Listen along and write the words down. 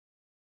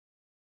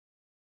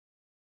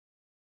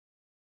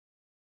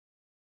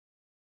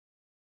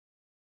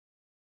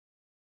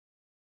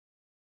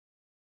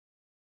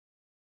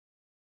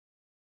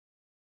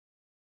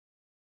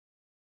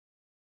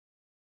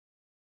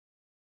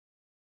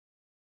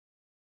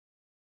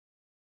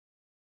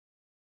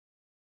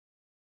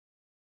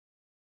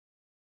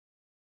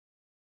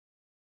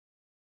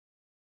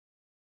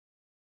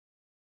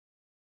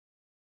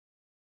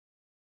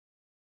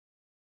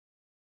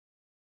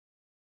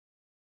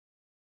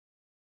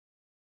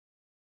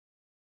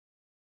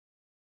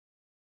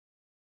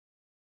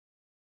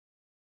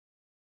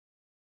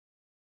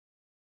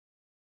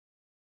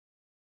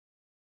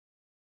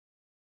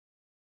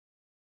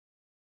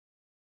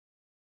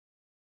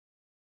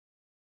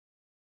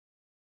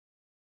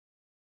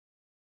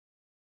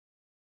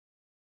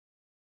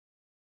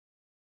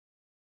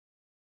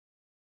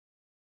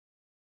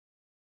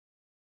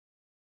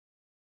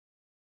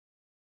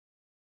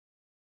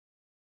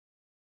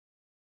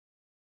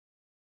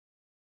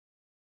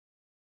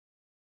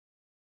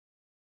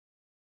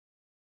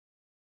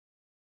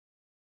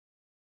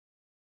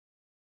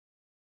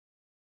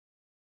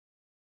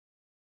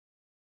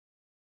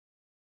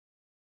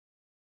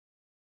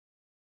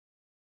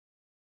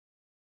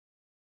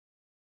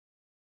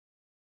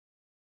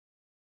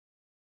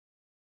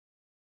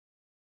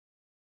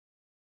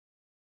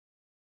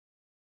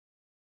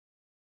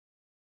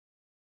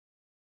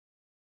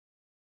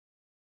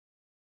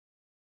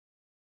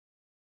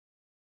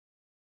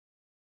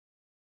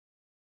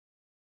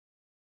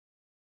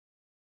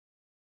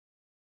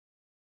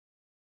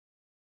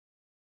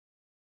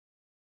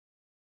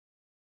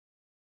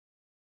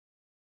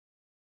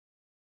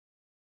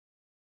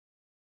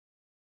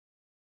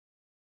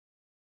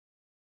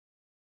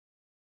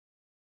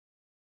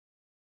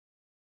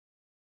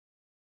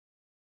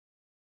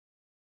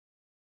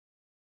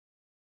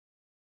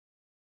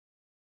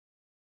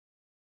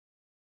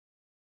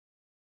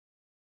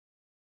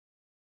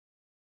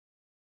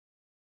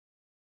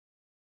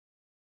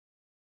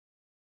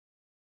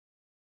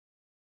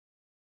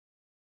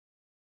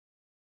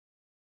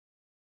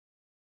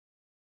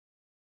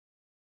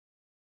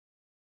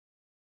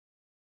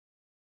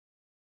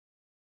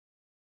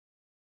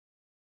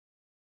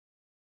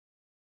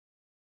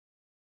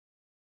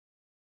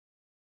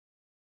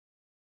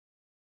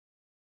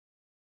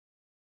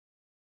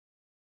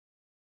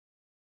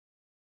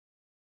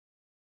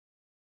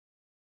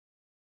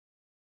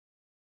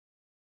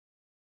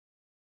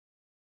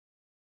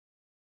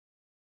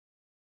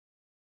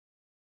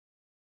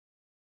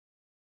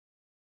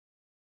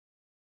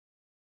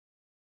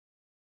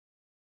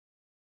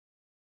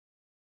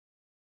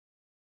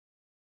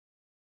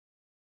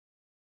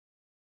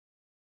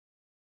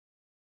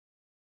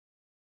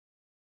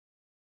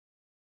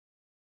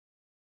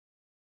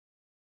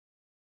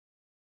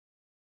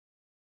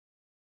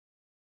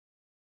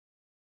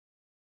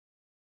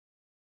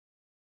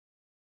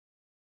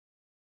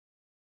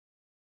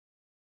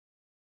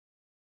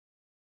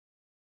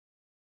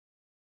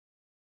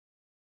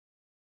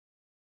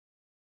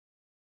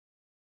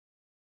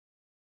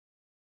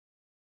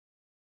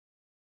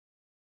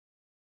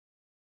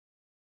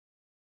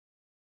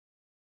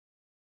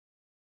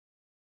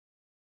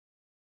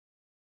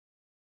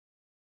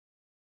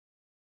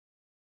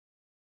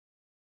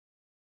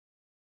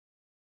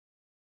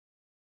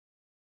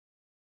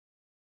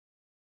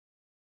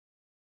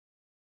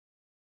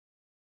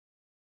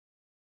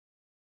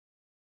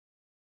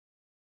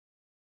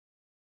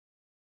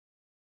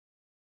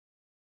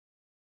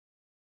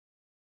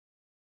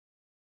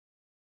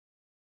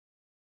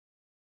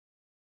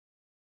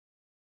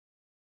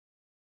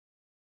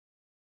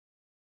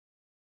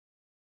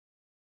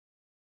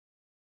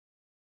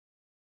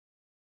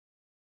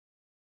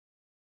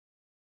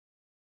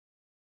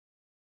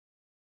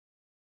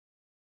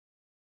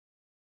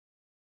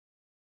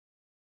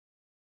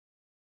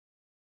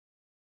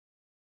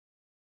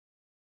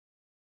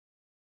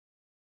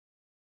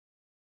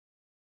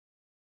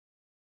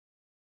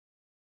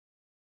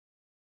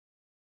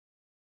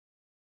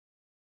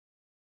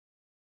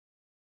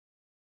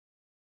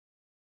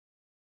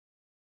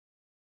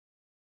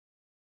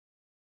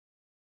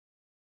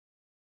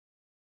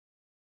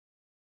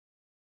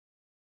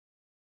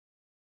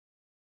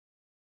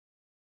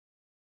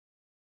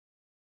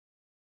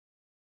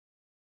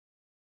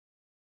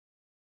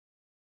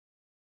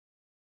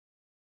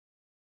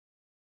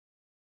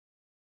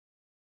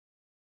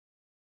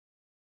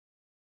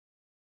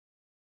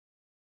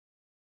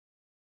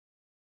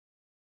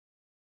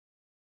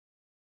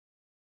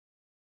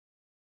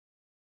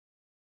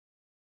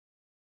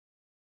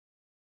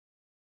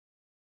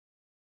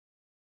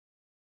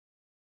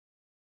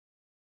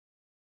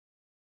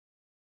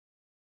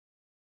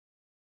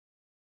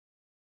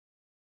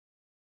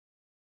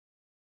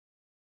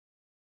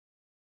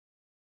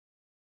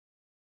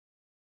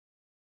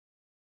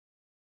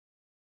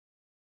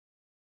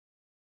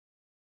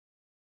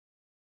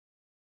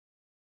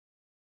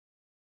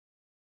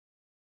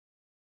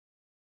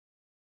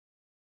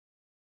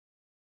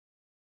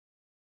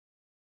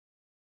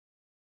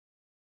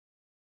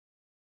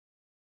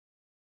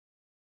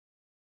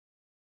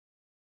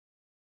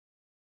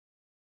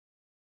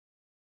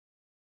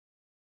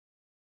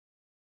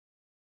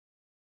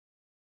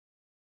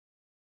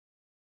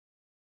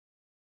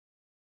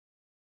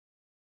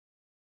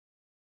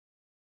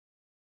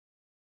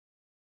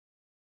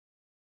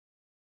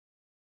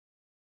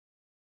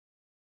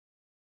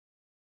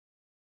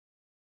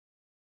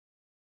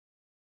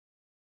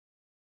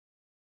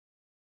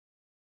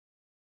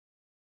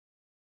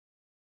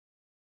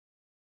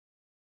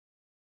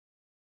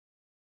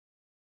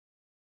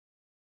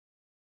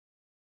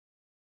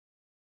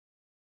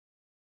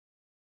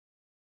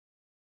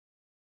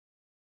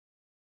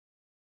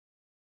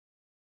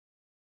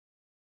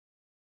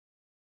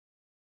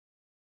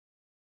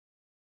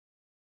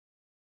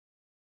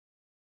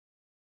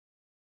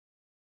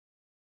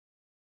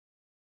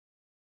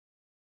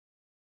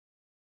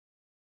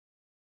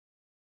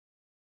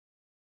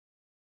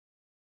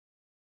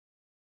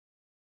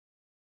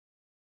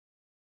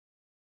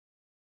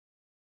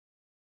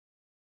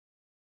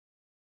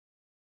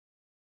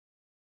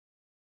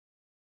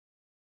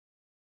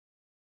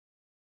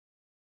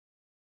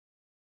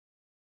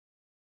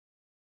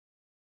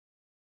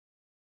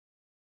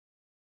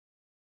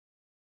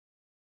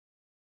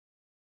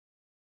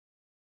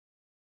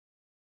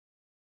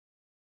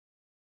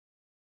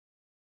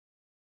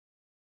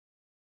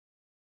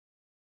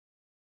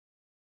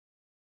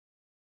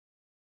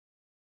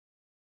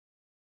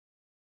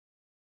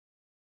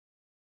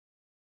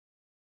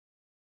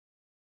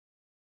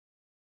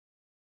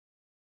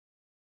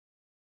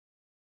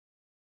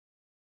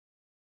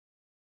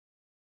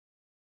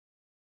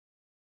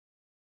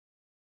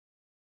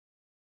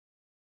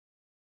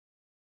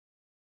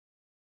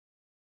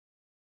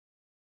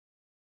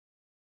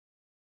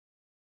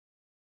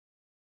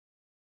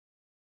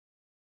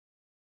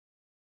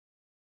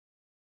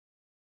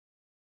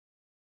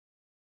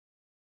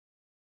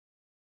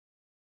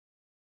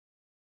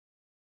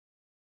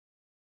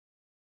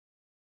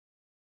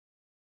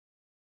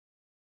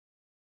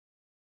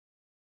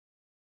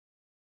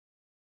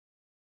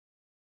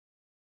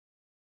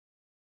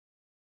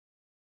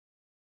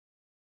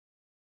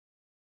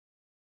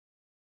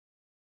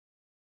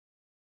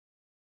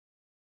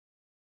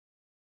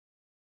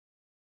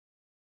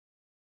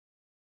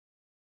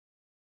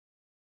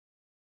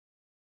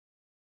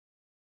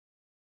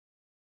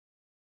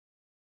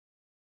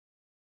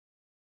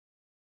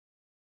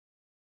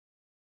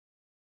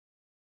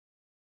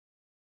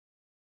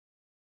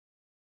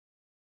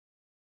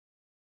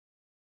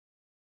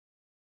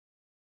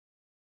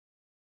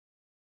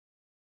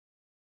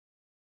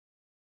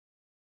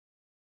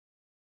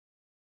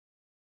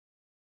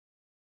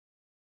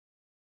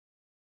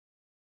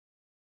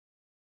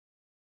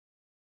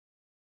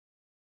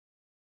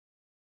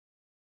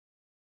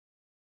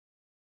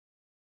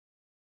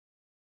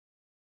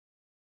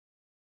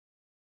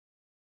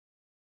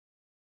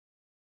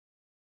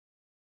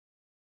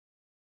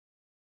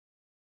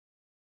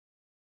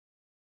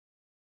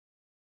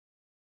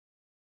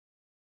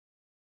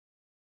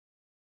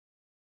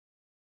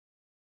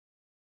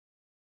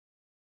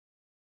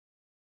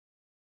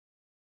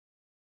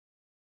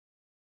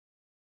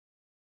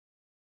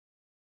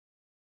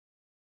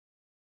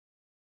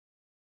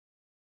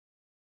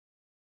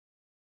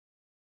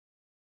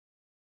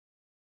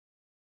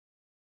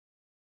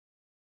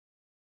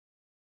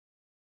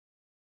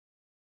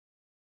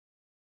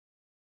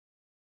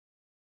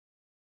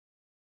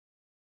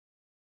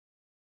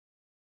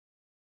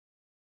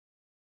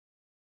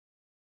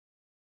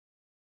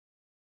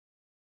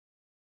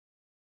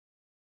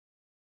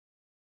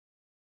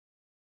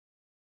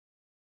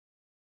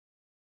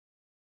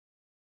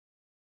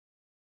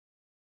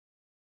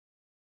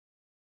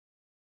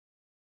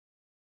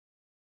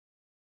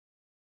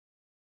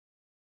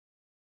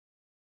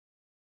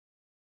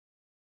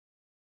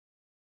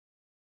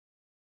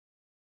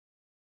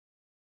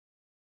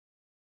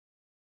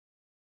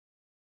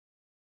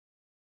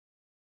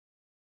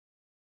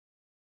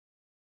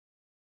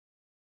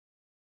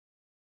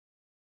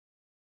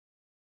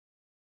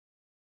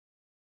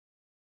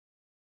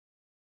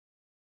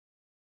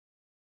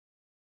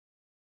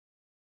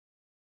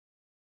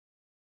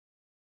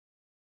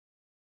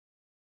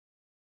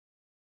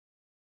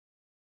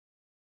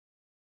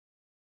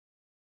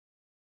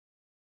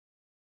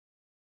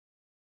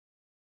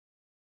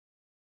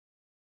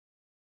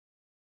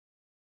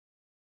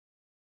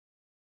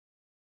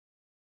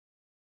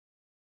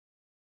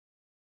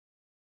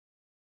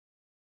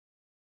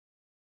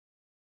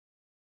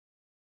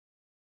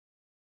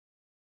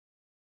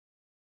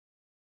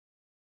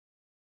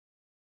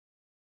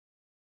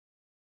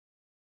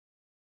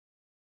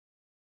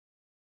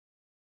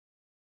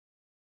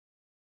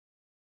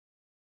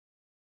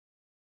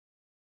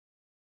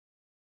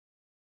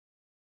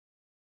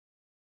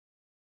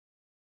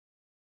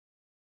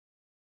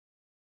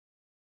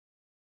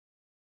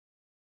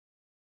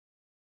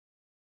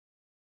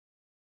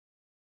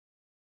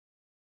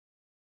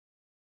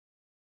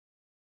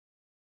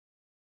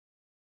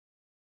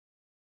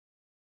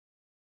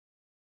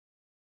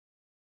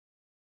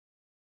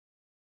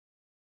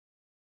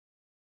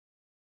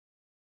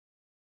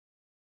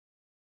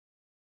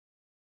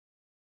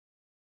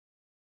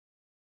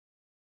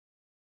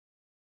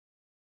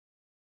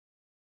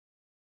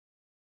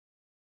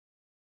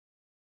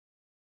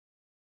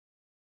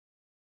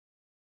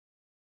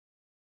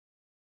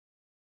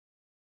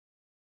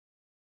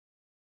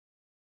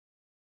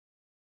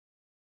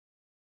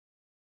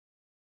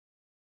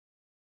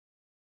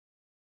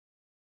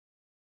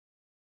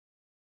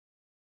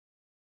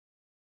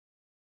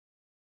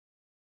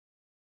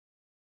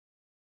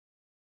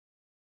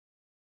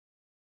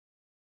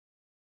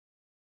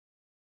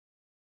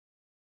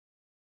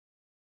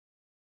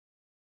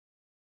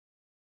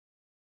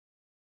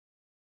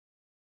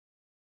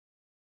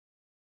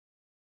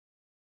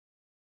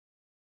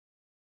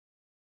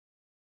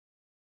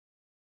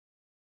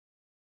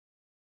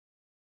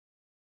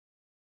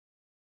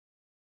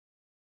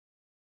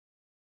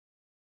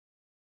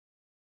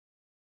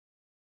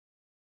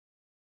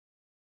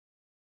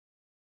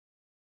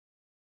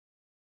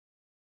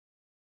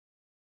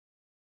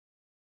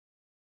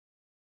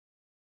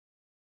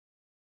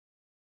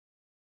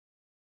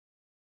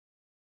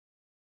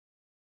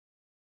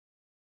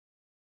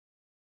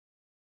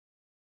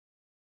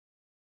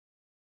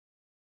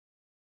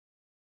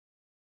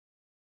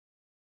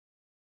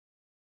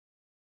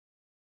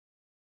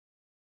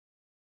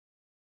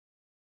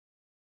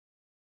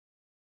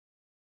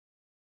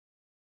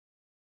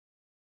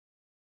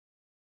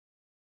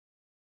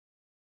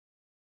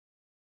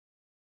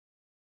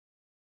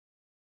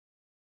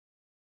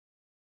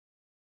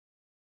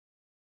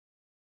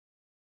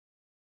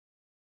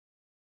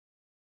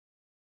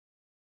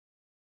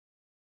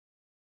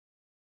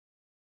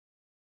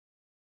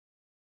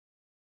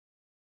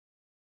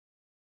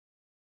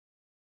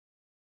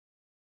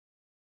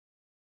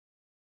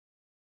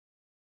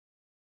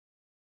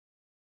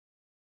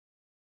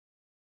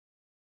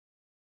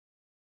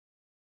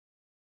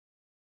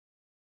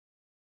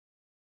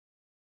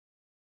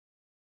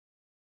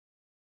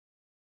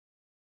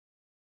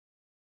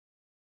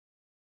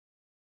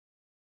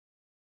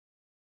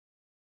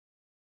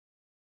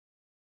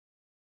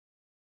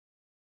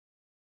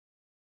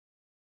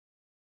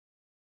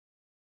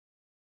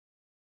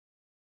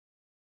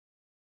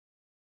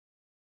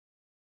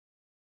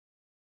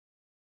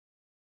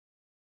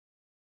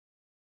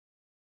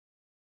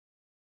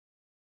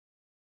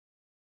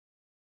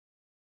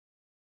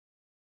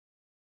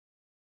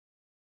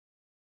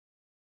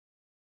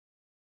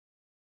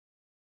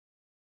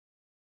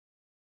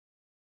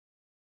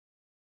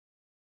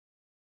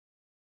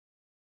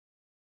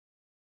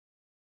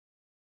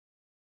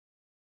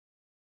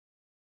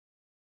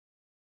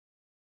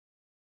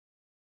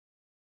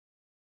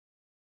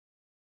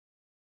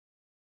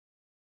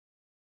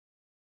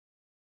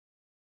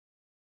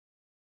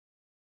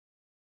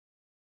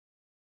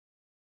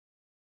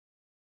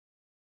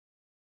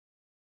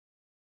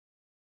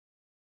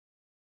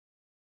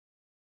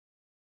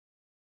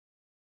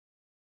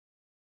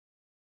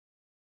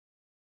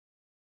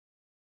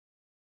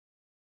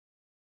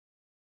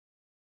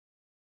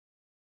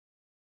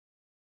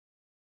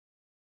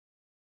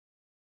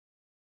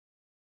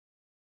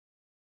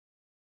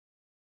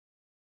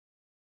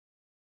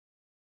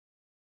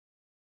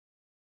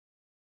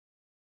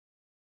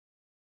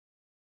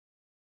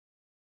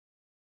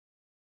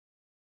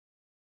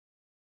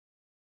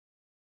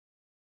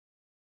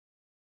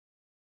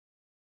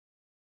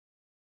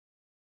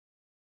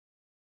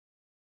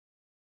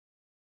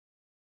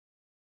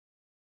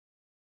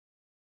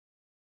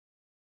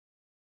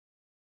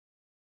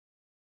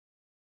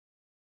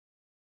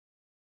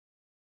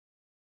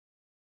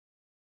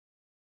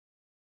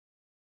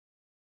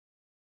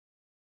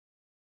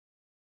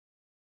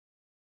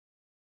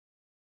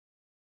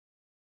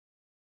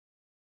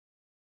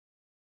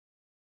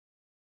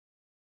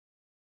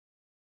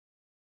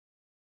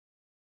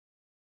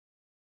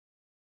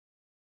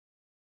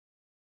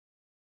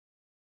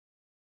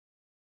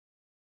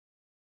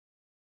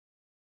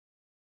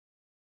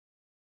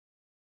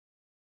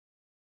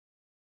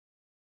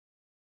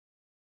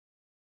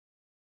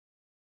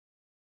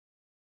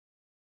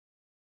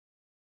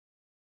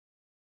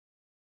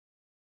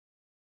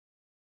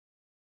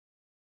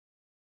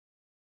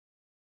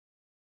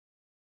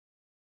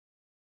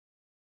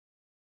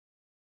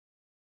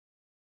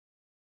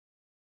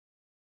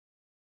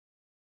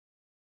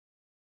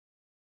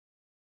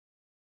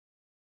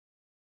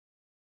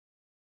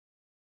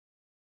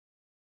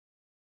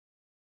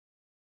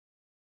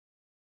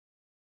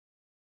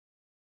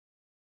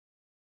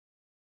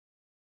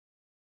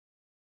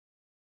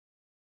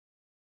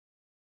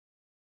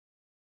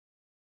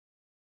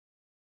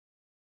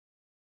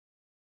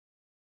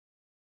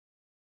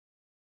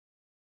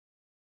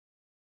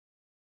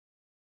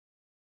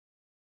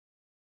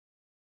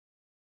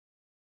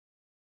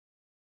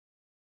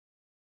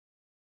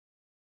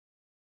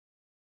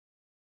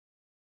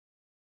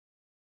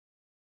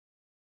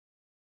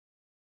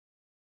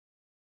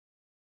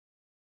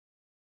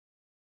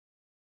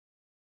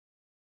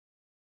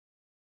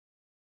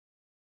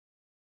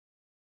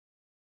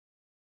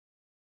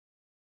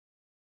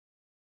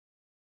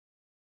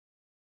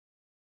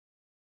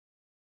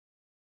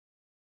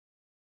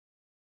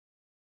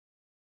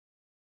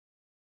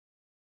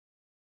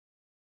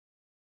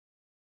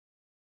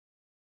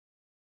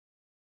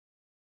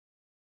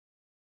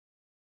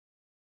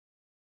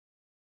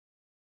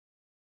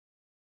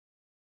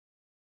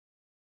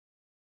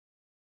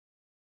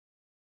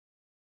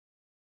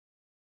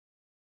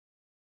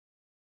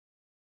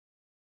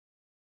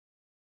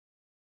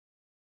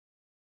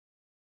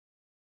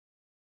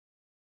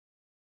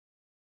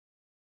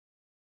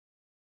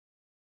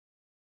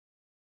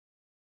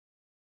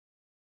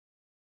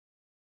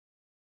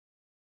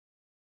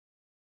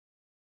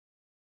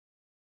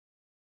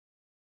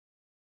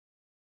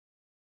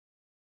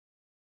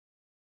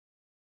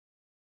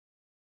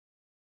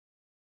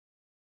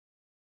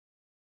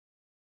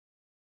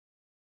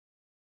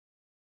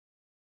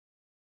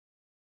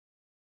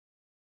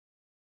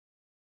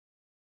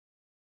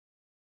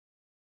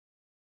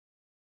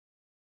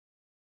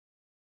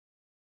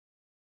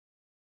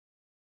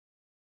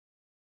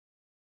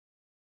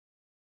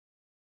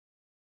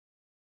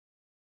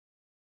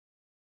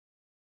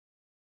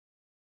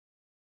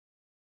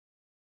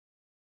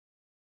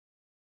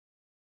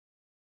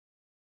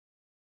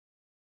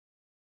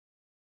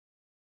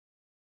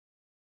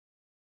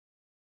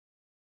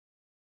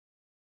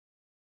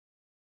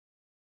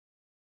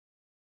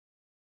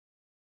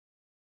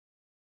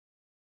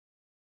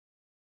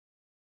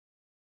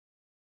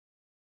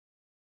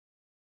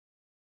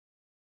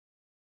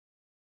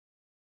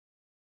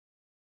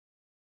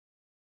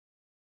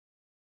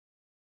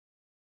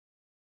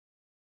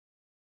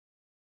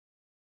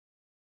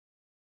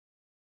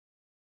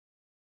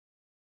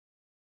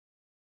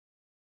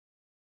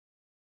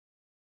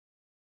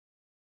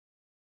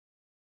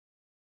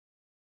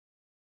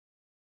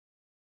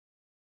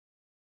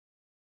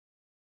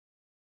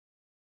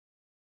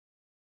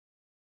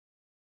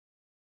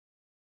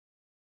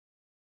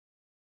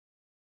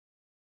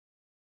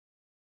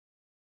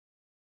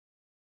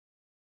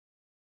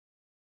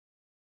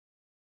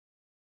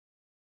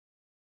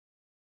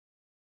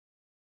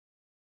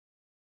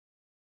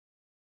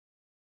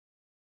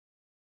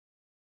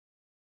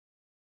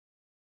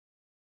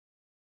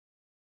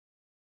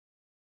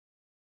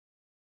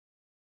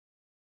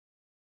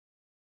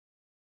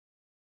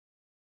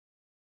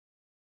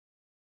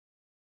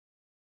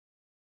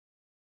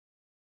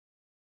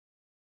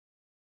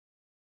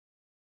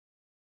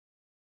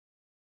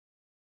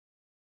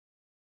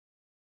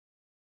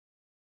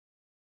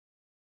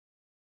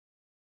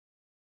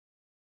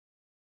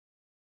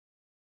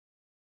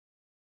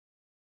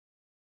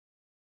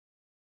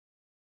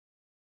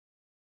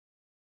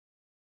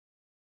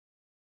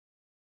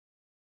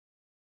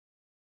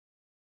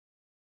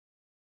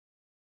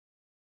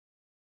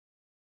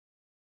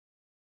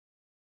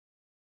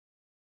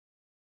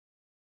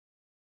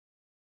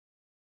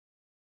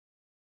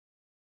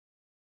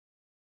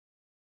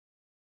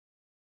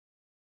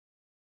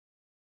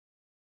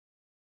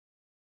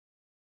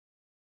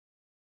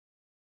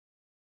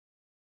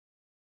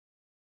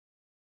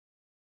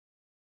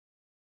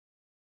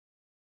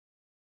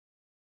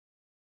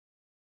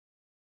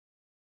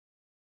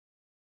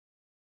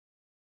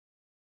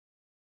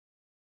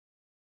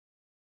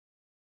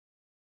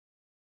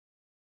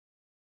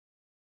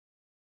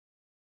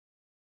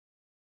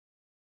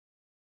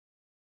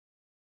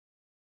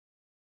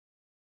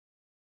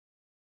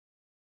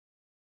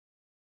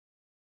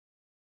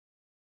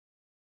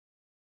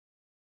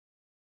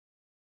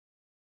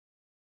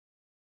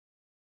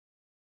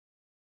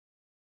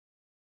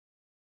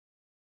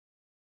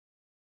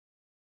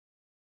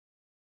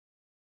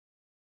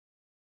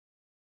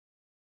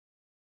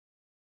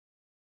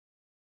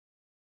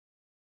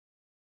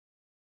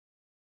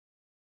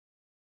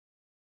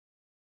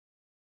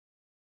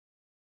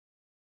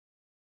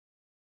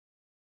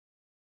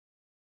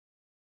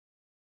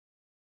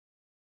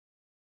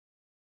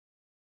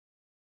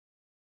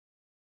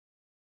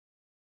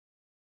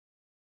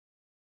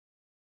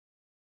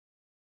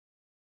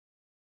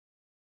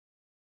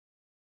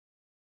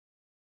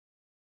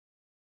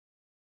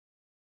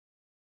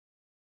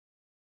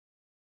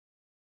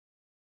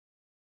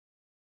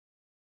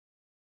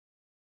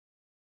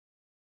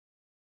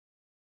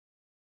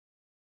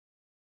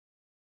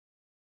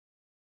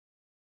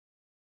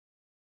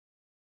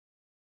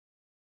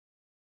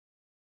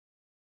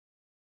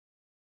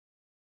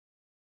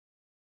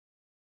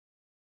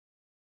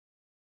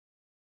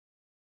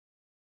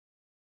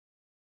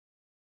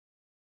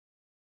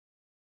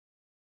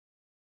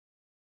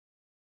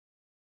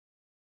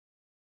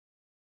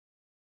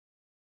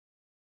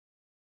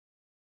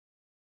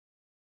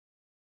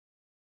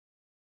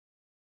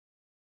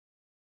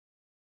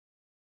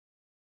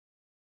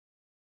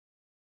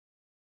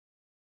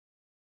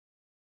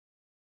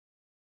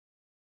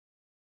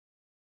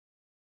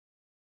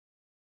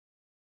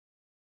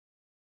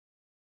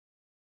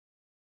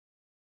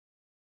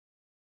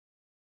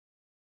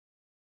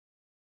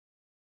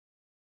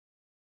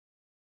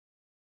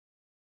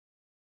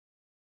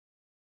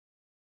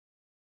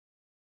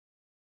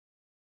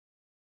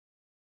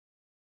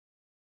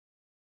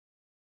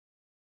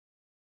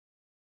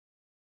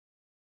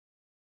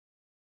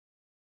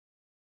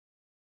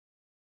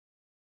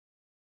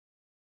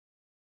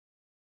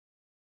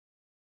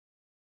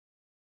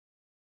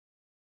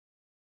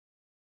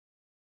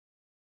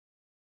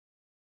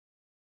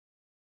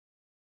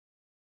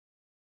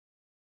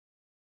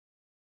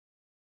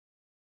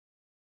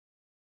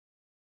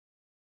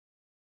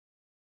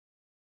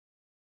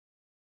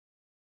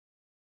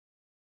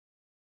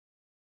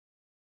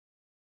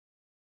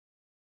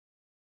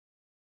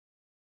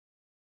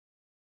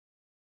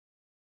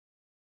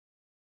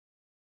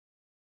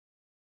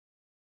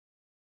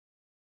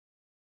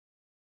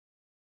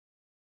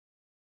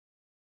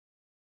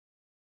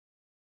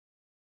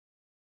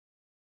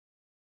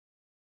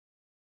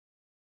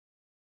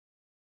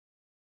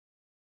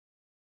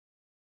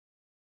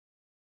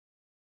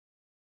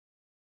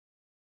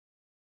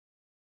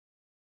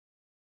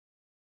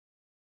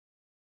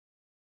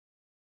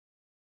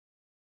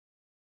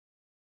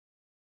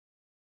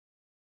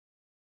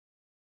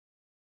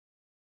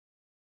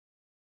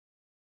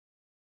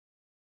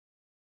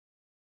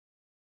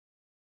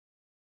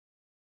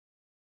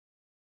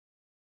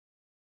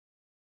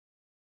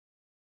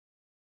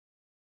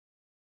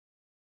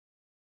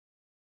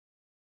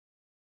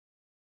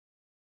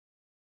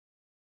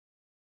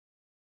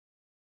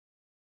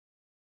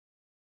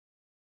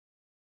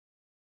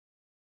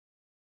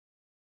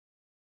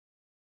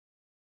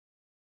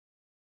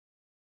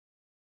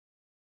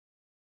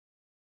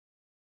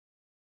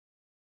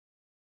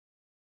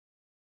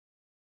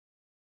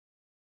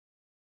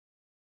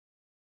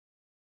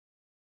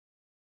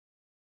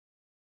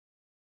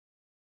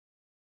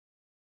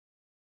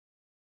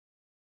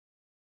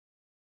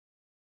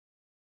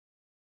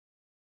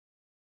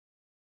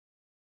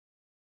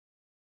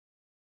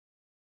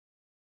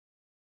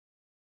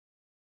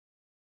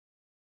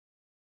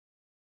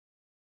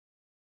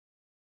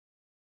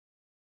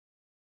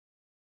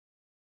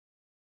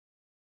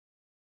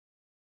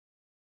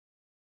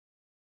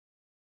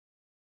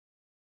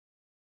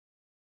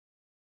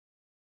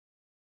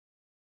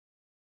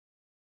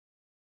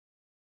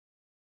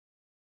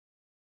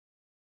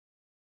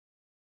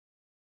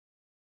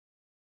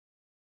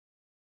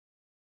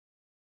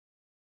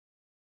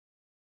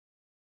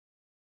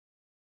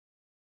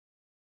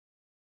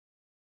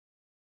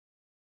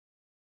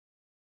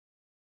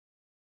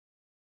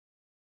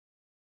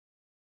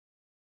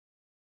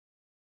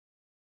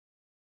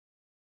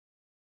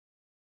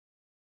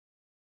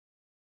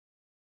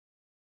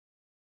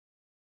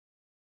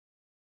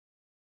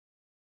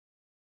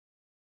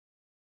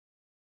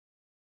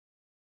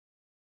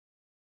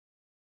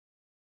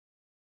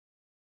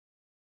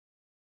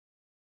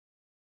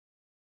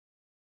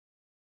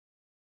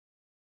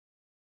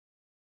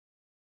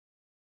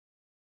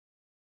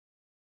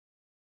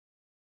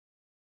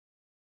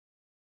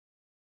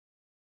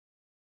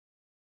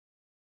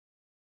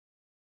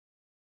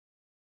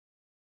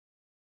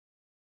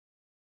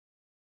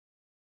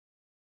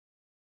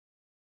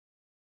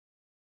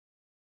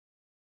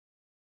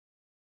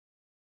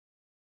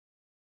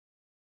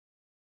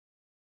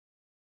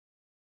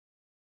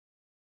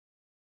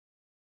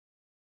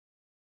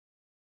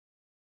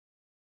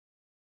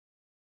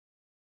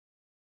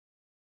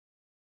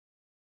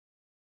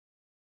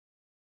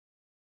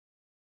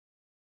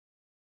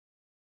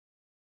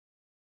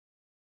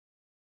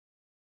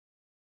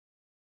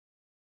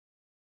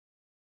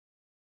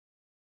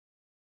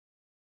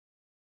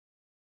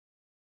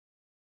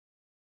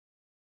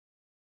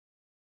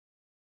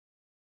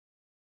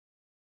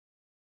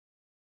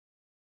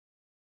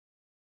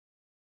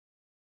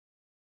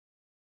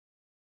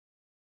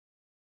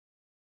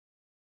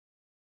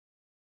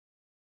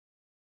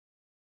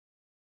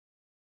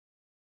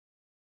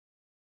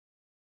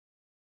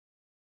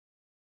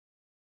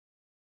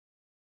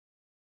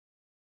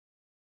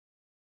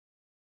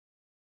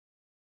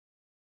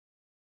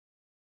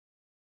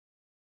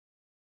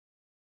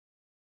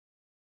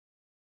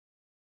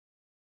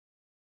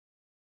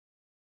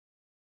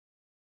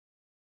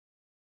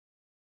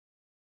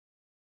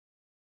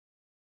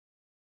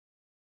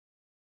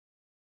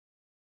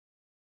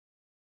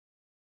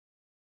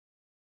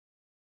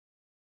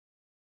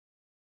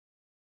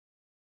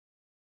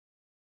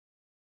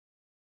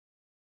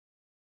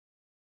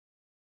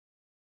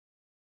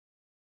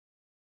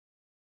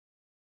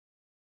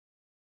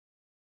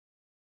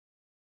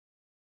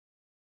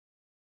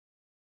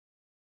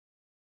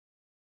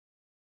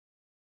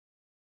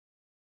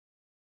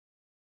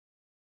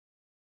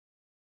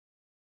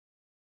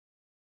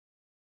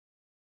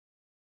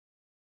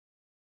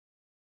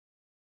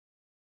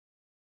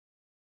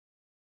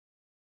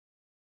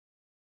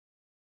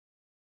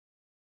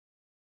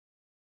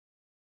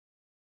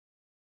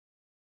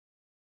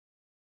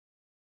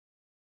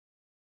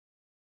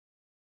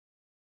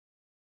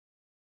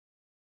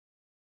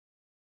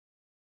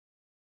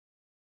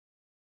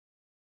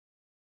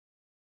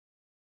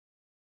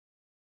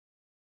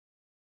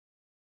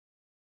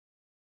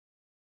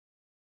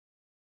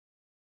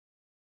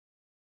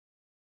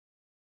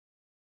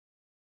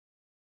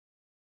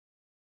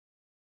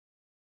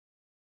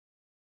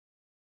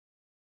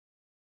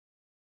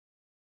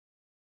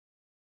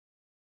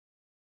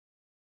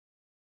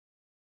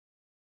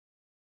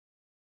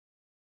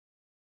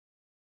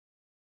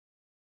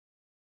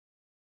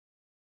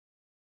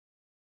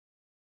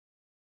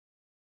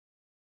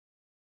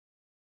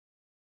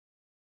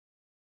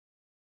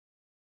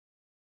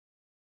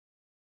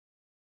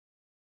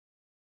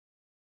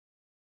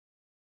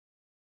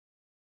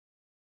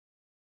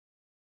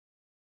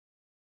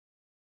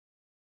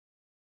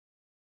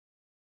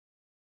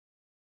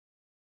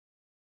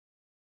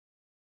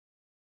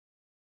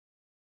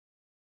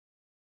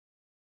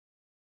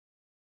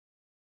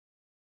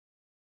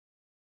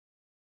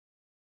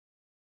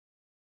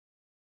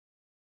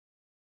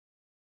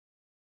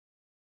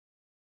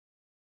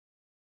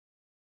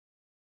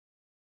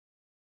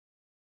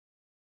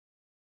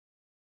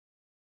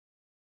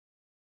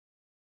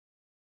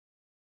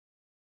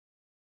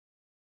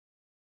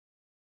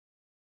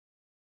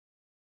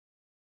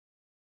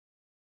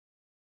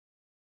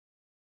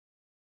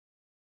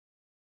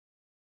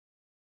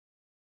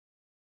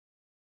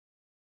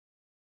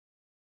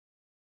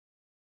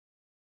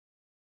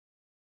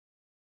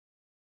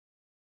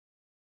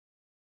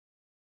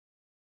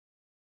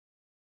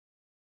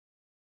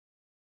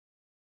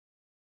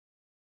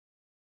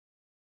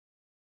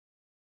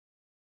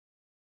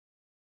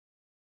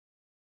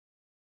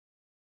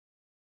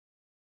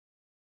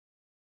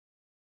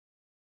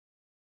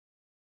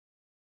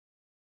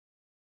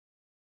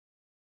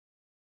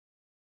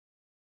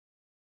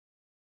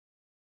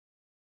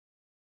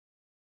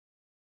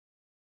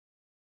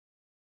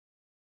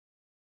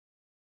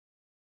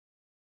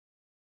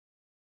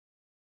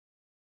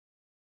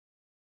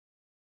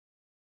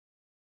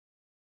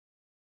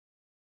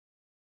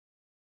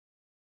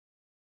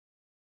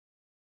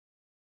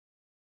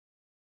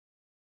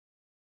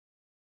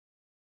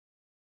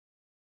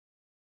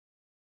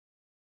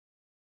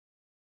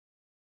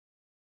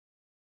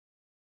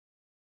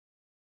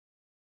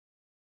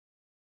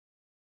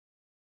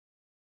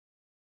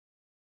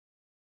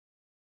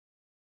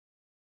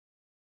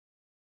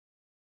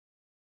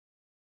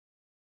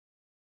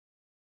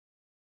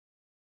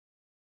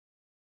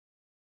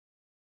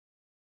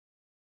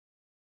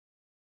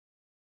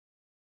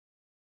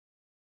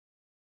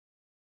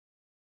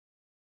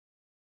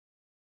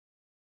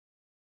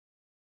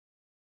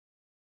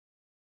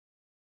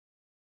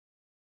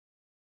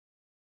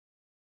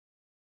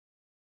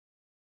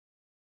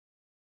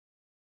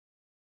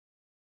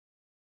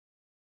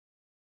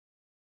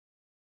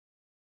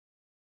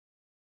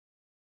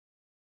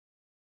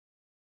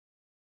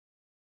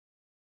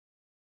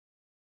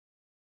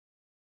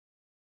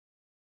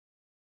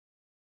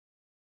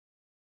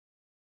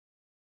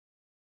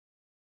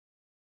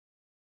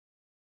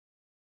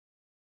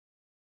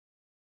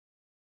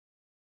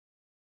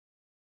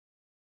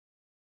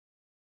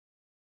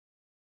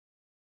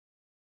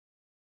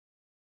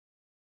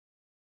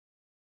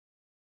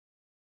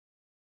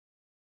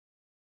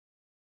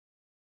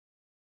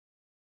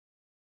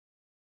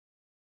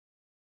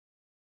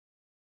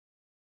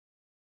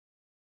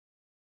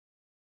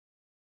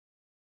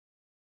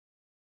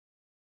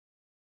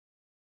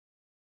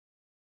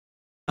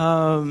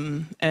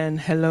And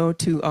hello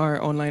to our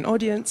online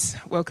audience.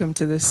 Welcome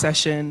to this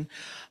session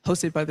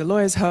hosted by the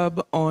Lawyers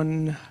Hub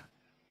on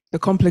the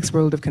complex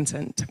world of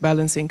consent,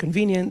 balancing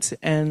convenience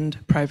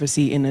and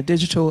privacy in a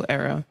digital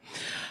era.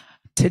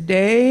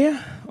 Today,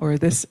 or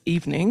this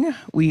evening,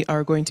 we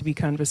are going to be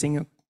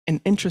canvassing an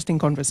interesting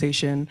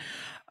conversation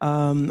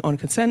on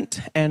consent,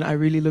 and I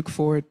really look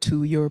forward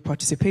to your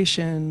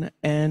participation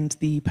and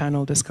the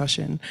panel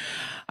discussion.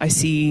 I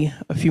see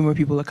a few more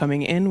people are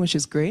coming in, which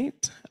is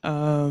great.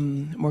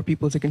 More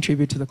people to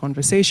contribute to the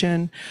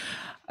conversation.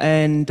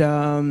 And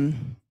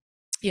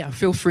yeah,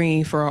 feel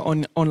free for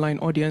our online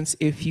audience,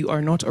 if you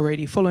are not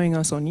already following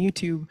us on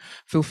YouTube,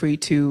 feel free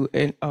to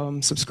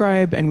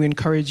subscribe, and we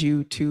encourage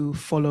you to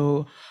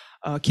follow,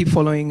 keep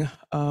following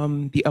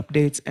the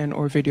updates and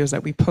or videos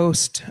that we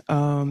post,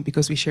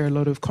 because we share a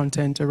lot of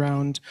content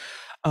around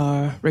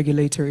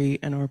regulatory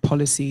and or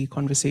policy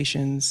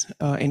conversations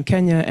in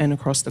Kenya and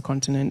across the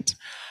continent.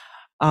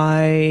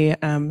 I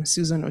am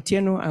Susan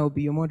Otieno. I will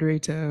be your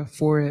moderator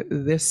for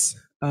this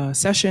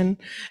session,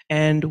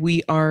 and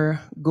we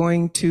are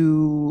going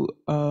to,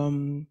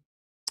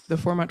 the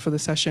format for the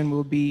session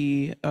will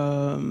be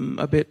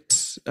a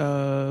bit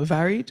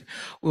varied.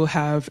 We'll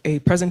have a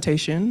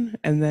presentation,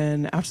 and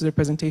then after the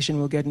presentation,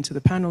 we'll get into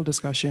the panel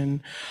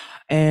discussion.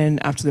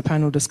 And after the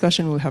panel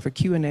discussion, we'll have a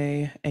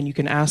Q&A, and you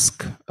can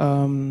ask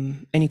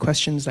any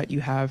questions that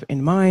you have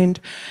in mind,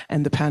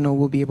 and the panel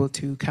will be able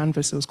to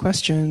canvass those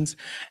questions.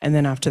 And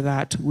then after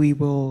that, we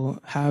will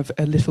have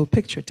a little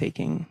picture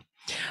taking.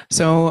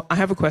 So I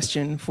have a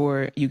question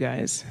for you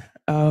guys.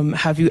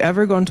 Have you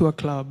ever gone to a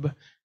club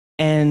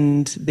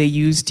and they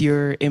used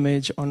your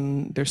image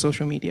on their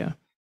social media?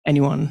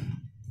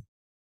 Anyone?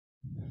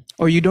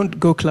 Or you don't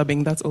go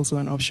clubbing, that's also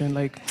an option.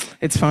 Like,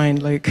 it's fine.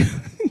 Like,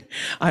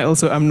 I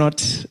also am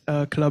not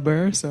a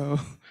clubber, so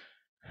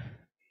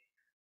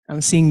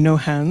I'm seeing no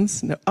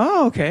hands. No.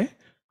 Oh, okay.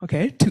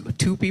 Okay,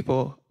 two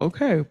people.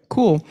 Okay,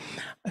 cool.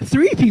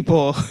 3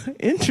 people.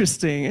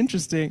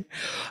 Interesting.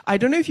 I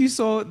don't know if you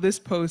saw this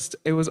post.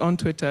 It was on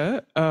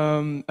Twitter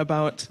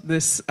about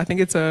this. I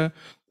think it's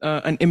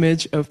an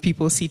image of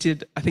people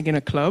seated, I think, in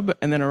a club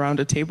and then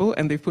around a table,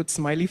 and they put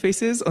smiley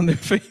faces on their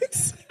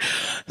face.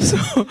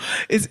 So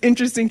it's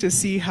interesting to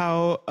see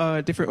how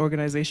different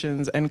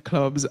organizations and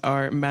clubs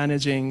are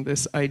managing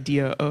this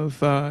idea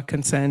of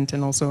consent,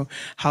 and also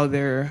how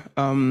they're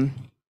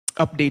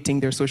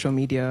updating their social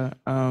media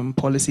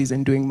policies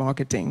and doing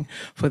marketing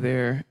for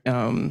their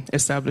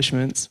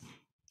establishments.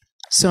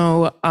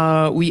 So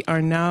we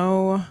are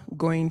now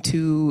going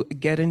to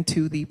get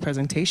into the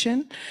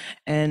presentation,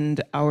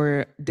 and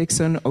our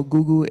Dixon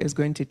Ogugu is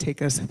going to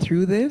take us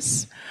through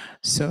this.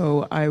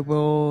 So I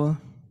will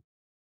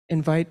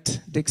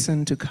invite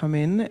Dixon to come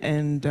in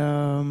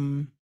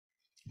and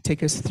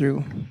take us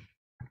through.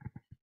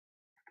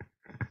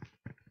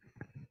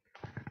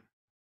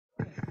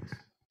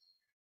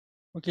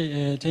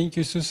 Okay, thank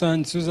you,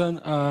 Susan. Susan,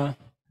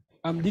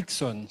 I'm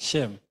Dixon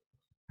Shem.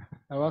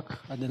 I work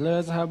at the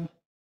Lawyers Hub,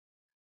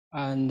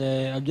 and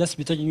I'll just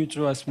be taking you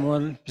through a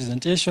small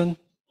presentation.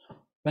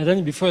 But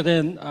then before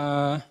then,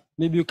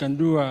 maybe you can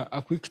do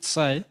a quick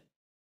try.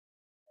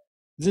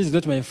 This is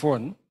not my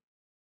phone.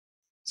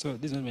 So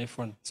this is not my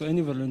phone. So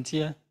any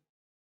volunteer?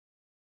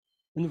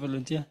 Any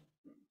volunteer?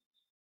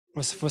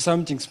 For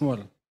something small.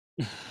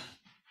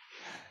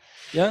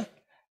 Yeah?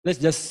 Let's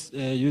just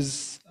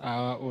use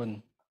our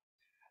own.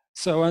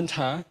 So I want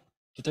her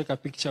to take a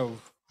picture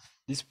of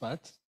this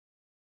part.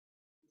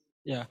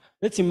 Yeah,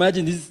 let's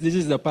imagine this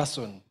is the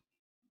person.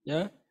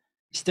 Yeah,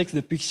 she takes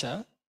the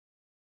picture.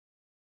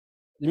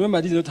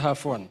 Remember, this is not her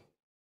phone,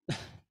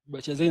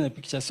 but she's taking a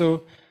picture.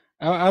 So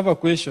I have a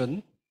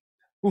question.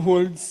 Who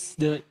holds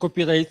the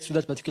copyright to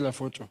that particular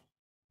photo?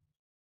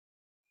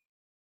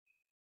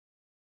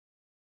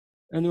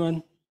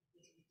 Anyone?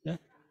 Yeah?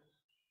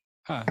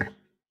 Her.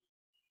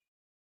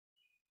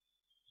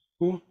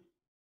 Who?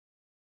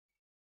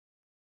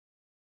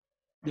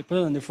 The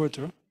person on the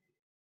photo?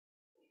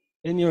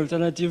 Any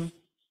alternative?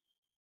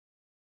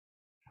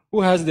 Who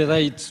has the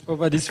right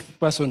over this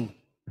person,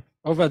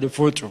 over the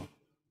photo?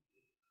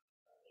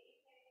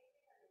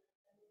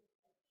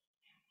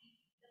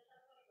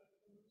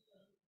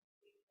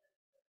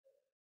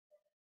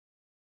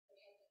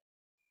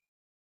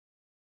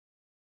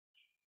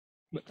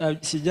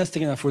 But she's just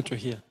taking a photo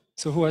here.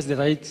 So who has the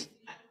right?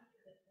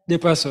 The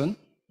person.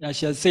 Yeah,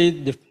 she has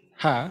said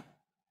her,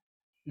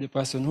 the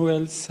person. Who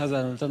else has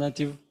an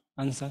alternative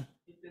answer?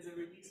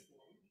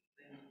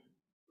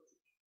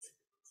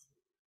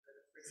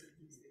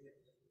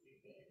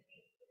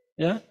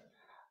 Yeah?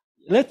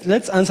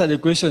 Let's answer the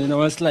question in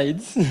our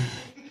slides.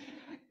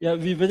 Yeah,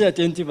 be very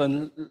attentive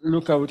and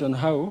look out on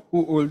who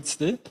holds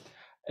the.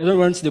 I don't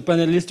want the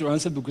panelists to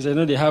answer because I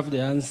know they have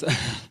the answer.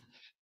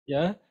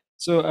 Yeah?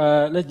 So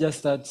let's just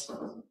start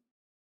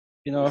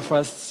in our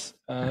first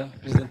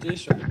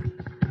presentation.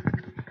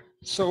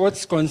 So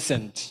what's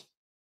consent?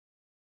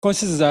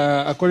 Consent is,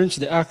 according to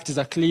the Act, is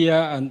a clear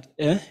and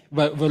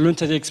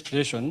voluntary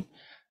expression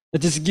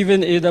that is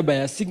given either by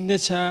a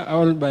signature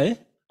or by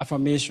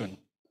affirmation.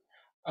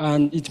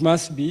 and it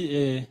must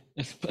be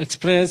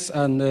expressed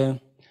and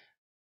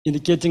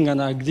indicating an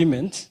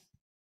agreement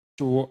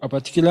to a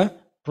particular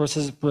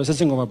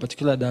processing of a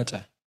particular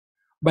data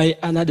by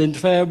an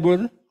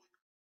identifiable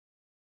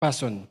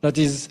person. That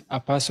is a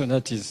person.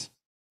 That is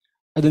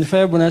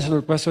identifiable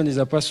natural person is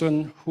a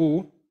person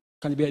who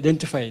can be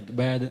identified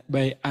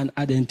by an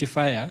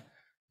identifier,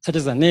 such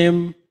as a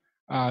name,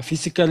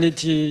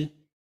 physicality,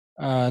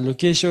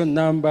 location,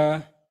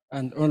 number,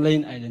 and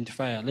online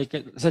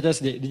identifier, such as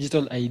the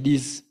digital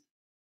IDs.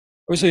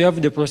 Also, you have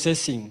the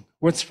processing.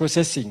 What's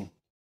processing?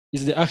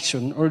 Is the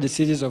action or the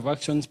series of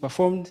actions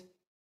performed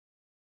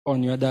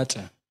on your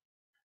data.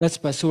 That's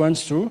pursuant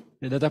to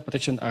the Data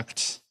Protection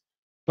Act.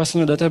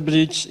 Personal data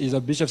breach is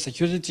a breach of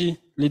security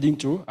leading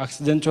to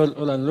accidental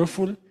or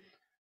unlawful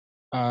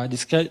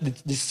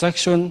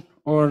destruction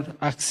or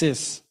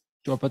access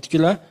to a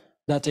particular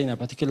data in a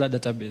particular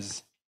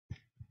database.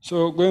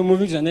 So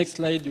moving to the next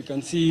slide, you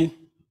can see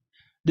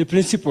the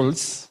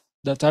principles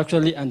that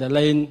actually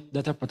underline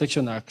Data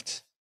Protection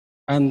Act.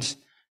 And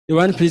the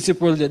one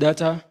principle, the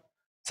data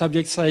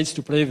subject rights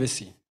to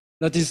privacy.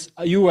 That is,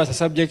 you as a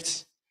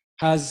subject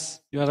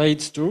has your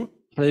rights to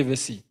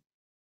privacy.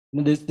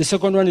 The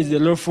second one is the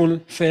lawful,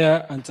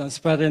 fair, and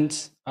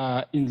transparent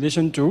in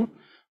relation to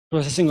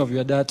processing of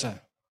your data.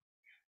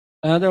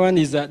 Another one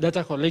is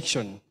data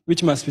collection,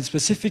 which must be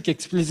specific,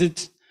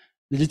 explicit,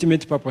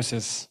 legitimate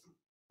purposes.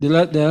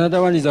 The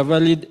other one is a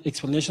valid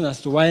explanation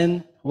as to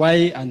why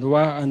and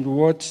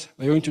what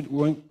are you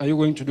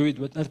going to do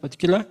with that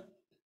particular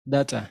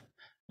data.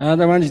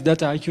 Another one is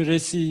data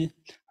accuracy,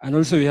 and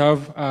also we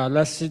have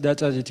lastly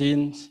data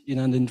retained in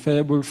an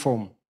identifiable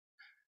form.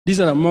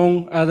 These are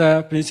among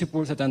other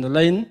principles that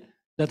underline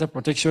data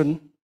protection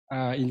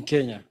in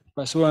Kenya,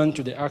 pursuant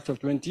to the Act of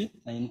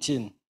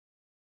 2019.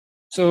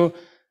 So,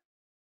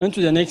 on to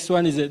the next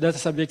one is the data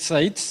subject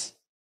rights,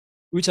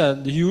 which are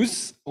the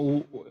use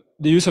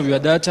of your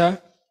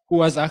data,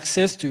 who has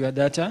access to your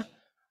data.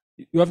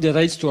 You have the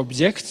rights to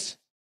object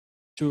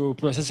to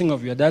processing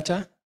of your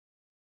data,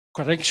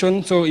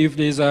 correction. So if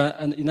there's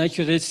an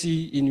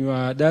inaccuracy in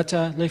your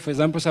data, like for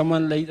example,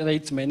 someone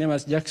writes my name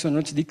as Jackson,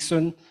 not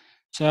Dixon,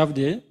 so I have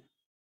the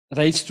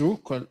rights to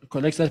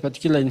correct that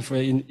particular info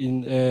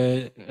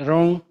in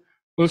wrong.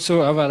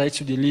 Also, I have a right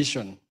to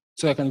deletion.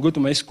 So I can go to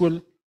my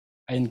school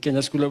in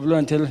Kenya School of Law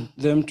and tell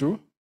them to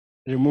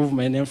remove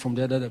my name from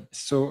the database.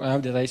 So I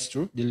have the rights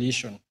to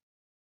deletion.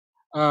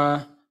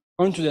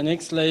 On to the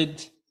next slide,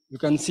 you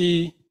can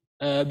see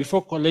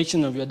before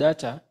collection of your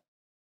data,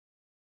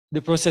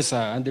 the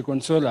processor and the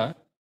controller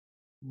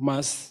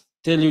must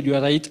tell you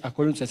your right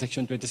according to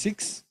Section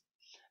 26,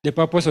 the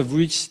purpose of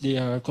which they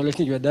are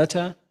collecting your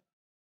data,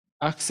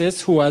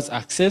 access, who has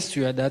access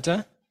to your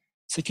data,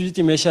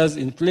 security measures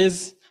in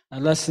place,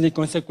 and lastly,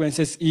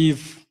 consequences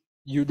if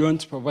you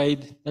don't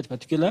provide that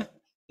particular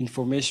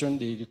information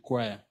they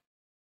require.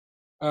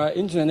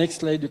 Into the next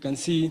slide, you can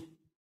see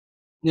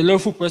the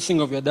lawful processing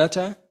of your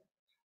data.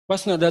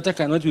 Personal data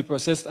cannot be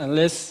processed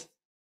unless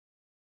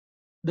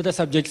data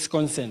subjects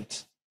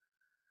consent.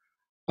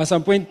 At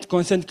some point,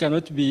 consent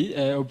cannot be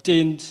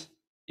obtained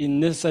in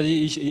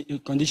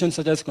necessary conditions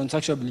such as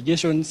contractual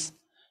obligations,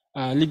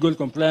 legal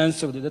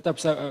compliance of the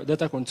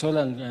data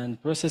controller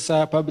and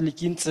processor,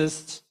 public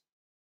interest,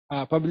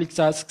 public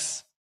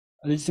tasks,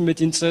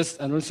 legitimate interest,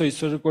 and also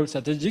historical,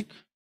 strategic,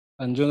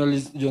 and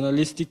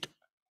journalistic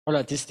or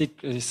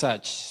artistic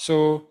research.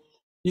 So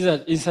these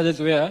are instances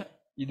where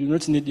you do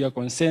not need your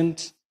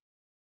consent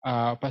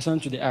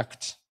pursuant to the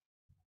Act.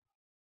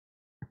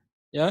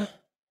 Yeah?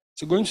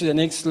 So going to the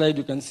next slide,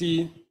 you can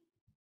see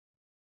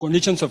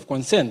conditions of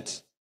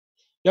consent.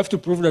 You have to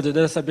prove that the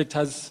data subject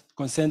has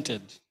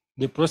consented.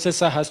 The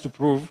processor has to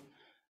prove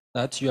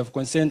that you have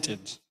consented.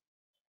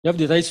 You have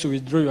the right to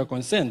withdraw your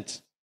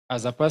consent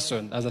as a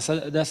person, as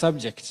a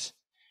subject.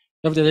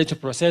 You have the right to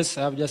process,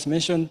 I have just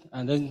mentioned,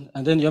 and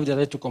then you have the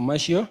right to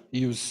commercial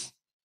use.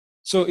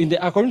 So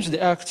according to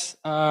the Act,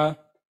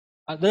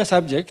 the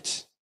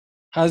subject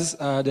has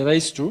the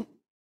rights to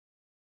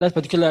that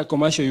particular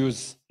commercial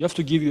use. You have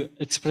to give you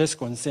express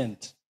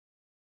consent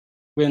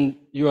when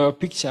your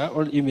picture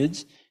or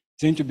image is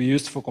going to be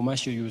used for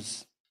commercial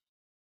use.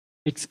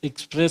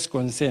 Express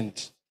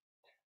consent.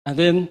 And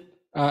then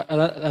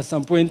at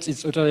some point,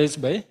 it's authorized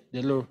by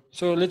the law.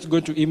 So let's go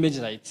to image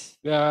rights,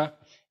 where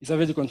it's a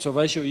very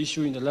controversial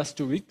issue in the last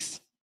 2 weeks.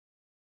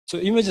 So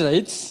image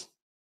rights,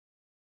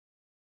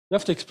 you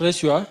have to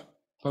express your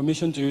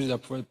permission to use a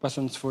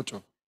person's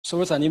photo. So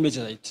what's an image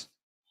right?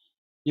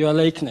 Your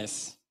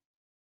likeness,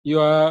 the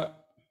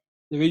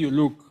way you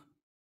look.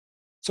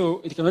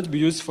 So it cannot be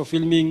used for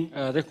filming,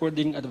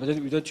 recording,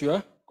 advertising without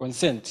your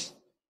consent.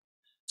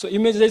 So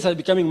image rights are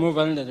becoming more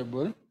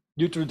vulnerable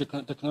due to the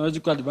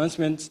technological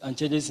advancements and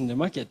changes in the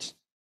market.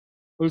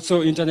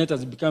 Also, internet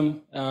has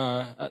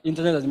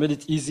made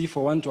it easy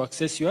for one to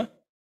access your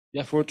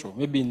photo,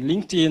 maybe in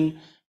LinkedIn,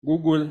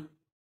 Google.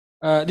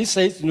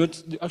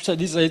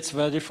 These rights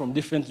vary from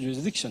different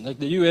jurisdictions. Like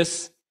the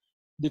US,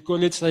 they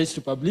call it rights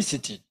to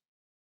publicity.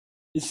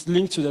 It's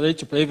linked to the right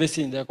to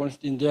privacy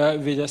in their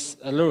various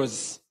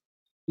laws.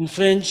 In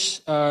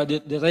French,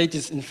 the right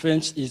is in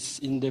French is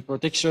in the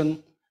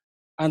protection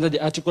under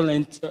the Article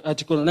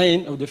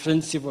 9 of the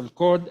French Civil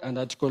Code and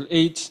Article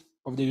 8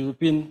 of the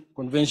European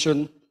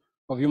Convention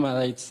of Human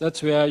Rights.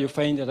 That's where you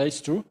find the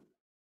rights to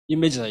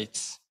image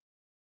rights.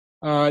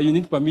 You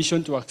need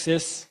permission to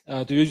access,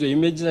 to use the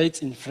image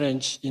rights in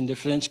French in the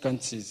French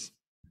countries.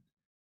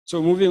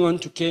 So moving on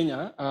to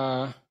Kenya,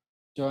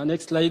 to our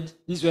next slide,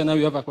 this is where now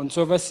we have a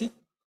controversy.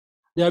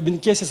 There have been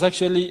cases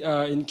actually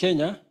in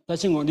Kenya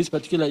touching on these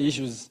particular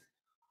issues.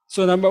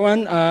 So number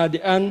one,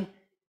 the Anne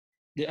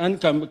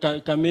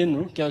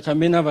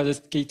Kamena versus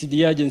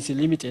KTDA Agency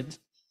Limited.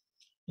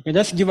 You can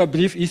just give a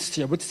brief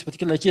history about this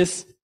particular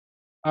case.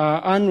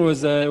 Anne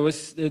was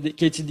the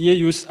KTDA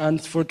used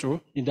Anne's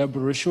photo in the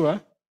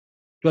brochure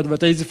to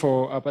advertise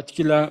for a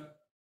particular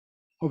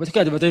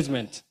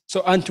advertisement.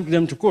 So Anne took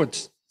them to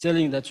court,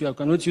 telling that you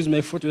cannot use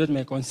my photo without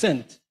my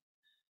consent.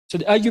 So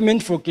the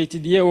argument for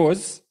KTDA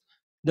was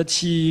that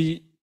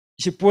she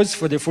posed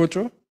for the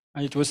photo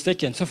and it was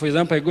taken. So for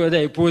example, I go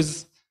there, I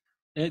pose,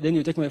 then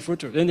you take my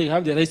photo. Then they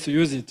have the right to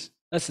use it.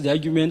 That's the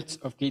argument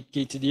of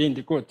KTDA in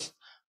the court.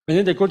 But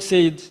then the court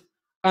said,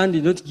 Anne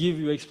did not give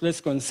you express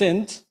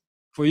consent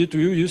for you to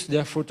use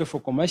their photo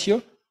for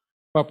commercial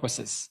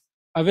purposes.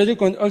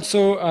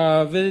 Also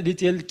a very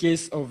detailed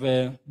case of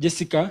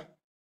Jessica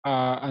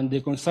and the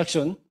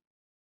construction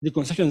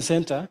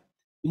center.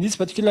 In this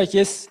particular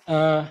case,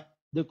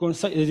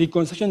 the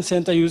construction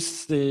center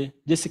used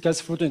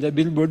Jessica's photo in their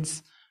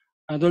billboards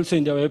and also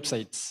in their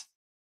websites.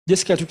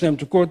 Jessica took them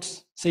to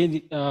court,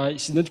 saying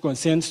she did not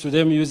consent to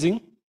them using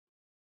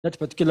that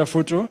particular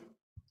photo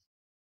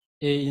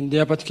in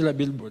their particular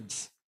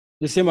billboards.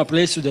 The same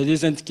applies to the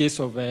recent case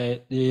of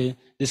the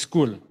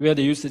school, where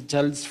they used the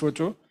child's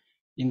photo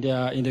in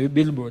the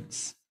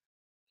billboards.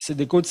 So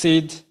the court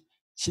said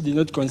she did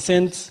not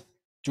consent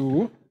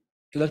to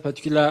that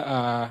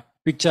particular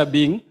picture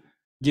being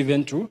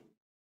given to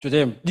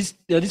them. This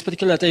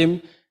particular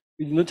time,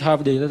 we did not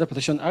have the Data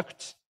Protection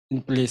Act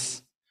in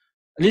place.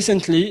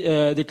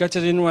 Recently, the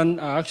Catherine one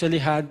actually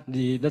had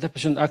the Data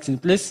Protection Act in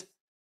place,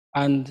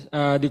 and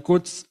the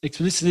court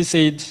explicitly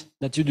said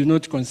that you do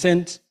not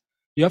consent.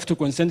 You have to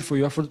consent for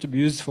your photo to be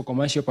used for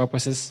commercial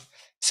purposes.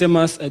 Same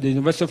as the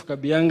University of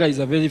Kabianga is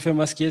a very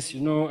famous case,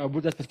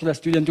 about that particular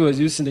student who was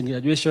using the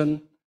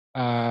graduation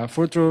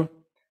photo,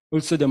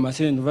 also the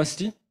Marseille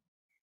University.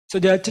 So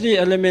there are three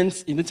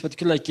elements in this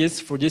particular case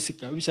for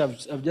Jessica, which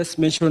I've just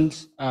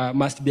mentioned,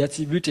 must be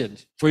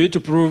attributed for you to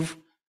prove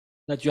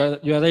that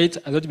your right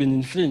has not been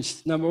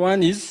infringed. Number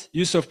one is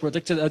use of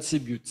protected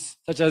attributes,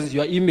 such as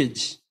your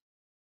image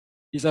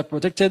is a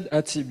protected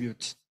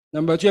attribute.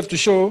 Number two, you have to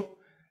show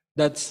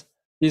that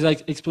it's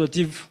like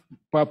exploitative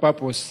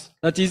purpose.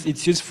 That is,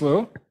 it's used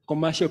for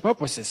commercial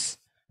purposes.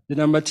 The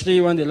number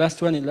three one, the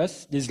last one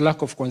is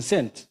lack of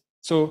consent.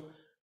 So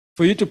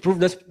for you to prove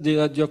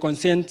that your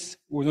consent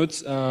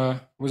was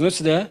not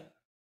there,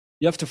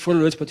 you have to follow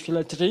those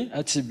particular three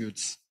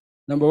attributes.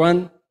 Number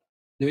one,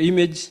 the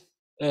image.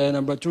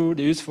 Number two,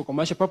 the use for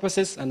commercial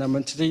purposes. And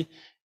number three,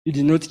 you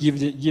did not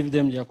give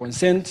them your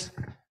consent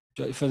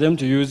for them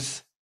to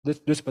use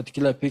those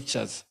particular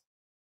pictures.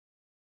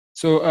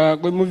 So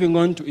moving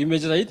on to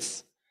image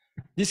rights.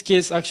 This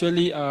case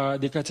actually,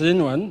 the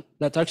Catherine one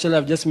that actually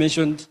I've just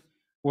mentioned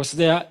was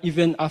there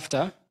even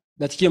after,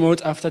 that came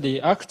out after the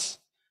act.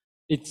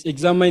 It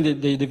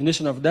examined the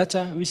definition of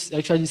data, which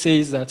actually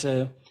says that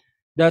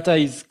data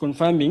is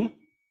confirming.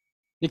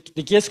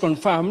 The case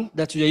confirmed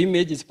that your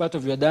image is part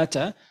of your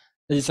data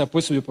that is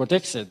supposed to be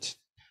protected.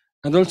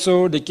 And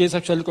also the case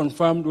actually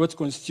confirmed what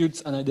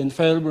constitutes an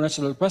identifiable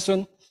natural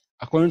person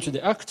according to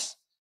the act.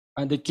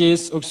 And the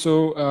case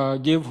also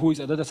gave who is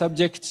a data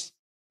subject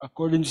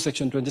according to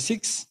section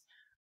 26,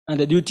 and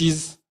the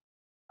duties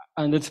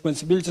and the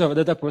responsibilities of a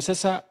data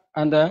processor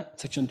under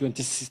section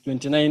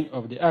 29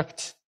 of the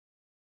act.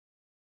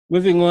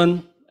 Moving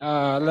on,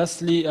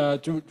 lastly,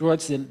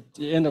 towards the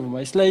end of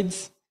my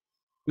slides,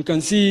 we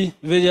can see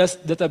various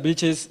data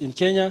breaches in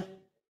Kenya.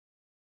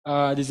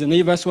 There's a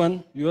neighbors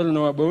one, you all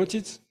know about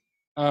it.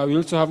 We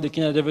also have the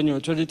Kenya Revenue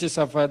Authority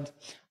suffered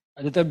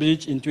a data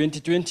breach in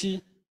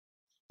 2020.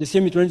 The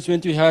same in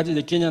 2020, we had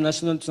the Kenya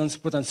National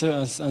Transport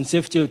and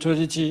Safety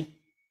Authority,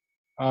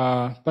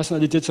 personal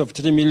details of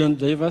 3 million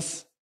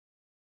drivers.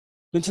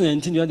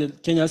 2019, we had the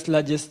Kenya's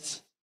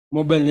largest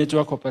mobile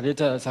network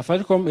operator,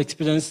 Safaricom,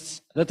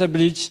 experienced a data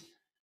breach,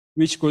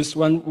 which cost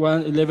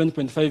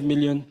 11.5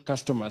 million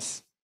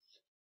customers.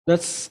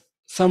 That's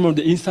some of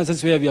the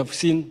instances where we have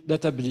seen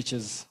data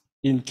breaches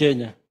in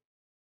Kenya.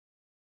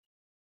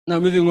 Now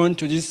moving on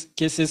to these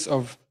cases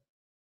of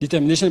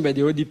determination by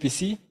the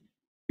ODPC.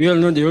 We all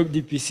know the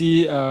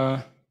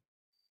ODPC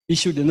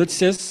issued the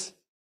notices.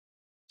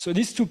 So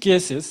these two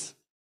cases,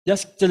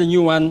 just telling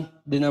you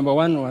the number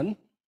one.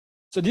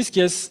 So this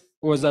case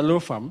was a law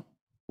firm,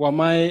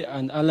 Wamai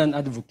and Allen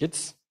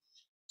Advocates.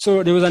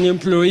 So there was an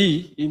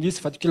employee in this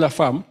particular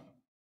firm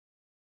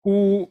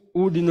who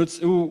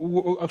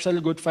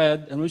actually got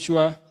fired. I'm not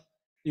sure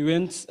he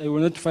was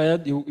not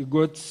fired. He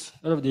got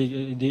out of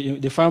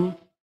the firm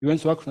he went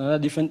to work for a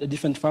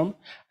different firm,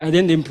 and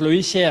then the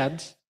employee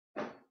shared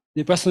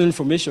the personal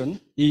information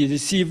he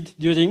received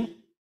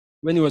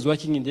when he was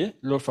working in the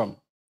law firm.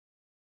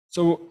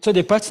 So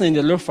the partner in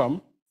the law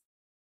firm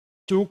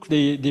took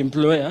the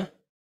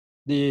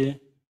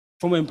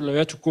former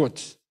employer to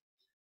court,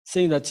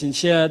 saying that he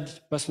shared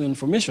personal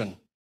information.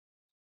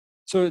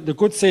 So the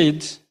court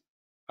said,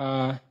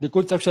 the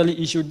court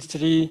actually issued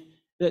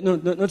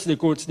not the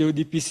court, the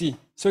ODPC.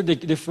 So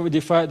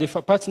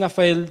the partner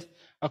filed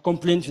a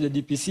complaint to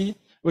the DPC,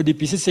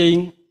 ODPC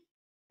saying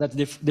that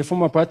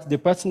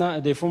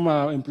the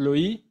former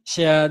employee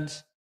shared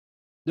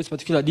those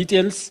particular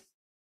details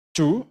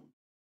to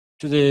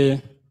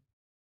a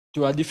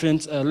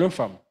different law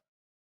firm.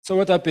 So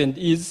what happened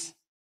is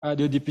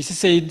the ODPC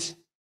said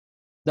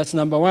that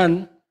number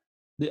one,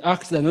 the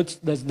act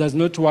does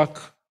not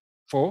work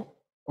for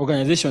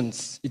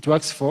organizations, it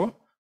works for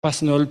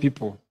personal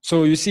people.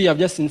 So you see, I've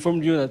just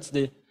informed you that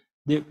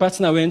the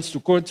partner went to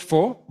court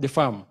for the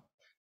firm.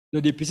 The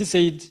ODPC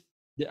said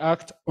the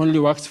act only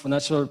works for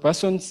natural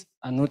persons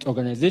and not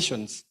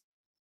organizations.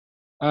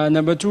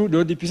 Number two,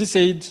 the ODPC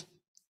said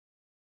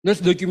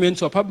those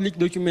documents or public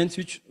documents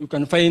which you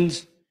can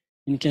find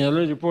in Kenya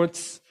law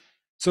reports,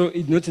 so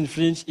it not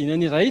infringe in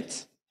any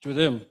right to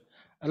them.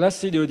 And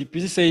lastly, the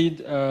ODPC said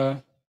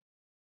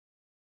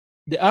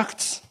the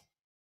act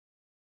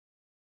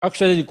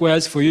actually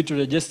requires for you to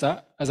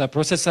register as a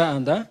processor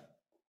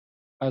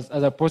and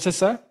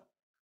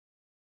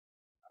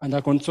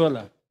a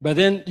controller. But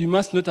then you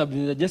must not have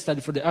been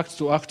registered for the act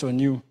to act on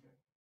you.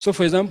 So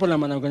for example,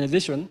 I'm an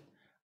organization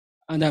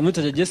and I'm not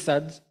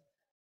registered.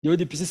 The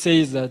ODPC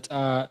says that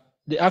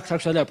the act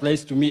actually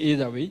applies to me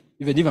either way,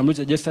 even if I'm not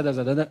registered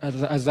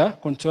as a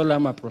controller,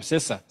 I'm a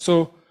processor.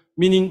 So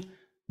meaning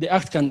the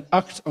act can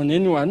act on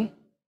anyone,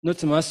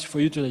 not must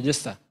for you to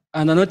register.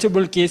 And a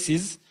notable case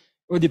is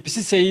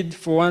ODPC said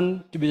for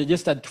one to be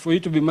registered, for you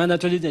to be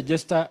mandatorily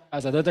registered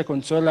as a data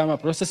controller, a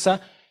processor,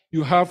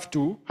 you have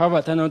to have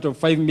a turnout of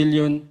 5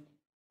 million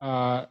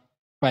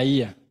per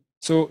year.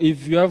 So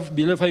if you have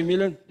below 5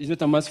 million, it's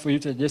not a must for you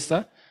to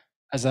register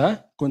as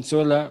a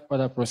controller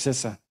or a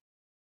processor.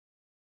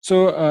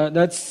 So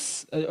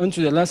that's on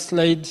to the last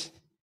slide.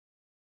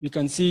 You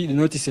can see the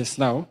notices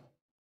now,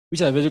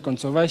 which are very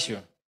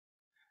controversial.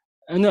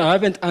 And I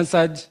haven't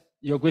answered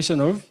your question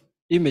of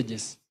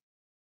images.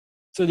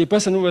 So the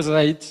person who was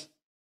right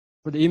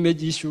for the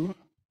image issue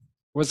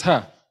was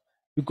her,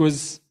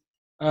 because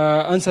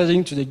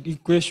answering to the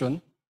question,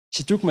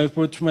 she took my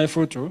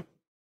photo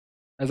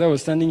as I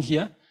was standing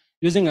here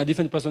using a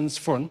different person's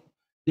phone.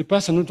 The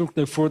person who took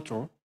the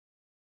photo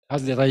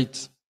has the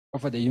right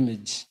over the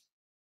image.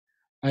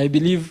 I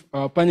believe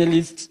our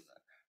panelists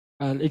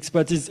are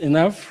expertise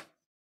enough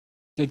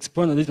to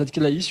expound on this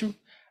particular issue.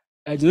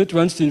 I do not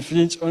want to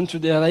infringe onto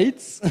their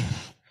rights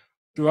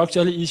to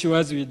actually issue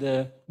us with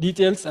the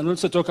details and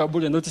also talk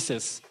about the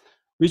notices,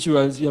 which you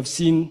have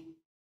seen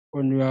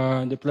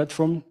on the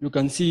platform. You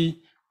can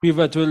see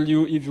whoever told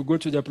you if you go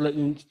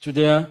to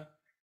their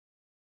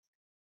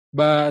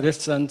bar,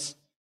 restaurant,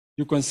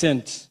 you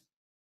consent.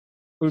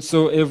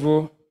 Also,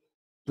 Evo,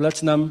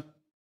 Platinum.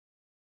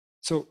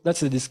 So that's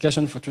the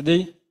discussion for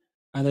today.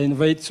 And I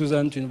invite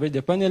Susan to invite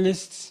the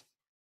panelists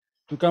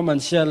to come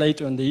and share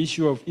light on the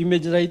issue of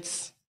image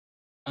rights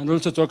and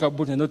also talk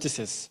about the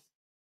notices.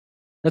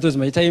 That was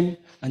my time,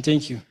 and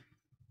thank you.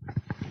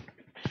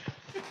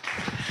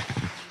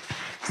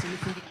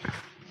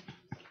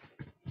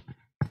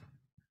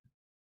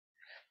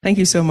 Thank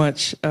you so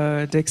much,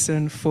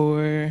 Dixon,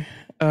 for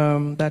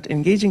that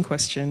engaging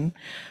question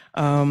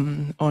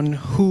on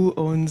who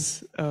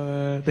owns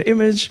the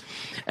image,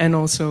 and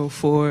also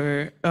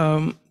for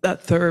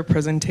that thorough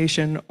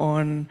presentation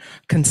on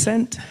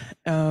consent,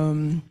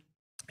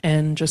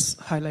 and just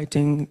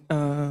highlighting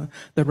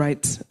the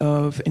rights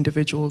of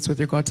individuals with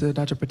regard to the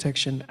Data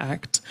Protection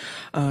Act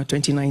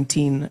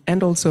 2019,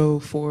 and also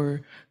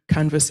for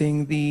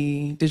canvassing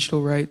the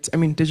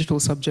digital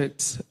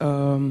subjects,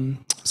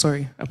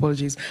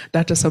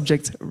 data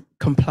subject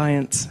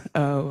compliance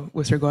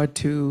with regard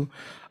to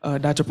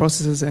data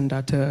processors and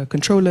data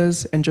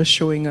controllers, and just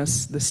showing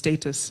us the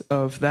status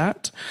of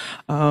that.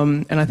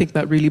 And I think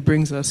that really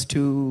brings us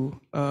to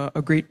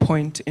a great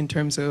point in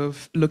terms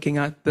of looking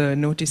at the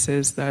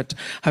notices that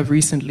have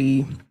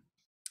recently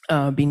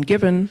been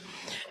given.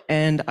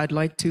 And I'd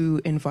like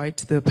to invite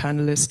the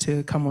panelists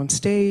to come on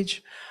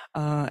stage.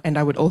 And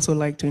I would also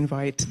like to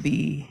invite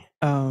the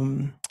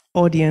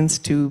audience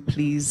to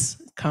please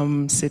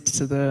come sit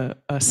to the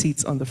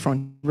seats on the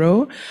front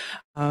row.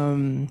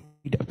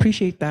 We'd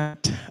appreciate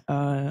that.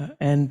 I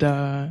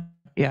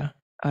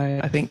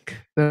think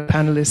the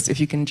panelists, if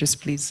you can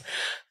just please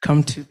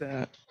come to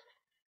the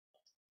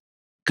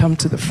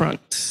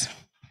front.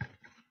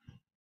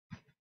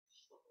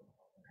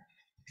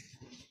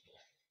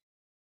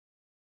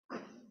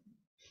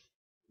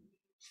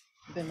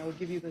 Then I'll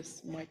give you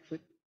this mic for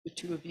the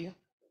two of you,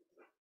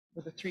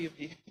 or the three of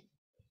you.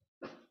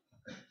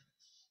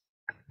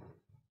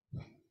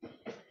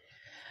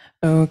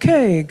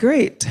 Okay,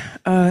 great.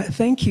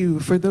 Thank you.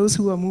 For those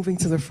who are moving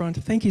to the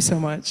front, thank you so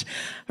much.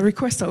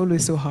 Requests are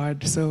always so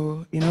hard.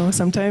 So,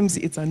 sometimes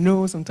it's a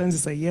no, sometimes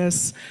it's a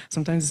yes,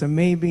 sometimes it's a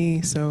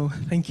maybe. So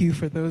thank you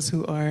for those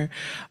who are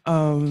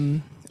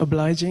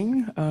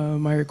obliging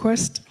my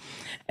request.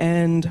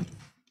 And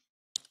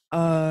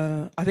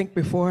I think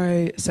before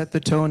I set the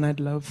tone, I'd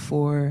love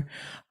for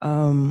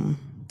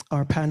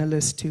our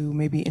panelists to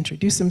maybe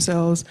introduce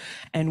themselves.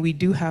 And we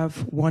do have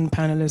one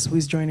panelist who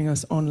is joining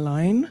us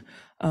online,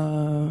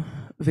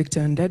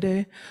 Victor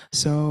Ndede.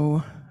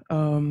 So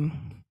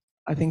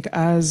I think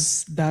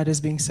as that is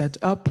being set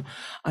up,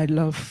 I'd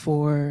love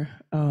for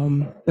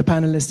the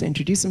panelists to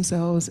introduce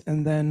themselves,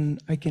 and then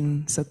I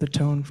can set the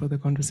tone for the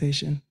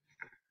conversation.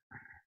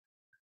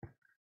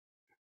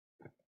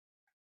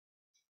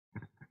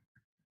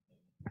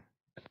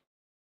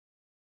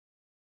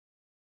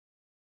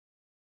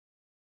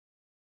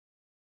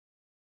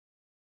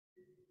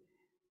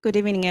 Good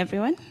evening,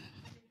 everyone.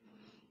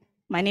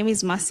 My name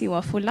is Masi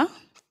Wafula.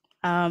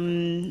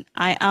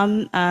 I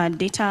am a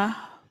data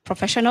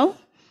professional,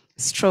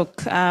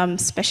 stroke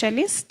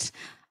specialist.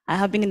 I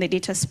have been in the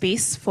data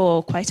space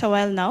for quite a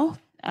while now,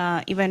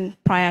 even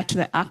prior to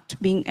the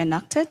act being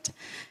enacted.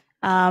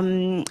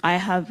 I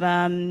have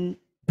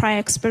prior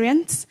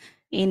experience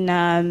in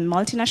a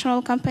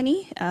multinational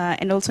company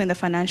and also in the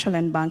financial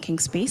and banking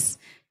space.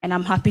 And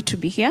I'm happy to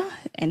be here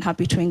and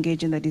happy to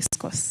engage in the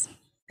discourse.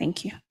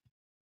 Thank you.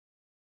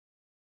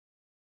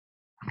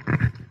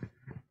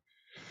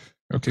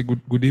 Okay,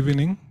 good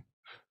evening.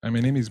 My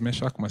name is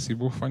Meshak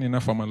Masibo. Funny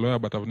enough, I'm a lawyer,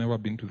 but I've never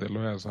been to the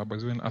lawyers hub. I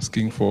was even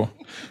asking for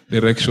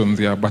directions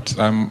here, but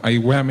I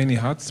wear many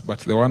hats, but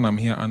the one I'm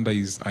here under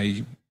is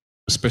I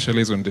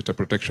specialize on data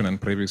protection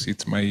and privacy.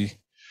 It's my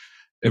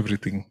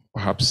everything,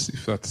 perhaps,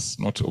 if that's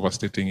not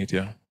overstating it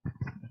here.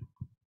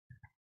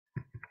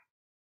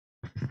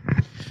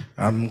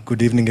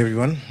 Good evening,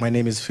 everyone. My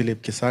name is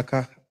Philip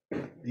Kisaka.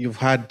 You've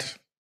heard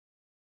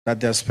that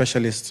there are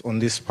specialists on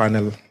this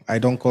panel. I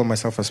don't call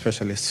myself a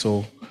specialist,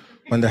 so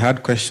when the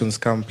hard questions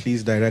come,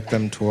 please direct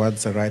them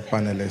towards the right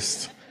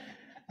panelist.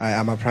 I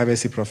am a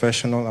privacy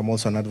professional. I'm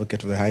also an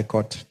advocate of the High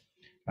Court.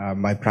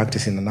 I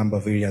practice in a number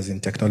of areas in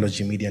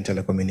technology, media, and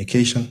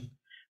telecommunication.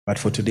 But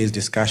for today's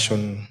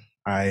discussion,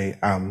 I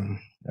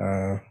am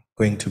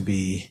going to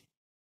be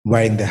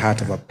wearing the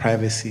hat of a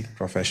privacy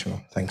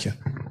professional. Thank you.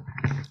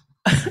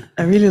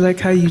 I really like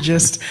how you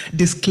just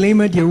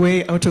disclaimed your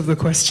way out of the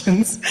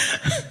questions.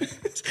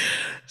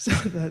 So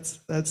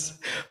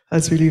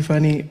that's really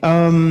funny.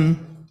 I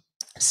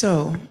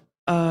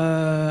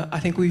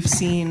think we've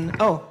seen.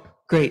 Oh,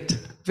 great,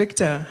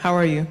 Victor. How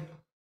are you?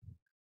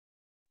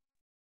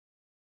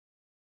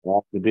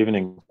 Good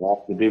evening.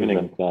 Good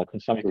evening. Can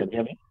you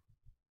hear me?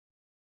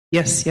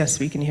 Yes,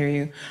 we can hear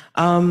you.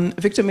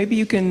 Victor, maybe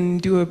you can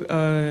do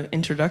an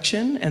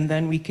introduction, and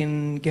then we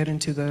can get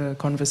into the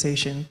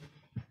conversation.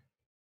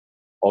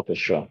 Okay,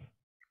 sure.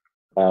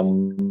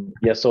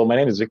 So my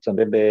name is Victor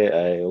Ndede.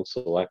 I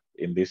also work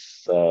in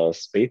this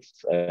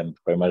space and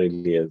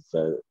primarily as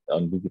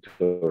on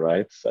digital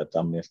rights at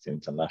Amnesty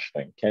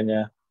International in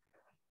Kenya.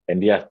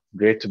 And yeah,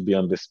 great to be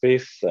on the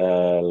space.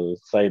 I'll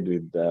side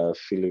with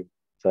Philip,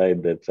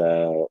 side that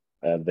the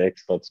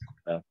experts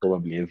are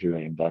probably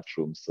everywhere in that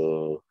room.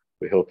 So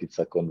we hope it's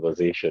a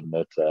conversation,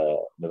 not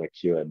a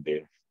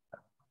Q&A.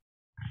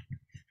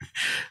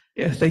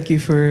 Yeah, thank you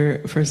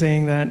for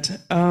saying that.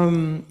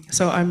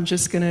 So I'm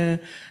just going to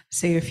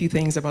say a few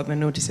things about the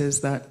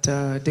notices that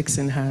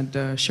Dixon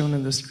had shown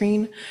on the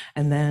screen,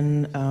 and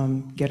then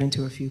get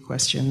into a few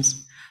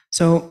questions.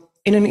 So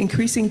in an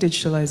increasing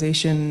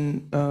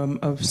digitalization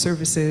of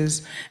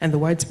services and the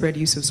widespread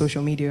use of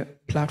social media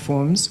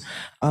platforms,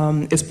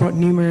 it's brought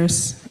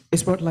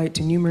light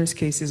to numerous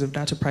cases of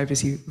data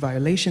privacy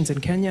violations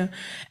in Kenya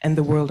and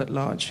the world at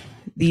large.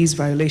 These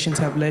violations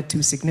have led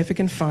to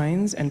significant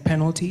fines and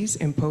penalties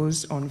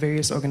imposed on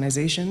various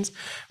organizations,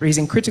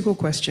 raising critical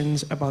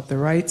questions about the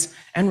rights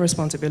and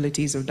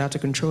responsibilities of data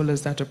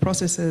controllers, data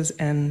processors,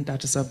 and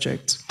data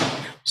subjects.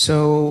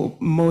 So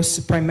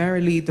most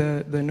primarily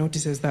the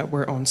notices that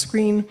were on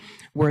screen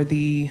were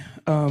the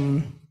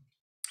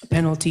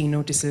penalty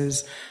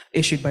notices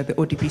issued by the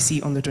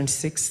ODPC on the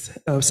 26th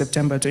of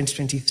September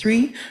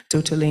 2023,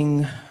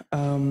 totaling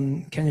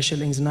Kenya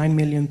shillings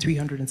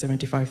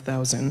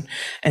 9,375,000.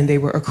 And they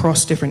were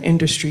across different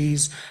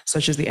industries,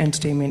 such as the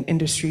entertainment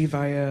industry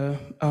via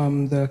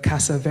the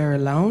Casa Vera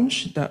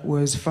Lounge that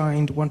was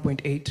fined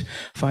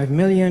 1.85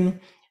 million.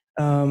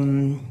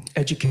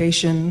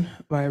 Education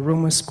via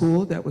Roma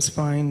School that was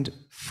fined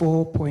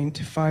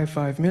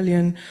 4.55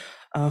 million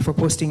for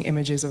posting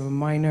images of a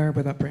minor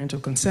without parental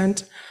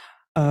consent.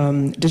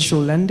 Digital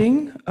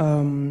lending,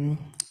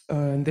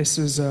 this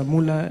was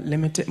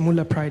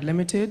Mula Pride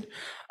Limited,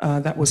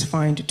 that was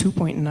fined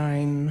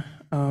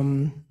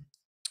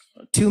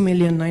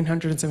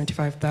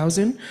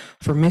 2,975,000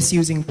 for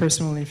misusing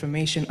personal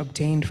information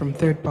obtained from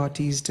third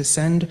parties to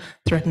send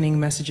threatening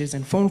messages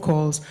and phone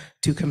calls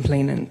to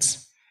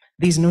complainants.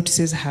 These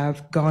notices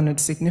have garnered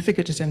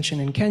significant attention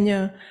in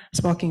Kenya,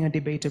 sparking a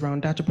debate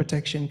around data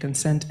protection,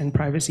 consent, and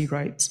privacy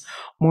rights.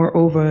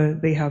 Moreover,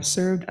 they have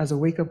served as a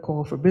wake-up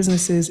call for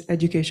businesses,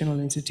 educational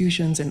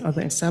institutions, and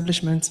other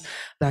establishments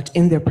that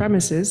in their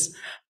premises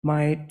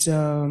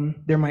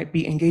there might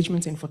be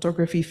engagements in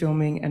photography,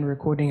 filming, and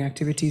recording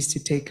activities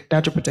to take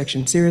data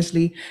protection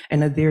seriously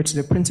and adhere to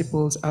the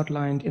principles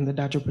outlined in the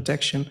Data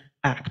Protection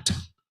Act.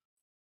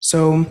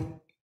 So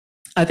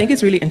I think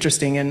it's really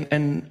interesting,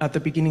 and at the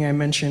beginning I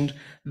mentioned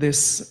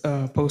this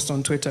post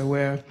on Twitter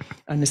where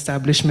an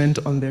establishment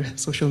on their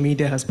social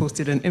media has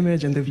posted an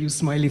image and they've used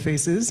smiley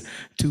faces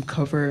to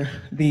cover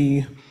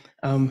the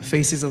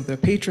faces of their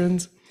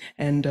patrons.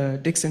 And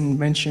Dixon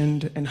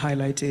mentioned and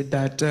highlighted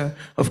that,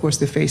 of course,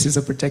 the face is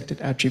a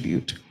protected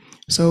attribute.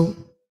 So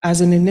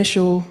as an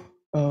initial,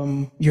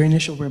 your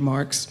initial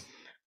remarks,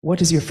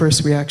 what is your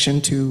first reaction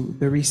to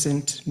the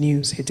recent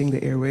news hitting the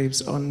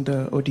airwaves on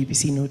the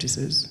ODPC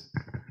notices?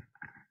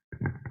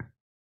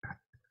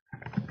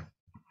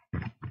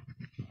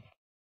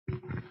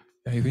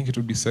 I think it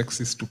would be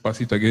sexist to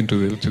pass it again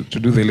to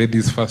do the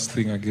ladies first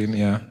thing again.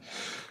 Yeah.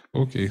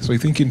 Okay. So I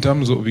think in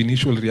terms of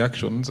initial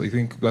reactions, I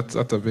think that's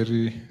a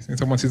very, when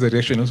someone sees a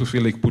reaction, I also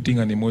feel like putting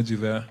an emoji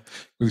there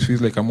because it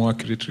feels like a more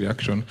accurate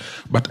reaction.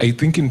 But I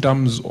think in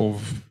terms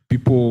of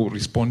people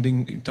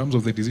responding, in terms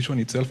of the decision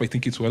itself, I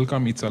think it's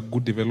welcome. It's a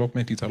good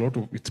development.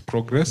 It's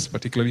progress,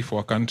 particularly for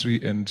our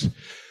country and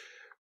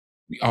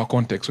our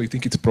context. So I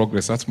think it's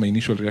progress. That's my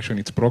initial reaction.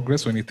 It's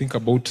progress. When you think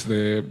about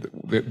the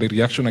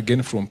reaction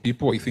again from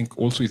people, I think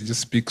also it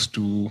just speaks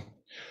to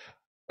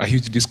a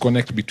huge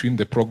disconnect between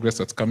the progress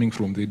that's coming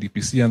from the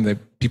DPC and the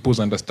people's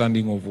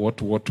understanding of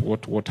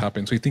what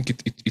happened. So I think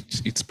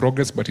it's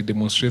progress, but it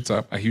demonstrates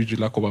a huge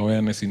lack of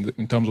awareness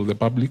in terms of the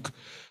public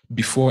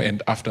before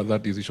and after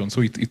that decision.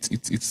 So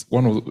it's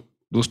one of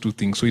those two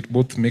things. So it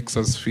both makes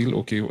us feel,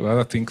 okay, well,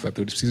 I think that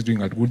the DPC is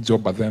doing a good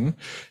job, but then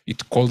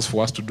it calls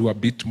for us to do a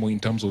bit more in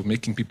terms of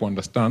making people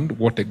understand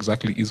what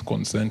exactly is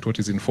consent, what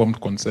is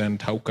informed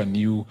consent, how can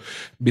you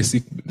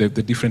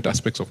the different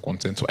aspects of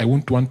consent. So I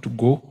won't want to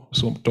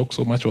talk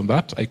so much on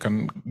that. I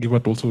can give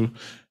the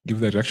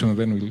reaction and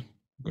then we'll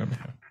go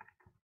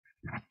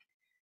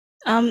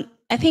ahead.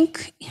 I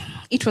think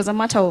it was a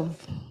matter of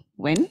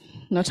when,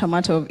 not a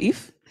matter of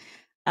if.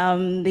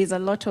 There's a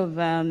lot of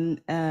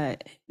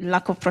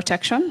lack of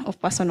protection of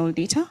personal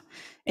data.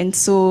 And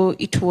so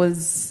it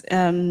was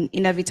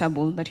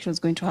inevitable that it was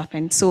going to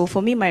happen. So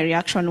for me, my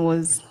reaction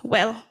was,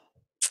 well,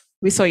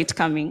 we saw it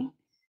coming.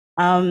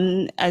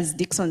 As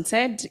Dixon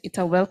said, it's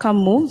a welcome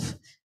move,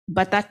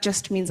 but that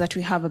just means that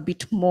we have a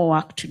bit more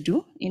work to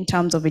do in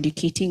terms of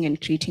educating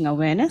and creating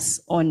awareness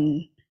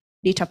on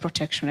data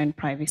protection and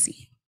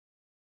privacy.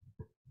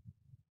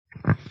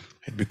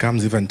 It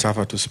becomes even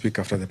tougher to speak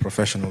after the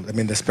professional,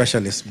 the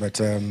specialist,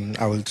 but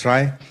I will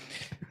try.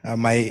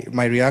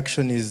 My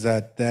reaction is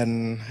that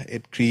then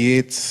it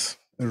creates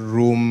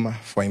room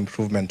for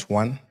improvement,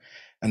 one.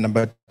 And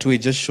number two, it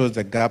just shows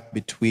the gap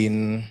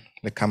between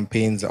the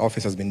campaigns the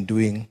office has been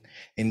doing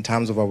in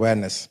terms of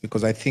awareness,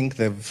 because I think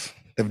they've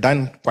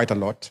done quite a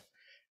lot.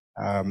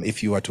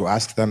 If you were to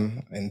ask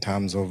them in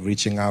terms of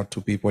reaching out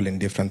to people in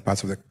different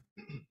parts of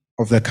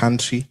the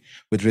country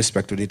with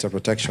respect to data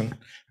protection,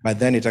 but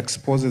then it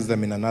exposes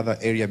them in another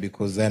area,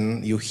 because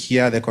then you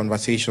hear the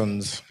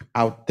conversations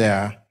out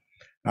there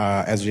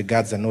as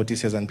regards the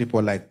notices, and people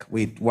are like,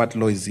 wait, what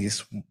law is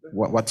this?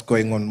 What's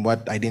going on?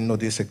 I didn't know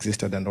this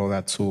existed and all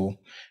that. So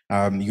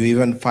you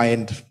even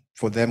find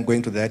for them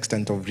going to the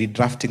extent of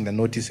redrafting the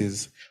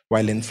notices,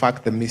 while in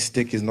fact the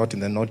mistake is not in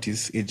the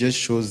notice. It just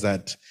shows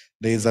that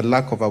there is a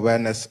lack of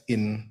awareness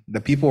in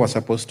the people who are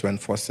supposed to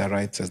enforce their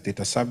rights as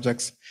data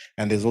subjects,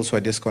 and there's also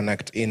a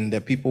disconnect in the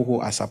people who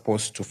are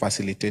supposed to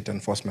facilitate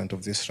enforcement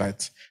of these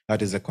rights,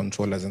 that is the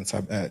controllers and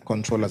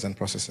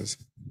processors.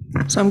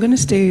 So I'm going to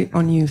stay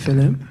on you,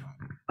 Philip.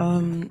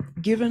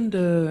 Given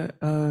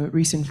the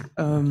recent...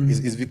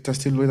 Is Victor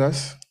still with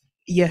us?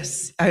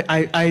 Yes,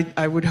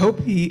 I would hope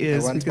he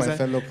is. I want my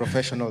fellow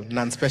professional,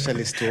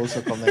 non-specialist to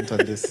also comment on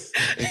this,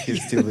 if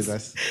he's still with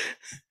us.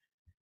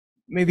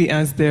 Maybe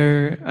as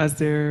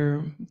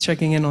they're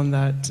checking in on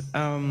that,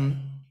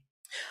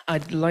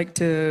 I'd like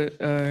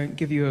to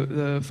give you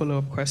the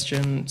follow-up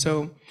question.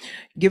 So,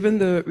 given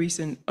the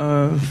recent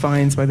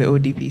fines by the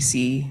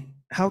ODPC,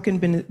 how can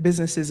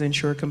businesses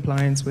ensure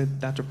compliance with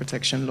data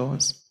protection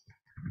laws?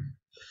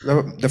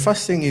 The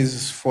first thing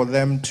is for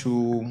them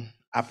to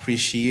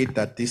appreciate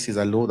that this is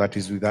a law that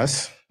is with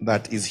us,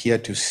 that is here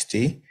to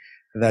stay.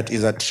 That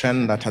is a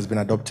trend that has been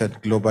adopted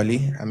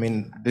globally.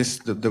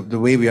 The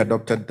way we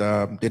adopted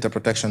the data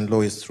protection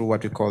law is through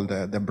what we call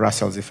the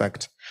Brussels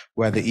effect,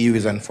 where the EU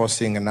is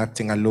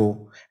enacting a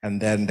law,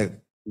 and then the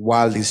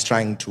world is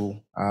trying to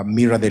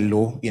mirror the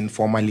law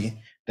informally.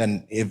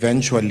 Then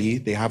eventually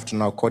they have to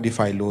now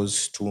codify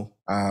laws to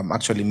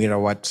actually mirror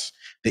what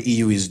the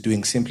EU is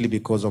doing, simply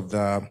because of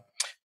the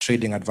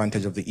trading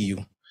advantage of the EU.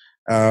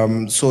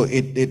 So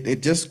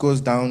it just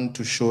goes down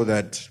to show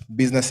that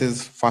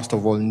businesses, first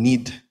of all,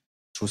 need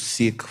to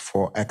seek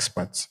for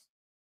experts.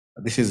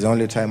 This is the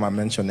only time I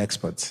mention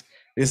experts.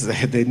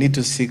 They need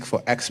to seek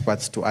for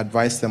experts to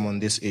advise them on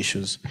these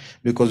issues,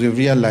 because we've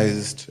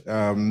realized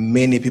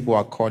many people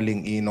are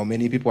calling in, or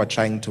many people are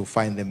trying to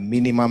find the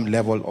minimum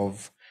level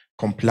of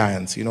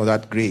compliance,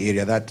 that gray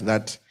area,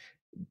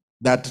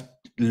 that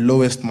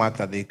lowest mark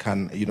that they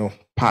can,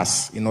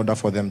 pass in order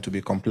for them to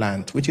be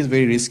compliant, which is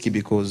very risky,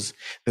 because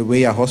the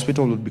way a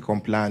hospital would be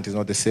compliant is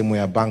not the same way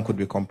a bank would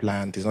be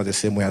compliant, is not the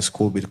same way a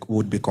school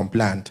would be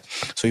compliant.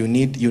 So you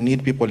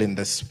need people in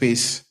the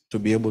space to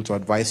be able to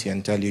advise you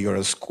and tell you, you're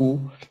a school,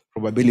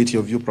 probability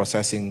of you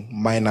processing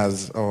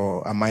minors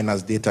or a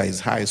minor's data is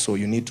high, so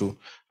you need to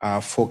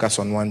focus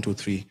on 1, 2,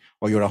 3.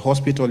 Or you're a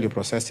hospital, you're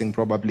processing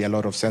probably a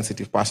lot of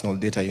sensitive personal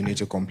data, you need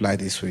to comply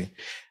this way.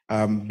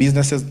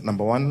 Businesses,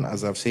 number one,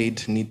 as I've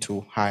said, need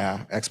to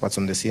hire experts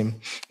on the same.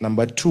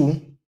 Number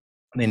two,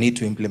 they need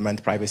to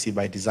implement privacy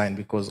by design,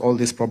 because all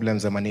these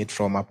problems emanate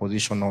from a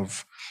position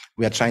of,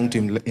 we are trying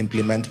to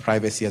implement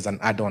privacy as an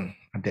add-on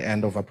at the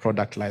end of a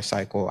product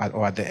lifecycle,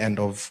 or at the end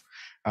of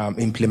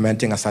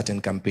implementing a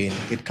certain campaign.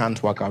 It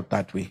can't work out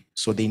that way.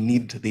 So they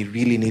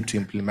really need to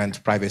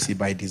implement privacy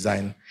by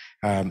design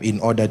in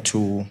order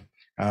to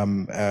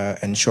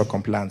ensure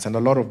compliance. And a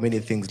lot of many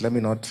things. Let me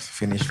not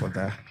finish for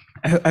that.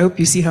 I hope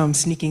you see how I'm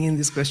sneaking in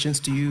these questions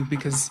to you,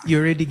 because you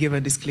already gave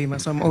a disclaimer,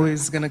 so I'm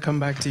always going to come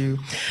back to you.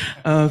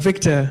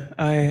 Victor,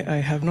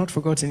 I have not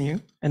forgotten you,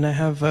 and I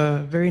have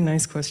a very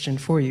nice question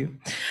for you.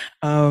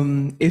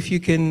 If you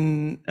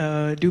can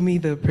do me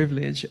the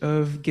privilege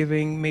of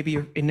giving maybe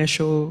your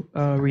initial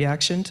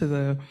reaction to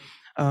the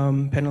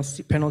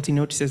penalty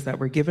notices that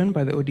were given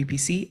by the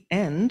ODPC,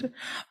 and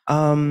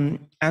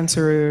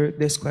answer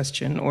this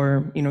question,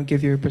 or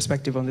give your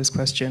perspective on this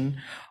question.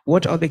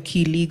 What are the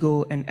key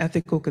legal and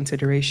ethical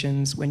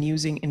considerations when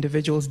using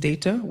individuals'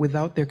 data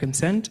without their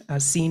consent,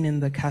 as seen in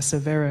the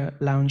Casavera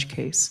Lounge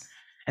case?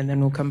 And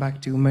then we'll come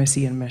back to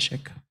Mercy and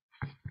Meshach.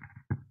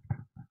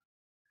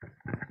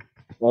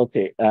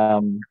 Okay.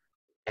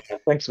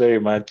 Thanks very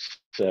much,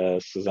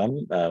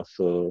 Suzanne,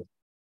 for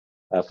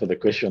the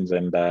questions.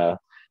 And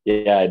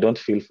yeah, I don't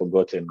feel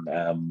forgotten.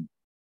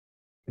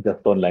 Just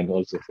online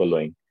also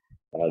following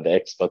the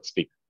expert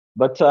speak.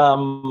 But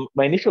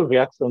my initial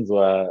reactions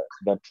were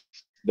that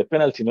the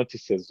penalty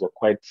notices were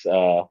quite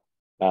a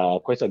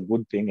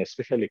good thing,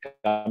 especially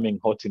coming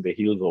hot in the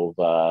heels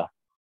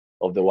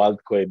of the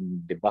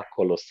WorldCoin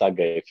debacle or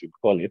saga, if you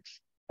call it.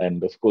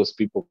 And of course,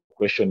 people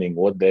questioning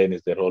what then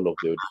is the role of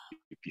the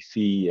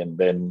ODPC, and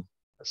then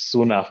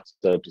soon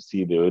after to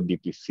see the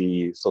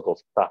ODPC sort of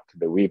tap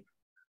the whip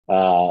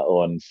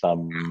on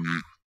some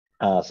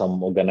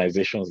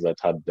organizations that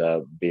had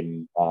that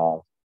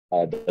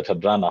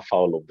had run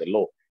afoul of the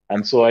law.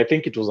 And so I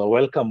think it was a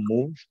welcome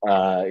move.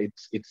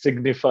 It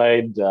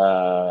signified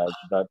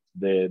that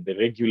the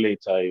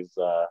regulator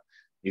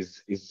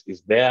is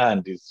there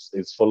and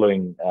is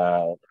following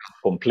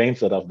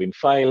complaints that have been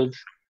filed.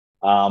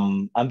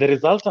 And the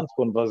resultant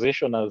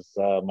conversation, as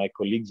my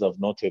colleagues have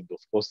noted, of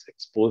course,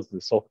 exposed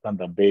the soft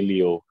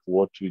underbelly of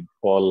what we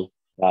call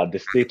the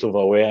state of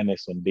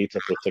awareness on data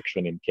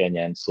protection in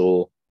Kenya. And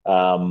so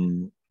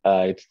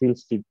it still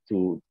speaks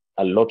to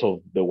a lot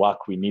of the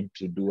work we need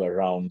to do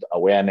around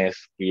awareness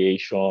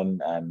creation,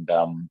 and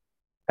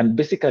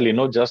basically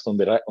not just on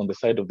the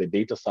side of the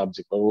data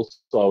subject, but also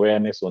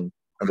awareness on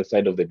the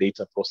side of the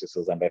data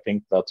processes. And I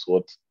think that's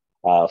what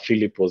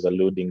Philip was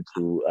alluding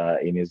to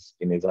in his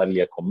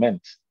earlier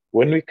comment.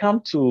 When we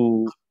come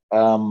to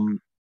the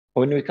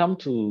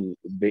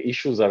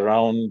issues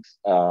around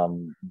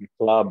the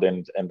club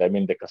and I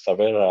mean the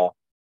Casavera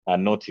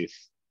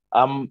notice,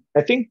 I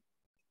think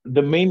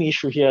the main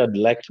issue here I'd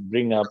like to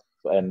bring up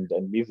and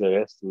leave the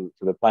rest to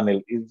the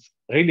panel is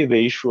really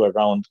the issue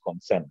around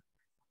consent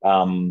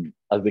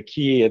as the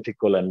key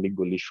ethical and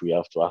legal issue we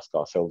have to ask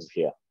ourselves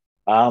here.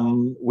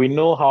 We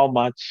know how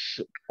much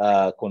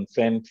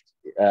consent,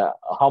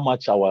 how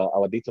much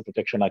our Data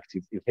Protection Act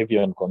is heavy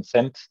on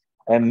consent,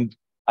 and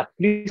at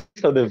least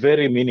at the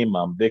very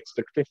minimum, the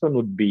expectation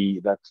would be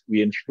that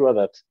we ensure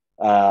that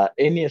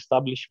any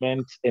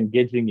establishment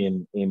engaging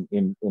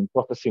in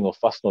processing of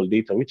personal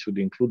data, which would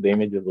include the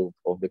images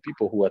of the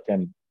people who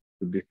attend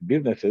to these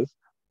businesses,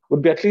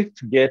 would be at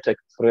least get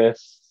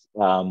express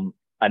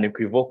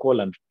unequivocal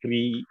and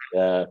free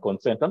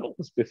consent, and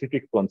also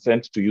specific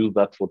consent to use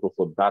that photo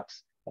for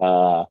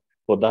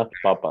that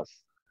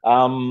purpose.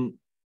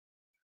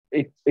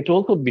 It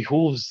also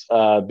behooves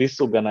these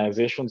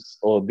organizations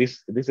or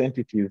these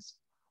entities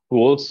to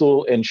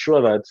also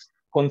ensure that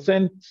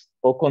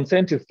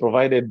consent is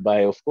provided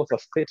by, of course, a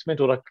statement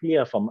or a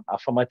clear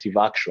affirmative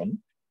action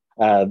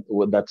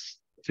that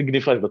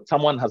signifies that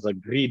someone has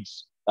agreed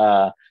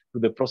to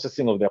the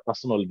processing of their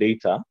personal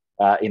data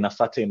in a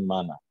certain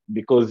manner.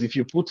 Because if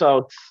you put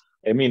out,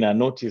 the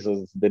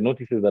notices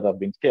that have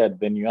been shared,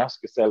 then you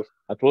ask yourself,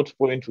 at what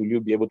point will you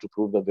be able to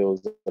prove that there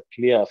was a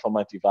clear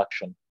affirmative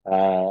action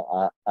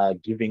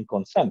giving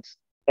consent?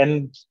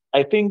 And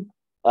I think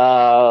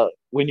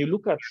when you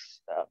look at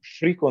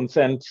free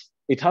consent,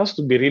 it has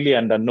to be really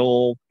under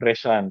no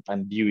pressure and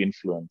undue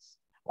influence.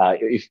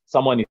 If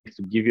someone is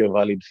to give you a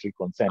valid free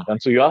consent. And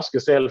so you ask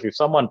yourself, if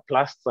someone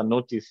plasts a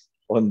notice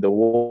on the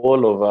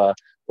wall of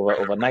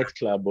a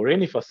nightclub or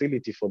any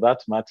facility for that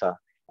matter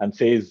and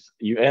says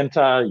you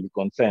enter, you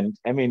consent,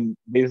 I mean,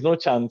 there's no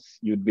chance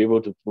you'd be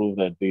able to prove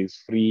that there's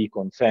free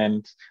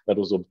consent that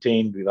was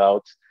obtained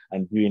without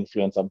undue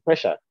influence and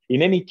pressure.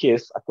 In any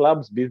case, a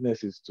club's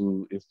business is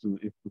to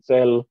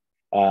sell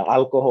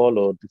alcohol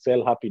or to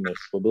sell happiness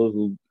for those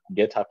who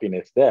get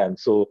happiness there. And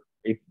so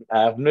I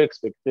have no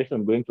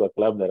expectation going to a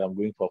club that I'm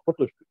going for a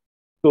photo shoot.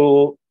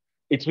 So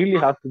it really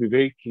has to be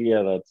very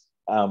clear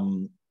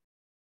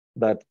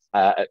that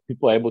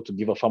people are able to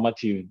give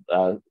affirmative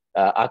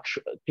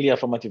clear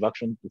affirmative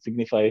action to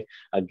signify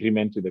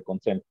agreement with the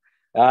consent.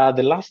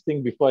 The last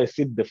thing before I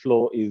cede the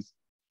floor is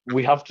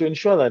we have to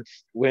ensure that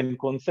when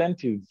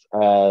consent is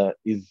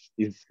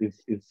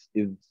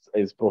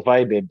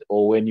provided,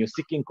 or when you're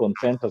seeking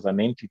consent as an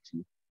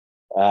entity,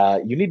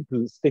 you need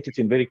to state it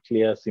in very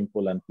clear,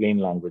 simple, and plain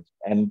language.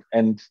 And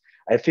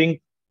I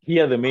think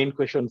here the main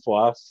question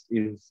for us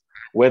is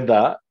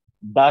whether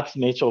that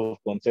nature of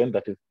consent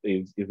that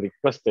is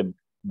requested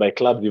by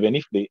clubs, even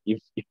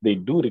if they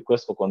do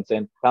request for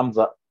consent, comes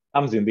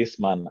in this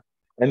manner.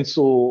 And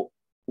so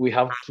we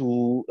have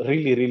to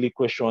really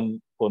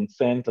question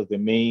consent as the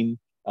main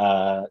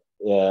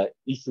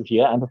issue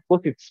here. And of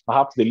course, it's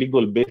perhaps the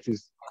legal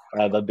basis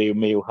that they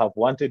may have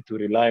wanted to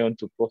rely on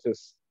to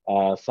process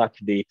such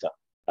data.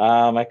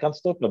 I can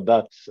stop at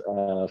that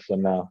for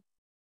now.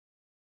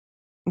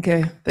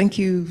 Okay, thank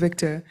you,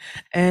 Victor.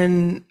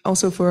 And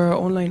also for our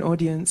online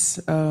audience,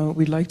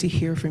 we'd like to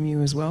hear from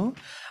you as well.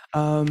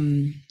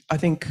 I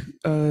think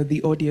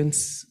the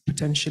audience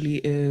potentially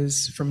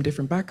is from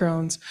different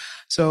backgrounds.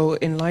 So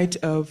in light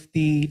of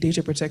the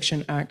Data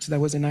Protection Act that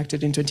was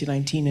enacted in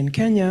 2019 in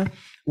Kenya,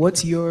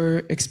 what's your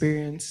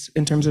experience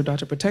in terms of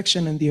data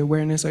protection and the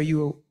awareness? Are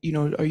you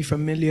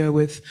familiar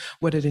with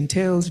what it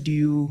entails? Do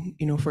you,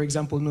 for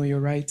example, know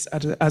your rights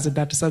as a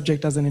data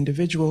subject, as an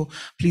individual?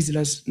 Please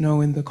let us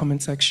know in the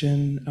comment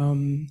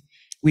section.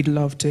 We'd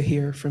love to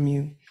hear from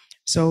you.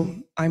 So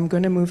I'm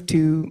going to move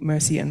to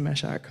Mercy and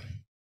Meshach.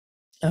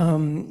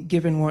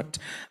 Given what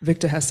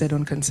Victor has said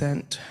on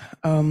consent,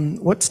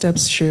 what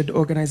steps should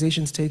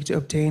organizations take to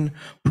obtain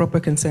proper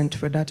consent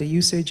for data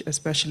usage,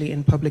 especially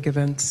in public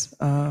events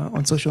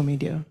on social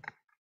media?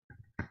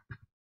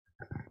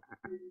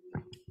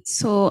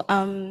 So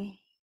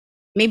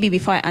maybe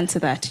before I answer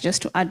that,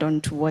 just to add on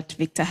to what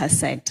Victor has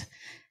said,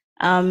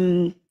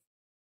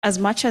 as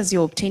much as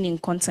you're obtaining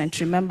consent,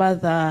 remember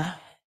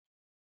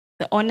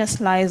the onus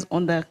lies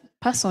on the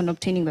person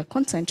obtaining the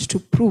consent to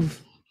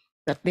prove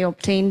that they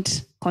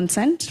obtained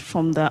consent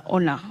from the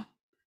owner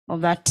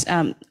of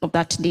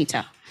that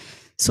data.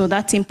 So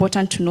that's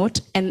important to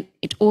note, and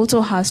it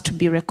also has to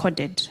be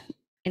recorded,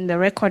 and the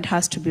record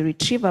has to be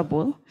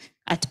retrievable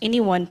at any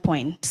one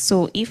point.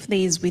 So if there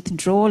is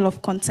withdrawal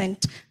of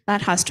consent,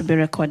 that has to be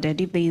recorded.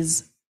 If there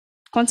is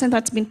consent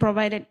that's been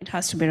provided, it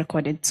has to be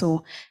recorded.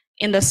 So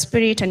in the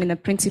spirit and in the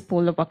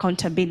principle of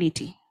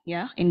accountability,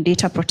 in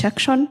data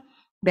protection,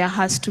 there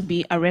has to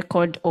be a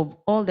record of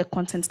all the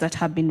consents that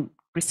have been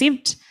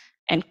received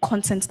and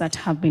consents that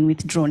have been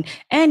withdrawn.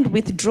 And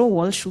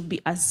withdrawal should be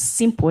as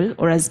simple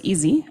or as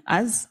easy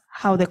as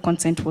how the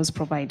consent was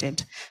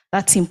provided.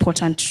 That's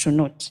important to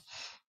note.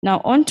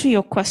 Now, on to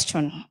your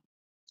question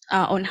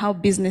on how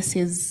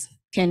businesses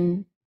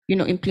can,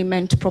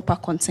 implement proper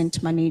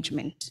consent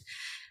management.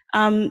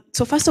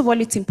 So first of all,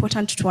 it's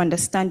important to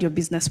understand your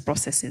business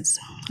processes.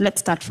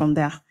 Let's start from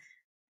there.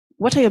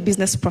 What are your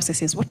business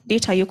processes? What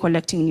data are you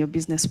collecting in your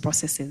business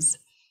processes?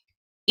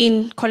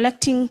 In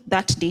collecting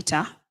that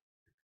data,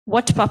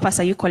 what purpose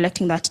are you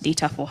collecting that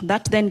data for?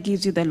 That then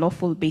gives you the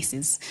lawful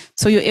basis.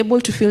 So you're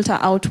able to filter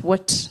out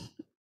what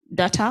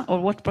data or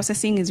what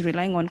processing is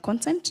relying on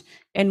consent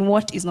and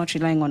what is not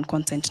relying on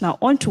consent. Now,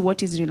 on to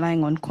what is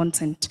relying on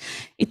consent.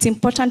 It's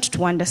important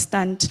to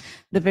understand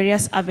the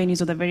various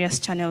avenues or the various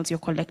channels you're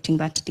collecting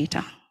that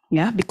data,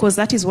 because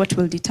that is what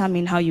will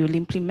determine how you'll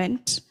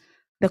implement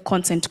the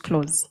consent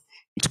clause.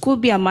 It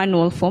could be a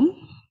manual form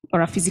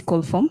or a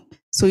physical form.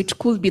 So it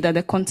could be that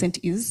the consent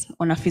is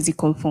on a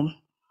physical form.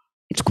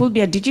 It could be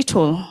a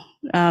digital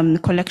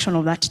collection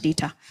of that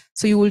data.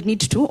 So you will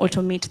need to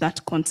automate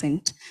that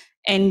consent.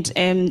 And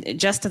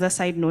just as a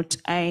side note,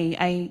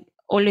 I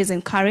always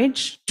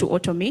encourage to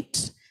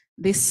automate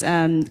this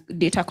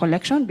data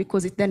collection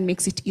because it then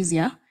makes it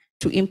easier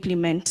to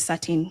implement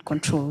certain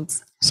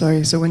controls.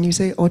 Sorry, so when you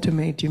say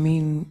automate, you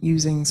mean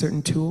using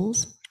certain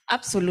tools?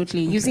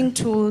 Absolutely. Okay. Using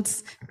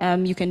tools,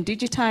 you can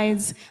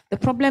digitize. The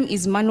problem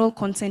is manual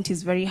consent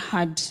is very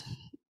hard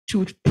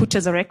to put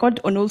as a record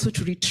and also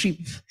to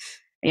retrieve.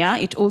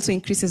 It also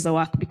increases the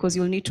work because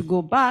you'll need to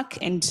go back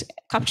and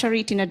capture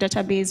it in a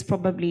database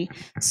probably.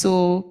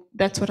 So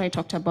that's what I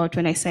talked about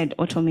when I said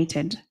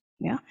automated.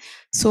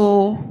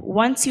 So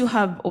once you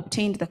have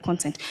obtained the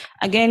consent,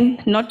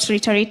 again, not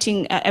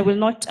reiterating, I will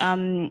not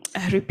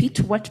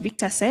repeat what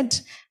Victor said,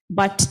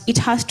 but it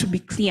has to be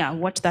clear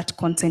what that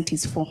consent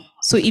is for.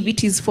 So if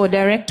it is for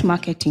direct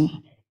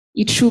marketing,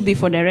 it should be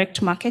for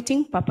direct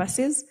marketing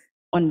purposes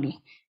only.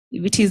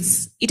 If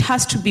it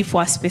has to be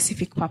for a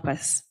specific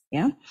purpose.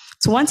 Yeah.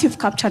 So once you've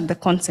captured the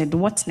consent,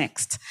 what's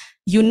next?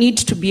 You need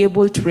to be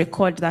able to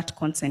record that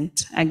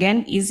consent.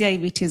 Again, easier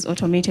if it is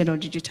automated or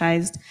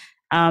digitized.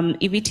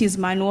 If it is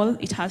manual,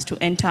 it has to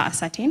enter a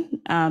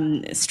certain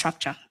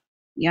structure,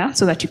 yeah,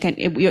 so that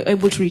you're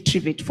able to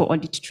retrieve it for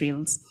audit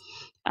trails.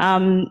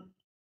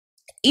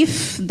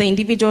 If the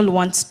individual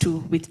wants to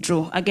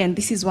withdraw, again,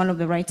 this is one of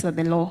the rights that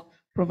the law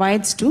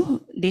provides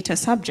to data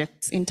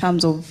subjects in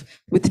terms of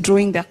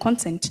withdrawing their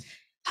consent.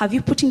 Have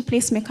you put in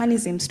place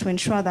mechanisms to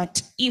ensure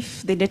that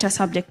if the data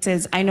subject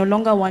says, I no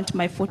longer want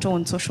my photo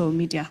on social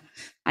media,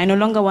 I no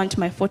longer want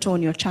my photo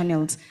on your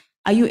channels,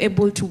 are you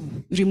able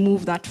to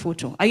remove that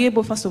photo? Are you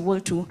able, first of all,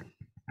 to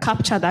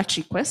capture that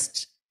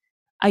request?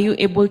 Are you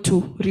able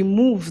to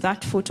remove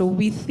that photo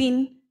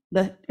within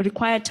the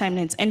required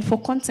timelines? And for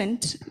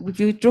consent,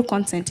 if you withdraw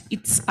consent,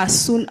 it's as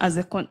soon as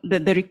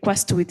the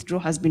request to withdraw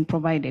has been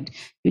provided.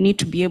 You need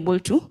to be able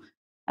to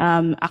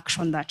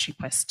action that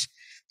request.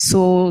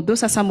 So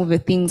those are some of the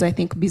things I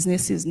think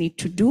businesses need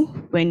to do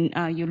when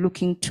you're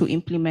looking to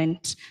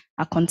implement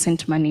a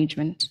consent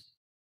management.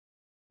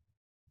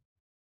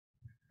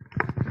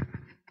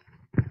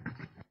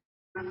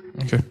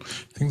 Okay,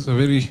 things are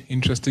very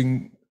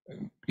interesting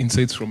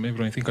insights from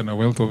everyone, I think, and a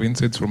wealth of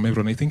insights from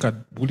everyone. I think I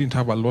wouldn't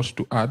have a lot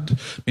to add.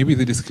 Maybe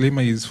the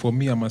disclaimer is, for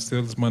me, I'm a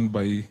salesman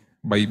by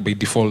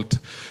default.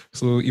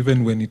 So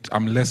even when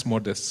I'm less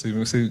modest, so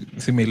you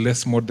say my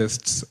less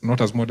modest, not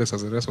as modest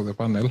as the rest of the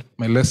panel,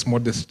 my less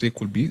modest take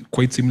will be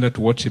quite similar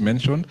to what she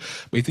mentioned.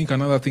 But I think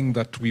another thing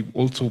that we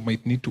also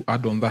might need to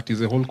add on that is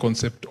the whole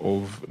concept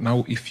of,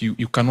 now if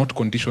you cannot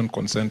condition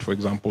consent, for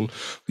example,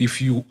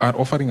 if you are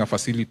offering a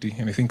facility,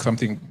 and I think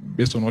something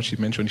based on what she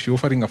mentioned, if you're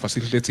offering a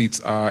facility, let's say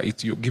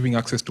it's you're giving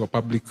access to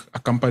a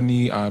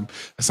company,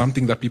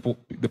 something that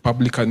the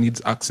public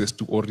needs access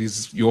to, or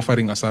you're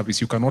offering a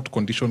service, you cannot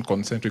condition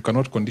consent. You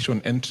cannot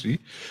condition entry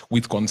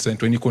with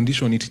consent. When you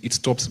condition it, it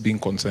stops being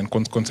consent.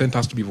 Consent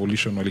has to be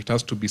volitional. It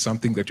has to be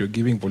something that you're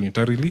giving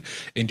voluntarily,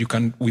 and you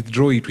can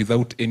withdraw it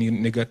without any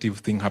negative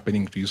thing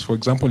happening to you. So for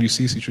example, you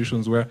see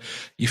situations where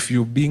if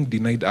you're being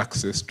denied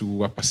access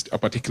to a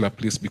particular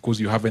place because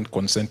you haven't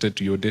consented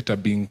to your data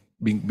being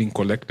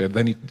collected,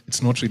 then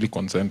it's not really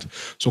consent.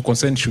 So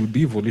consent should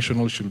be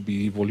volitional, should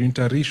be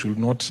voluntary, should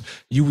not,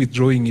 you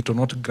withdrawing it or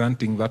not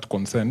granting that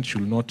consent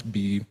should not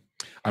be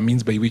a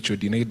means by which you're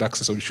denied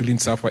access, or you shouldn't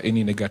suffer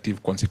any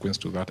negative consequence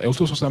to that. I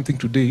also saw something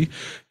today, I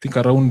think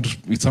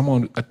with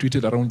someone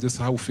tweeted around just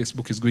how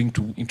Facebook is going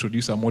to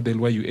introduce a model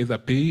where you either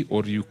pay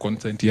or you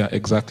consent. Yeah,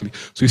 exactly.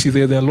 So you see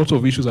there are a lot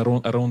of issues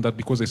around that,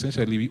 because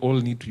essentially we all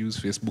need to use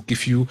Facebook.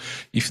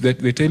 If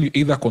they tell you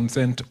either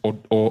consent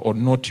or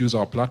not use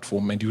our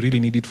platform, and you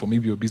really need it for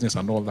maybe your business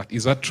and all that,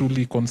 is that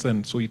truly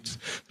consent? So it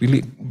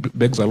really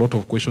begs a lot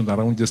of questions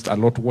around just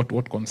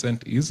what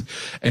consent is.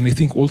 And I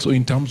think also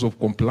in terms of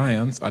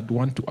compliance, I'd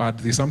want to add,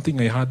 there's something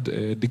I had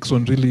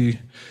Dixon really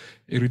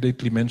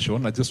eruditely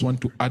mention. I just want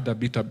to add a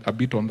bit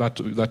on that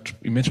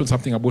you mentioned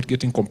something about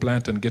getting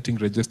compliant and getting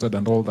registered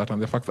and all that,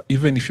 and the fact that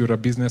even if you're a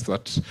business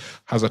that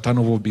has a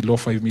turnover below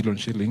 5 million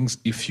shillings,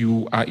 if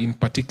you are in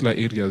particular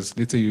areas,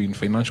 let's say you're in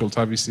financial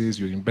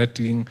services, you're in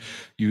betting,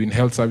 you're in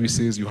health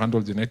services, you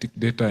handle genetic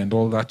data and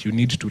all that, you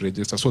need to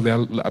register. So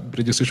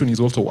registration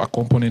is also a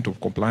component of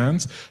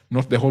compliance,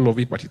 not the whole of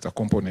it, but it's a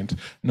component.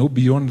 Now,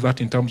 beyond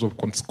that, in terms of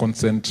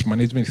consent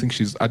management, I think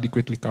she's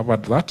adequately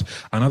covered that.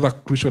 Another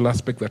crucial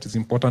aspect that is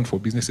important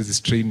for businesses is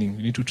training.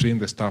 You need to train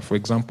the staff. For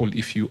example,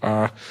 if you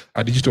are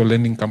a digital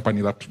lending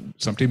company that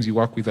sometimes you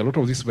work with, a lot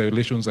of these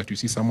violations that you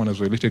see someone has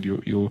violated,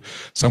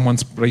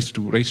 someone's rights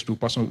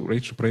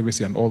to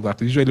privacy and all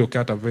that, usually occur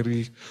at a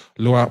very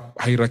lower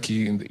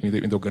hierarchy in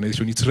the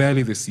organization. It's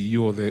rarely the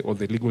CEO or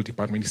the legal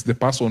department. It's the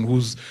person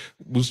who's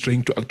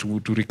trying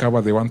to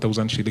recover the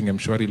 1,000 shilling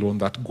Mshwari loan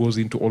that goes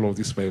into all of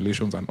these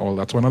violations and all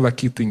that. So another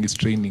key thing is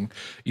training.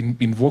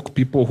 Invoke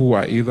people who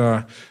are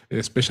either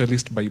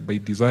specialists by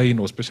design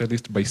or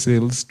specialists by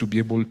sales to be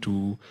able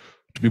to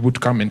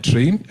come and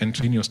train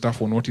your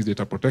staff on what is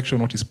data protection,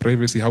 what is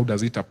privacy, how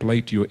does it apply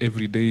to your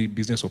everyday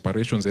business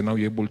operations, and now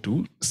you're able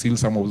to seal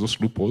some of those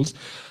loopholes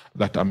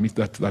that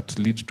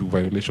lead to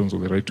violations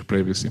of the right to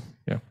privacy.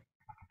 Yeah.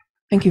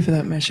 Thank you for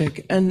that, Meshach.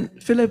 And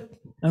Philip,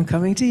 I'm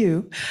coming to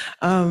you.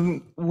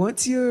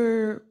 What's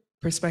your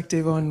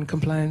perspective on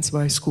compliance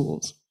by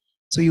schools?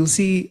 So you'll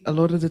see a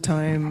lot of the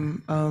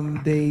time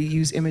they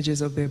use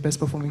images of their best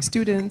performing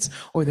students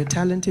or their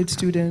talented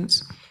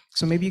students.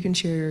 So maybe you can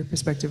share your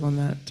perspective on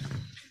that.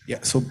 Yeah,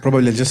 so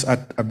probably I'll just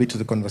add a bit to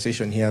the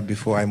conversation here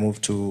before I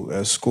move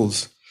to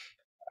schools.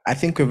 I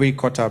think we're very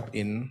caught up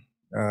in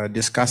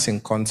discussing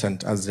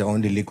consent as the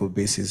only legal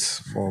basis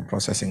for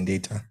processing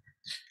data.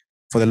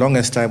 For the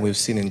longest time, we've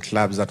seen in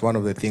clubs that one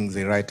of the things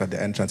they write at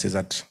the entrance is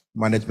that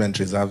management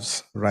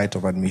reserves right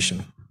of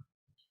admission.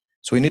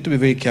 So we need to be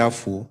very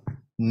careful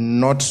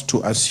not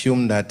to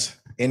assume that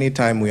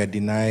anytime we are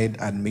denied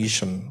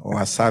admission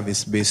or a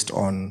service based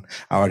on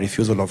our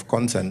refusal of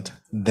consent,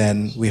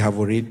 then we have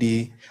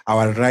already,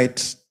 our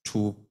right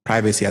to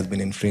privacy has been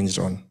infringed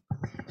on.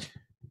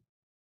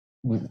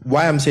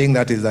 Why I'm saying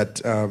that is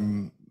that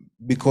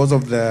because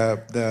of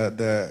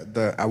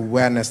the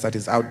awareness that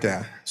is out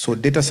there. So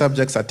data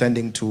subjects are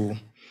tending to,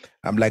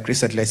 like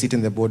recently I sit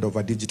in the board of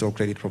a digital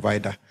credit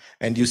provider,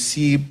 and you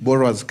see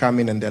borrowers come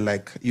in and they're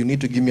like, you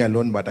need to give me a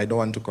loan, but I don't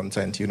want to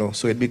consent, you know.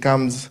 So it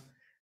becomes,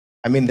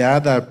 I mean, there are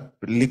other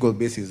legal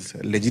bases,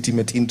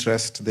 legitimate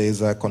interest,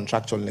 there's a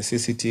contractual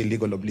necessity,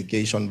 legal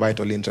obligation,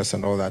 vital interest,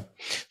 and all that.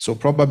 So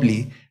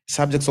probably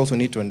subjects also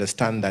need to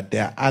understand that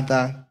there are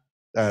other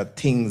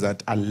things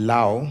that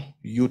allow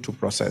you to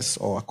process,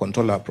 or a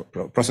controller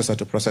processor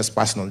to process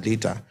personal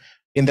data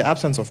in the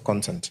absence of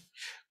consent.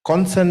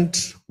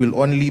 Consent will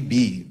only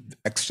be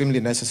extremely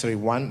necessary,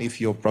 one, if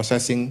you're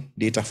processing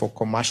data for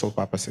commercial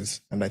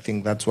purposes. And I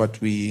think that's what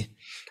we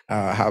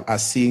are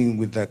seeing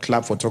with the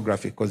club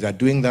photography, because they're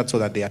doing that so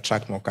that they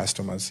attract more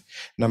customers.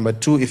 Number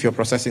two, if you're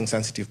processing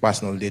sensitive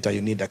personal data,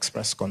 you need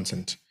express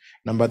consent.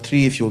 Number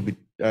three, if you'll be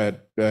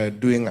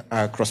doing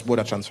a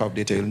cross-border transfer of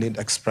data, you'll need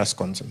express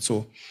consent.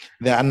 So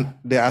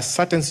there are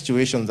certain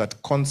situations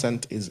that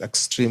consent is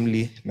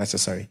extremely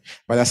necessary,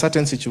 but there are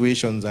certain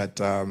situations that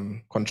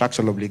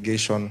contractual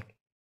obligation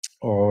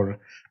or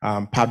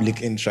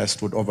public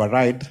interest would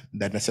override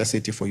the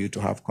necessity for you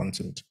to have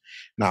consent.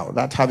 Now,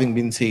 that having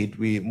been said,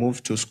 we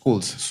move to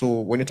schools. So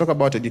when you talk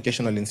about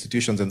educational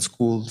institutions and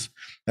schools,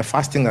 the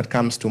first thing that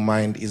comes to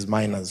mind is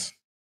minors.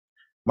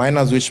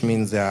 Minors, which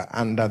means they are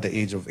under the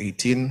age of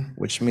 18,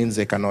 which means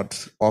they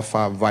cannot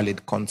offer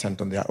valid consent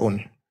on their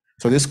own.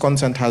 So this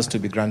consent has to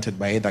be granted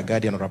by either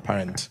guardian or a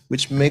parent,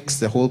 which makes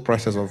the whole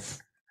process of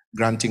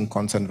granting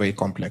consent very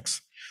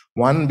complex.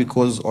 One,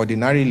 because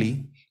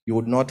ordinarily, you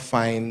would not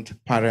find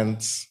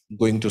parents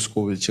going to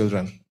school with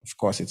children. Of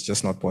course, it's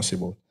just not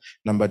possible.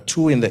 Number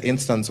two, in the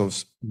instance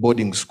of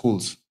boarding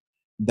schools,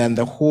 then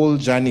the whole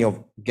journey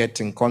of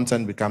getting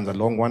consent becomes a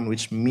long one,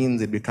 which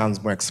means it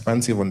becomes more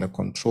expensive on the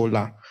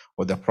controller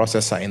or the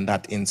processor in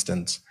that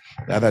instance.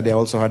 The other day I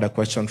also had a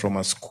question from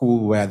a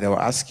school where they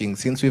were asking,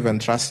 since we've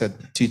entrusted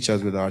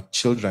teachers with our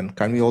children,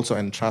 can we also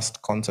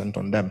entrust consent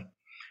on them?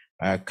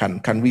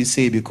 Can we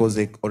say, because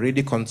they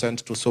already consent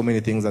to so many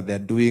things that they're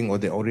doing, or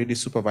they already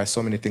supervise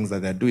so many things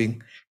that they're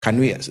doing, can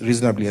we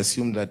reasonably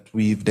assume that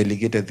we've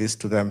delegated this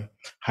to them?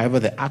 However,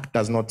 the Act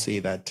does not say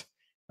that.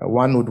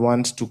 One would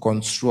want to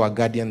construe a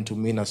guardian to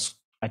mean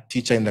a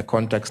teacher in the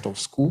context of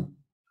school.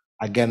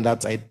 Again,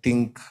 that's, I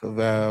think,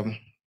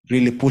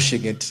 really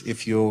pushing it,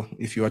 if you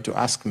were to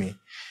ask me.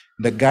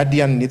 The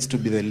guardian needs to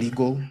be the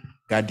legal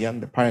guardian,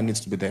 the parent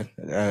needs to be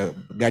the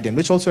guardian,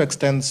 which also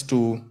extends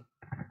to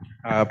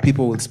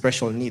people with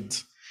special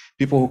needs,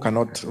 people who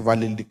cannot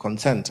validly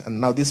consent.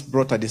 And now this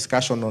brought a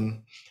discussion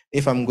on,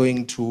 if I'm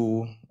going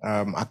to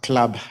a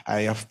club,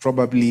 I have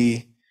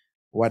probably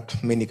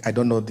I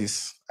don't know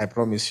this, I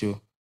promise you,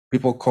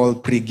 people call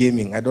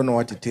pre-gaming. I don't know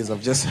what it is.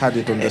 I've just had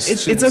it on the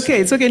streets. It's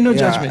okay. No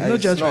judgment. No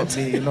judgment.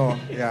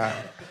 Not me, yeah.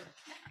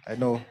 I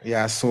know.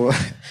 Yeah. So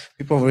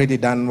people have already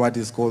done what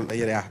is called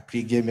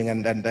pre-gaming,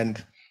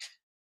 and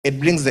it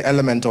brings the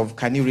element of,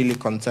 can you really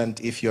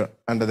consent if you're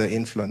under the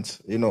influence?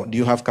 Do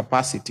you have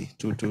capacity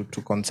to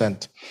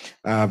consent?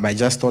 I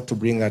just thought to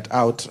bring that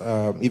out,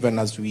 even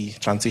as we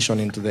transition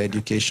into the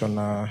education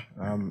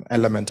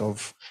element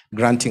of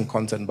granting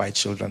consent by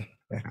children.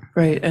 Yeah.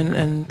 Right,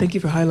 and thank you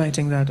for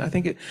highlighting that. I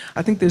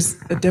think there's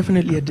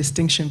definitely a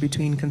distinction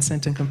between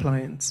consent and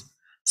compliance.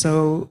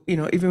 So,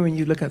 even when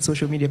you look at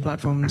social media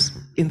platforms,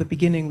 in the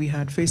beginning we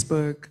had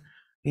Facebook,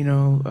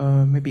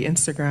 maybe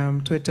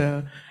Instagram,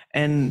 Twitter,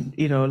 and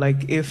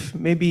like, if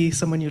maybe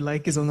someone you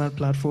like is on that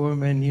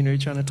platform and you're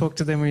trying to talk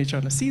to them or you're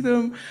trying to see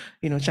them,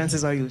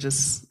 chances are you'll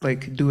just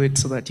like do it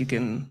so that you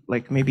can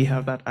like maybe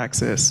have that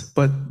access.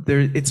 But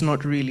it's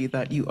not really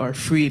that you are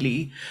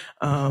freely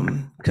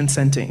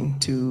consenting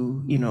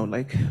to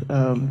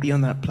be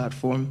on that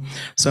platform.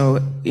 So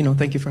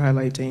thank you for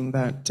highlighting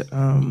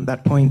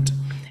that point.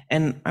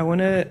 And I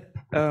want to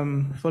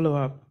follow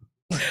up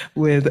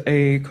with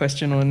a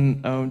question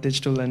on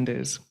digital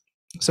lenders.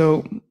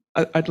 So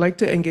I'd like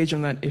to engage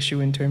on that issue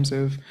in terms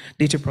of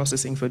data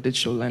processing for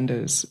digital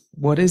lenders.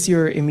 What is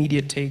your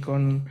immediate take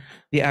on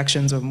the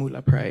actions of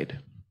Mula Pride?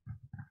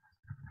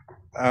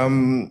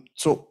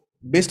 So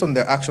based on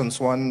the actions,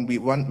 we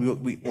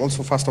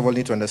also first of all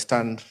need to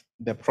understand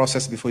the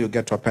process before you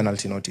get to a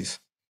penalty notice.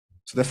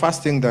 So the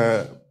first thing,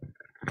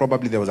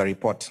 probably there was a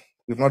report.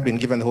 We've not been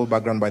given the whole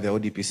background by the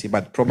ODPC,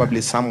 but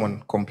probably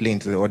someone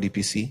complained to the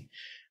ODPC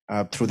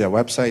through their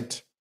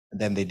website.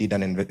 Then they did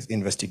an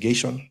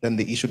investigation. Then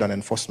they issued an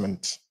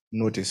enforcement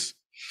notice.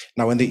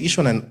 Now, when they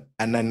issue an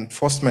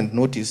enforcement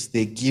notice,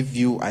 they give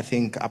you, I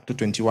think, up to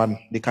 21.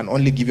 They can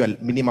only give you a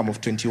minimum of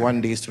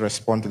 21 days to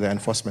respond to the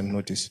enforcement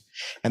notice.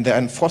 And the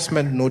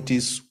enforcement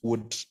notice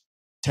would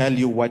tell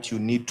you what you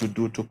need to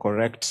do to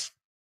correct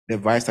the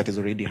vice that is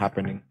already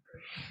happening.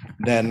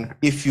 Then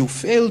if you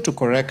fail to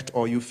correct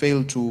or you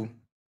fail to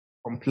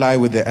comply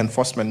with the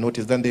enforcement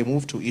notice, then they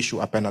move to issue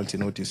a penalty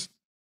notice.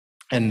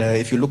 And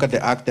if you look at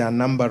the Act, there are a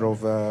number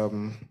of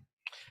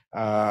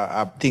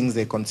things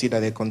they consider.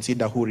 They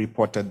consider who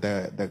reported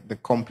the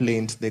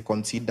complaint. They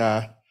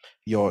consider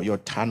your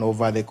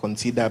turnover. They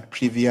consider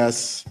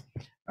previous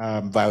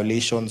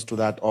violations to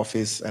that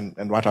office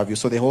and what have you.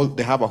 So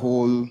they have a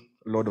whole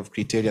lot of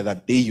criteria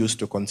that they use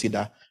to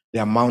consider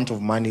the amount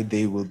of money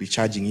they will be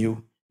charging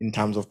you in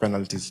terms of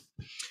penalties.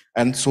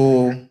 And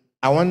so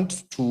I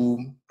want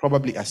to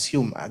probably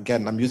assume,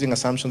 again, I'm using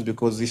assumptions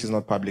because this is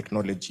not public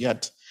knowledge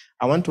yet.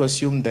 I want to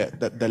assume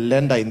that the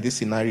lender in this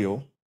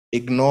scenario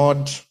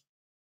ignored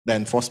the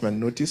enforcement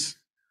notice,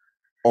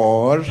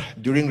 or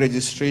during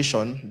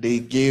registration, they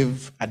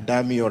gave a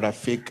dummy or a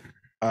fake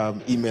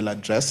email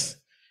address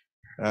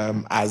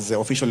as the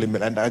official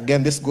email. And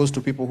again, this goes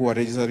to people who are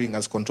registering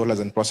as controllers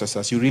and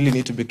processors. You really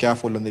need to be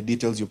careful on the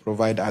details you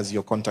provide as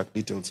your contact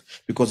details,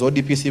 because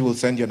ODPC will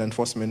send you an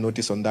enforcement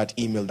notice on that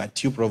email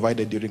that you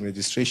provided during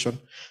registration.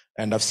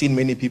 And I've seen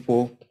many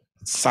people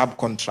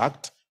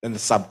subcontract, and the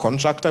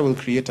subcontractor will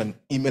create an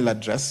email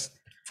address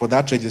for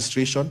that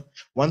registration.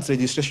 Once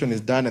registration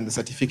is done and the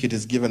certificate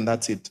is given,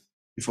 that's it.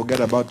 You forget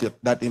about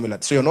that email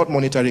address. So you're not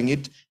monitoring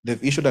it.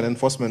 They've issued an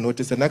enforcement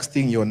notice. The next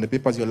thing you're on the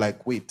papers, you're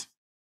like, wait.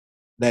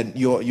 Then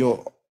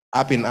you're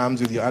up in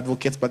arms with your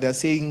advocates, but they're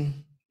saying,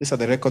 these are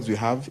the records we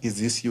have. Is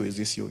this you? Is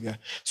this you? Yeah.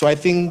 So I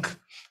think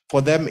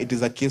for them, it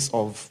is a case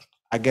of,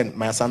 again,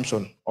 my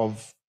assumption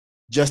of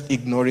just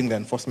ignoring the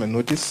enforcement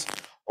notice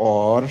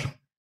or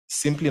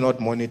simply not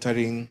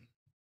monitoring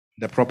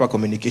the proper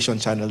communication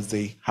channels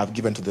they have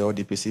given to the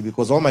ODPC,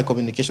 because all my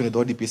communication with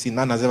ODPC,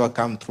 none has ever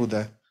come through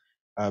the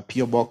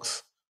PO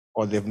box,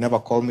 or they've never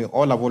called me.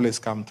 All have always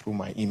come through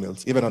my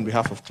emails. Even on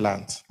behalf of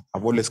clients,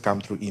 I've always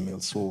come through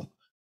emails. So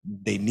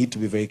they need to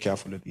be very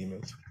careful with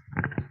emails.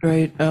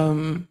 Right.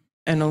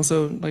 And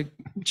also, like,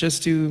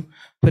 just to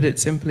put it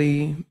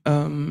simply,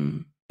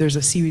 there's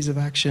a series of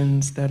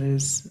actions that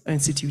is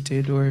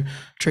instituted or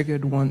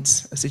triggered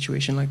once a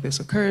situation like this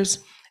occurs,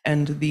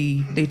 and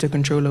the data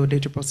controller or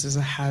data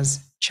processor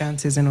has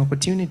chances and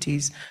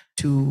opportunities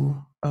to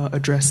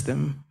address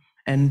them.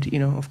 And,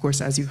 of course,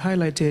 as you've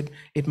highlighted,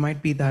 it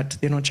might be that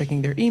they're not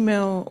checking their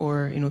email,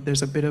 or,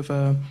 there's a bit of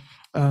a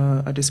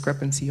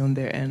discrepancy on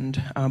their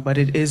end, but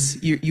it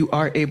is, you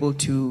are able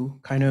to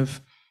kind of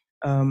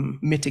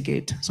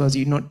mitigate so as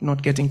you're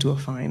not getting to a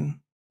fine.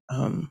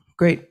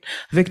 Great.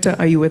 Victor,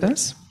 are you with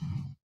us?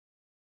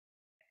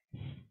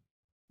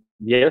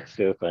 Yes,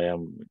 I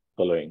am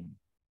following.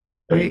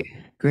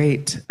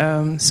 Great.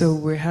 So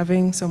we're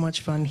having so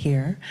much fun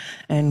here,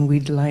 and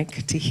we'd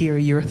like to hear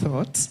your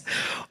thoughts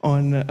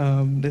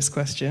on this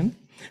question.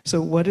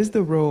 So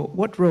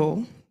what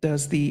role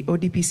does the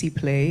ODPC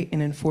play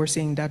in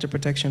enforcing data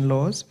protection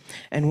laws,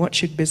 and what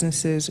should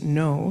businesses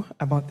know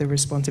about their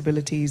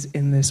responsibilities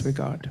in this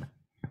regard?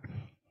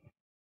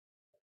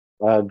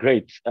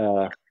 Great.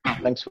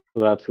 Thanks for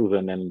that,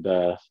 Susan. And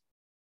I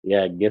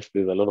guess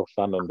there's a lot of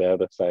fun on the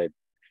other side,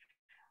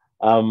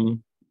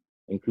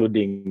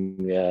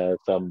 including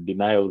some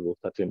denials of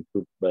certain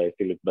truth by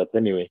Philip. But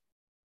anyway,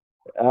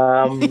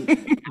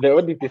 the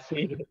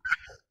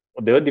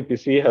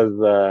ODPC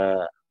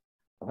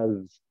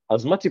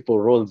has multiple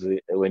roles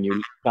when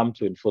you come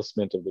to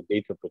enforcement of the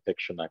Data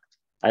Protection Act.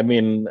 I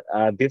mean,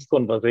 this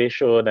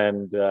conversation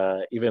and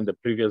even the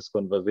previous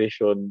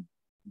conversation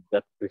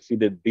that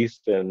preceded this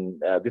and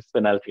this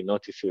penalty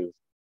notices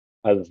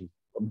has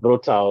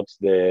brought out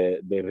the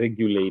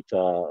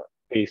regulator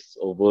face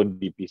of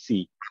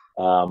ODPC,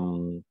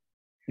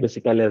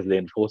 basically as the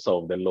enforcer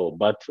of the law.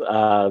 But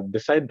the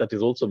side that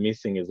is also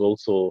missing is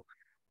also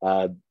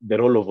the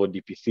role of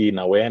ODPC in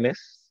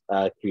awareness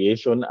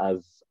creation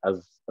as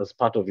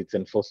part of its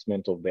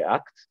enforcement of the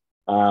act.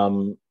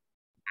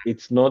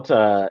 It's not.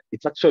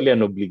 It's actually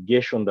an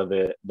obligation that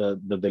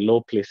the law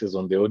places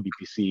on the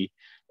ODPC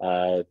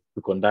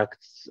to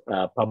conduct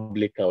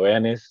public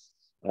awareness.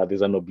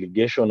 There's an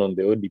obligation on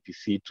the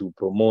ODPC to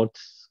promote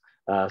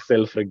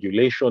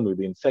self-regulation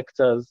within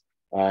sectors.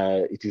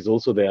 It is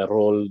also their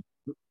role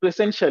to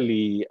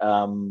essentially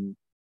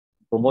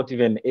promote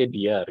even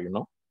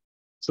ADR.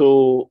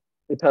 So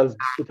it has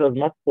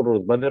multiple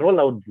roles, but the role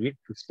I would like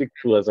to speak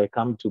to as I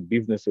come to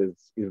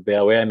businesses is the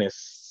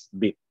awareness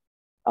bit.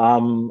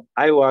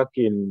 I work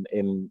in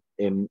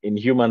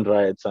human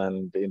rights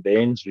and in the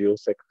NGO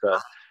sector,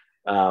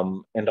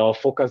 and our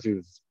focus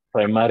is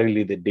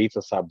primarily the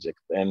data subject.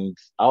 And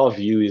our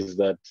view is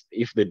that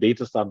if the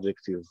data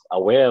subject is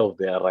aware of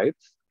their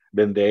rights,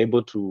 then they're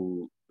able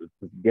to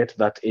get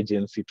that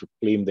agency to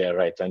claim their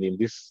rights. And in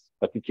this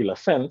particular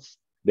sense,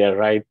 their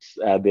rights,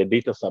 their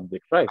data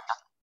subject rights.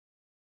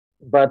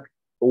 But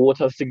what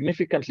has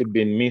significantly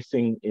been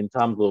missing in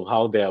terms of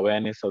how the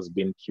awareness has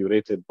been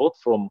curated, both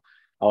from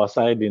our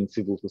side in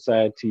civil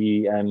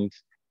society and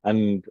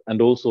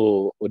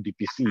also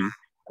ODPC,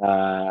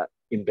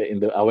 in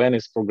the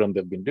awareness program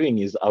they've been doing,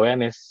 is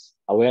awareness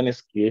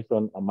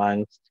creation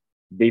amongst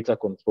data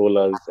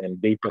controllers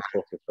and data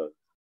processors.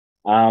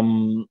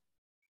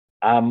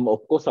 I'm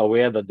of course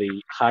aware that they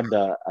had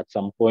at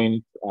some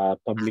point a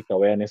public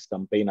awareness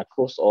campaign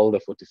across all the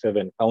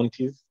 47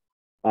 counties.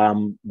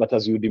 But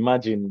as you'd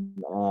imagine,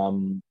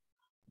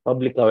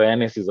 public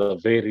awareness is a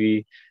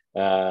very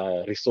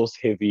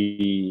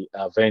resource-heavy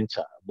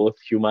venture, both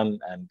human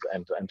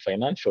and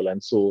financial.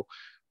 And so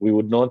we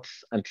would not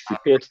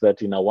anticipate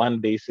that in a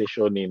one-day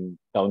session in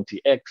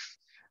County X,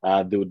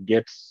 they would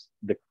get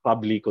the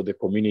public or the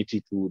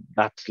community to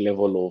that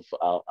level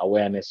of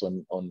awareness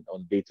on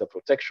data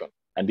protection,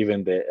 and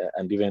even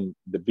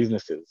the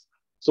businesses.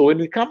 So when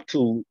we come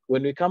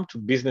to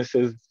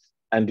businesses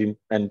and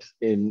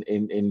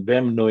in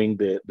them knowing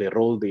the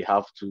role they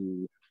have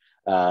to,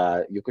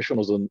 your question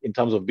was in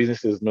terms of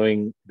businesses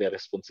knowing their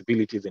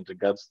responsibilities in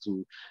regards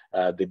to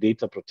the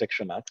Data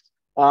Protection Act.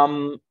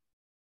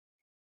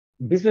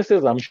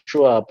 Businesses, I'm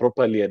sure, are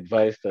properly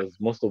advised, as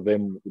most of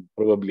them would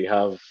probably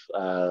have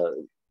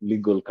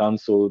legal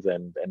counsels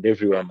and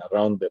everyone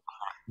around them.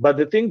 But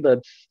the thing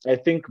that I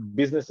think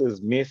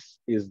businesses miss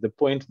is the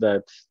point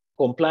that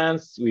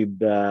compliance with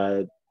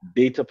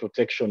data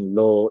protection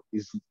law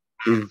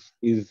could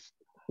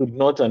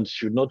not and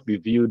should not be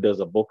viewed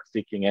as a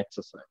box-ticking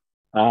exercise.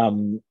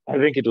 I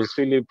think it was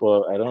Philip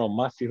or I don't know,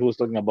 Matthew, who was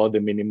talking about the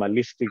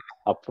minimalistic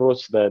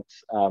approach that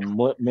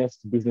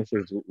most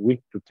businesses wish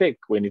to take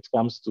when it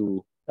comes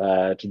to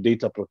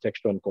data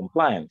protection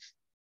compliance.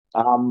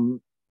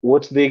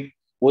 What they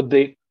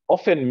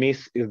often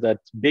miss is that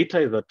data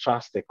is a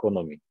trust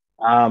economy.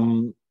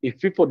 If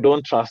people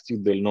don't trust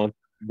you,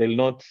 they'll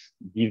not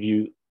give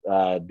you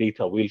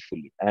data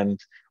willfully. And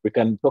we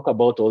can talk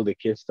about all the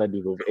case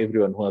studies of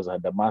everyone who has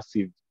had a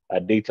massive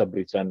data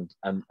breach and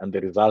the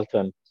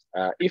resultant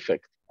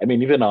effect. I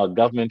mean, even our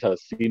government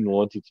has seen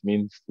what it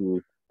means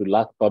to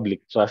lack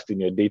public trust in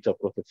your data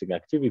processing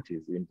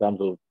activities in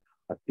terms of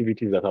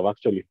activities that have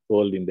actually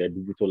stalled in their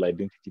digital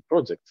identity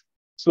projects.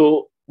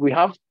 So we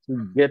have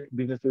to get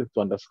businesses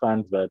to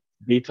understand that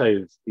data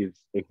is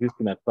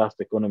existing a trust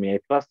economy. I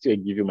trust you, I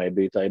give you my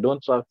data. I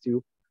don't trust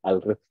you,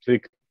 I'll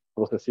restrict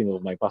processing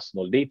of my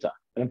personal data.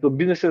 And so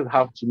businesses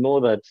have to know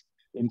that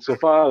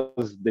insofar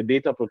as the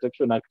Data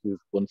Protection Act is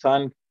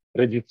concerned,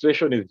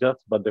 registration is just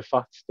but the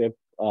first step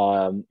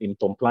in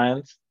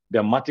compliance.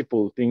 There are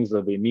multiple things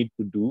that they need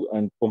to do,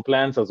 and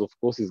compliance, as of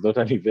course, is not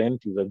an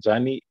event, it's a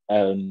journey.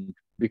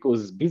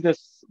 Because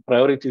business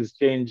priorities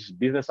change,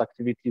 business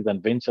activities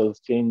and ventures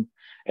change,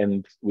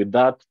 and with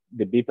that,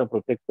 the data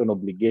protection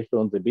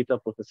obligations, the data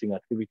processing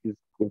activities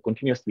will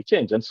continuously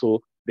change. And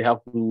so they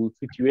have to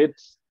situate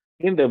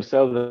in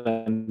themselves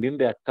and in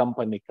their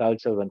company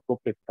cultures and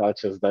corporate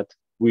cultures that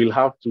we'll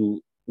have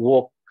to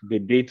walk the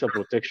data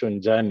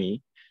protection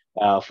journey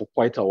for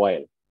quite a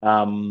while.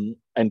 And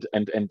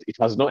it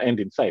has no end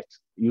in sight.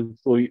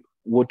 So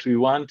what we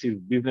want is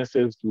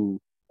businesses to,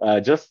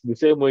 just the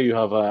same way you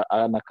have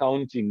an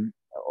accounting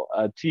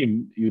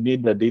team, you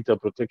need a data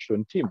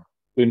protection team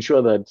to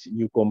ensure that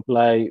you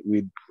comply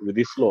with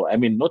this law. I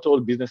mean, not all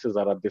businesses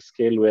are at the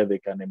scale where they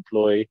can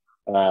employ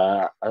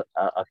a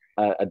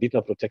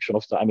data protection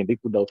officer. I mean, they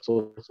could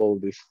outsource all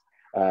these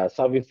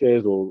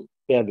services or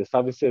share the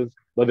services,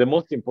 but the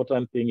most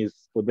important thing is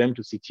for them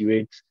to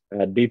situate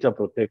data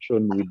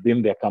protection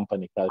within their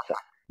company culture.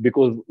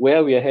 Because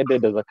where we are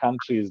headed as a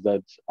country is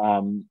that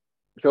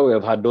sure, we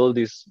have had all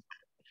these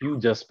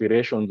huge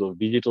aspirations of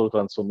digital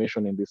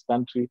transformation in this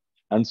country.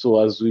 And so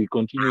as we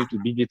continue to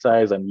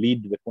digitize and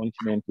lead the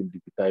continent in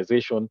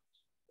digitization,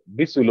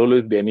 this will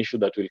always be an issue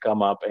that will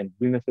come up, and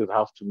businesses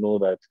have to know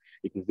that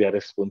it is their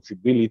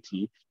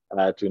responsibility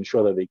to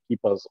ensure that they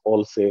keep us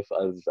all safe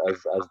as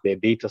their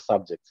data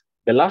subjects.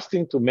 The last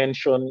thing to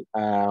mention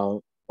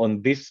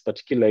on this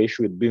particular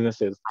issue with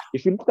businesses,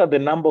 if you look at the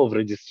number of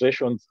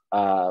registrations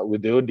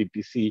with the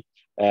ODPC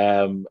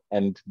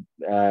and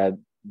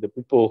the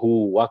people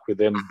who work with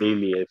them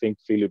daily, I think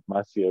Philip,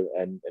 Matthew,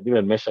 and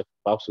even Meshach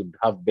perhaps would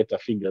have better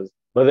figures,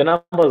 but the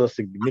numbers are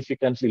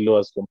significantly low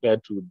as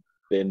compared to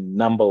the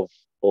number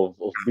of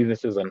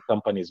businesses and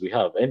companies we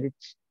have. And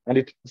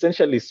it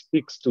essentially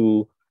speaks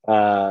to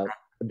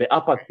the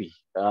apathy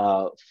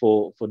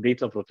for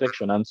data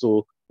protection. And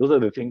so those are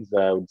the things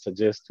that I would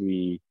suggest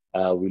we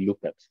look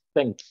at.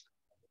 Thanks.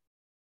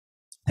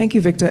 Thank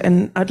you, Victor.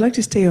 And I'd like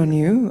to stay on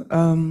you.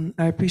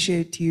 I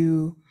appreciate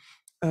you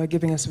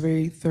giving us a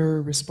very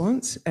thorough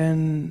response,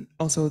 and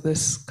also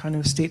this kind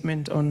of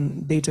statement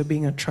on data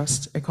being a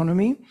trust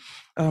economy.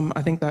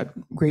 I think that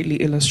greatly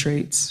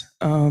illustrates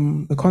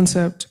the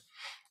concept.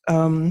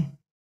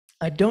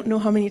 I don't know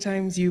how many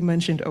times you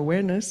mentioned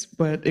awareness,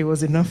 but it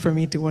was enough for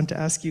me to want to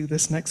ask you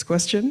this next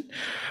question.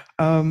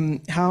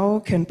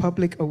 How can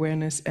public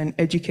awareness and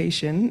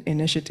education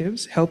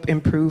initiatives help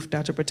improve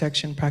data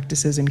protection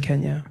practices in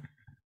Kenya?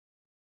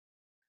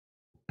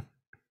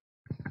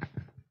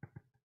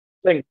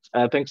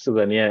 Thanks,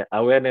 Susan. Yeah,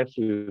 awareness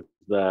is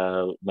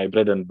my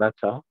bread and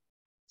butter,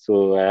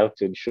 so I have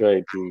to ensure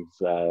it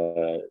is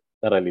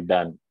thoroughly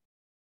done.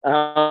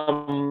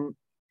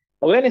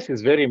 Awareness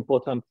is very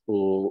important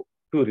for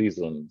two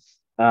reasons.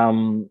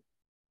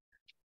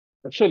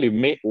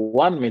 Actually,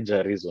 one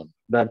major reason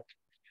that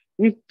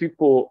if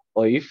people,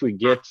 or if we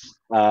get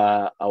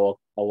our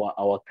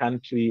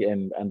country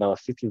and our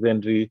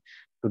citizenry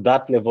to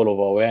that level of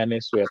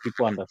awareness where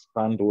people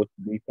understand what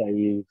data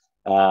is,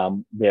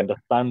 they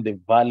understand the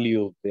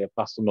value of their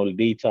personal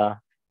data,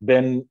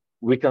 then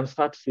we can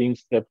start seeing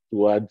steps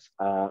towards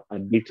a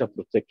data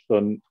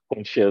protection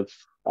conscious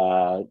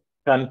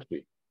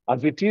country.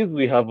 As it is,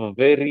 we have a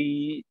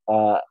very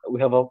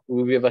we have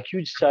a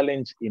huge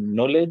challenge in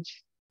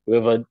knowledge. We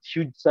have a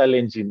huge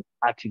challenge in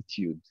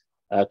attitude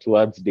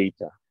towards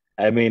data.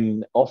 I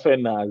mean,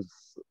 often as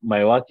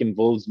my work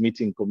involves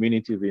meeting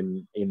communities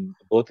in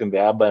both in the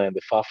urban and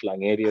the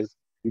far-flung areas,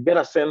 you get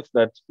a sense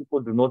that people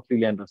do not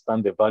really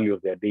understand the value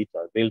of their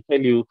data. They'll tell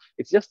you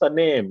it's just a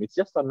name, it's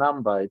just a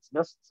number, it's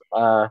just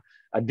a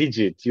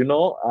digit, you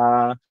know.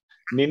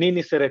 Ni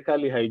nini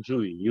serikali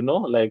haijui, you know,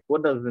 like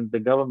what doesn't the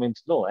government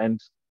know? And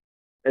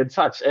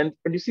such. And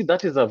you see,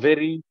 that is a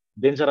very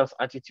dangerous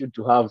attitude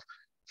to have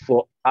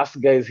for us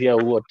guys here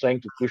who are trying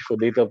to push for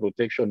data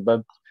protection,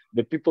 but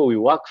the people we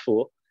work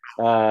for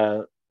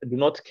do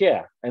not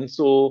care. And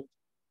so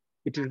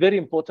it is very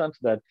important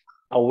that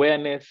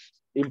awareness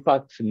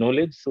impacts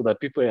knowledge so that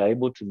people are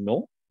able to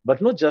know,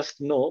 but not just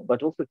know,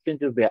 but also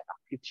changes their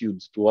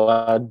attitudes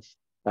towards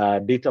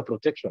data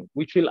protection,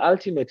 which will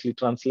ultimately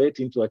translate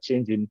into a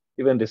change in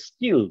even the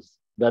skills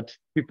that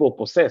people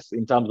possess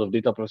in terms of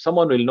data protection.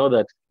 Someone will know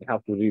that I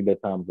have to read the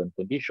terms and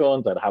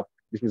conditions, that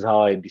this is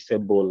how I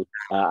disable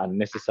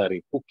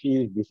unnecessary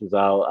cookies. This is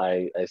how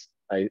I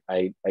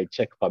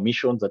check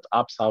permissions that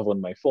apps have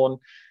on my phone.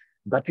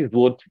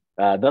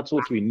 That's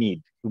what we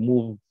need to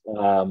move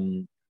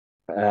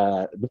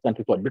the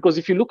country forward. Because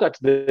if you look at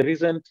the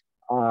recent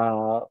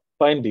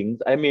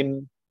findings, I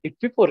mean, if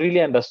people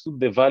really understood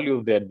the value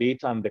of their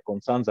data and the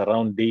concerns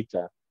around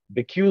data,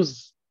 the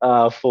queues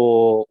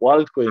for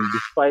WorldCoin,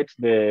 despite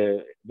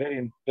the very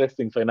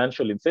interesting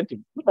financial incentive,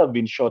 would have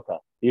been shorter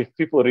if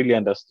people really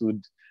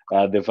understood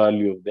the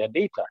value of their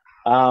data.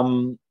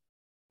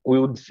 We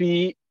would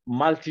see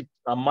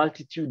a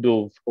multitude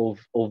of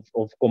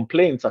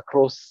complaints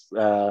across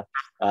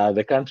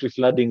the country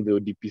flooding the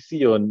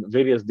ODPC on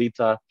various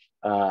data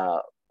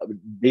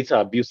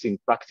abusing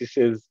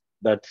practices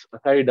that are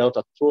carried out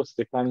across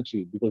the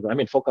country. Because I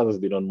mean, focus has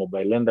been on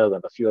mobile lenders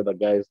and a few other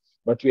guys,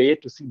 but we are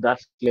yet to see that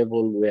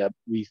level where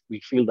we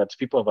feel that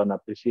people have an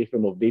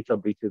appreciation of data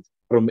breaches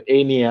from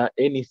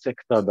any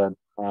sector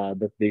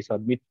that they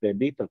submit their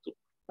data to.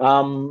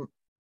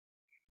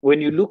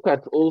 When you look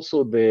at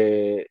also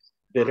the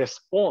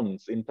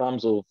response in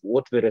terms of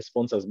what the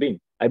response has been.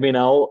 I mean,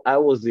 I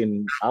was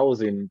in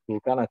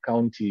Turkana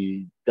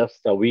County just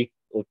a week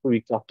or 2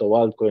 weeks after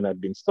WorldCoin had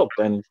been stopped,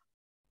 and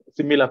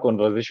similar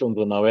conversations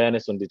on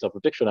awareness on data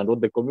protection. And what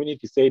the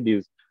community said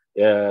is,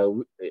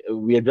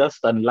 we are just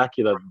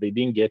unlucky that they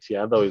didn't get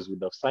here, otherwise we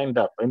would have signed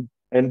up.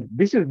 And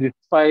this is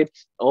despite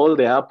all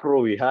the uproar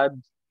we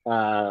had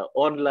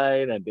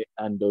online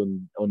and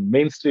on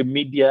mainstream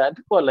media. And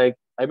people are like,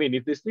 I mean,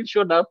 if they still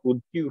showed up,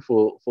 would queue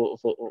for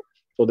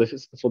the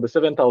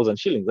 7,000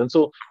 shillings. And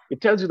so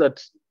it tells you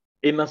that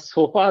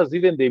so far as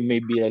even there may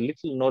be a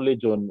little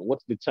knowledge on what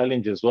the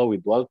challenges were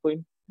with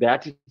WorldCoin, the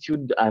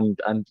attitude and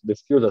the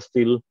skills are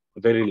still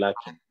very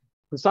lacking.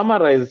 To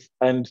summarize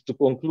and to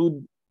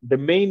conclude, the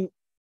main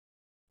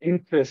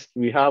interest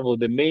we have, or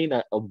the main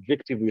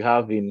objective we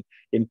have in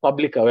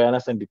public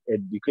awareness and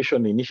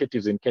education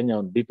initiatives in Kenya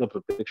on data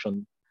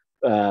protection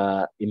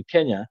in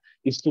Kenya,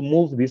 is to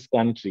move this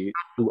country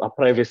to a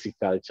privacy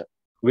culture.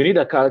 We need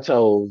a culture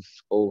of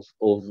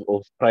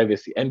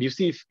privacy. And you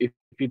see, if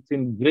it's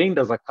ingrained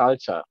as a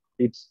culture,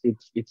 it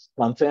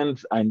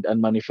transcends and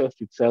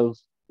manifests itself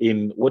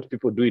in what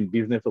people do in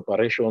business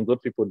operations,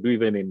 what people do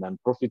even in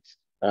non-profit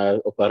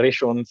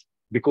operations,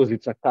 because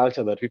it's a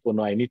culture that people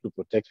know I need to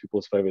protect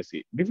people's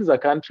privacy. This is a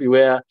country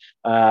where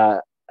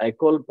I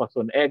call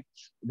person X,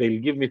 they'll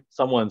give me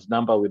someone's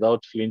number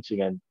without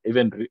flinching and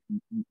even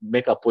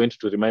make a point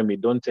to remind me,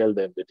 don't tell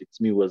them that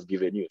it's me who has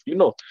given you, you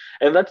know.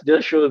 And that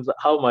just shows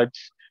how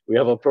much we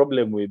have a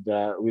problem with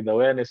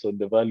awareness on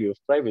the value of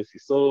privacy.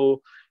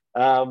 So,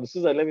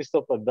 Susan, let me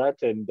stop at that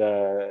and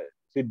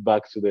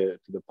feedback to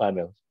the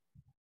panel.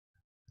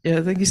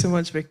 Yeah, thank you so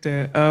much,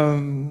 Victor.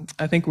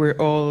 I think we're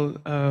all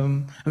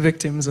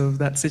victims of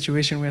that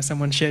situation where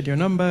someone shared your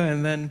number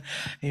and then,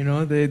 you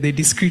know, they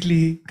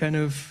discreetly kind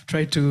of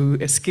try to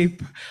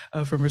escape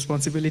from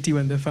responsibility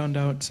when they found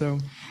out. So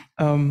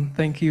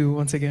thank you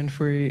once again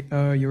for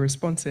your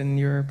response and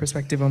your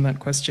perspective on that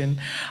question.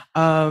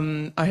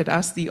 I had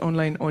asked the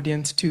online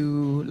audience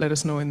to let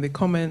us know in the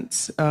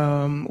comments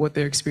what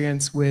their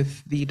experience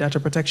with the Data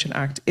Protection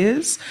Act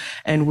is,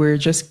 and we're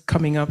just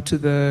coming up to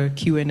the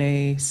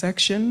Q&A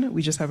section.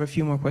 We just have a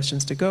few more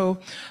questions to go.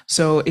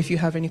 So if you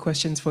have any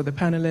questions for the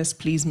panelists,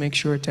 please make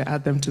sure to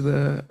add them to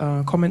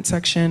the comment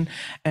section.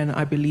 And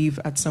I believe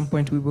at some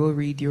point we will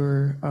read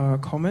your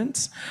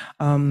comments.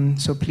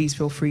 So please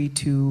feel free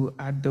to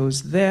add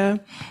those there.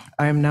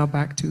 I am now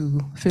back to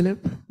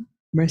Philip,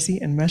 Mercy,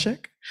 and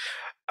Meshach.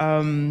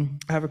 I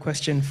have a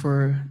question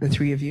for the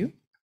three of you.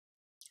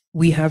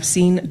 We have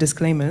seen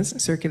disclaimers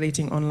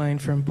circulating online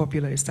from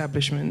popular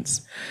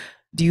establishments.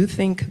 Do you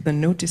think the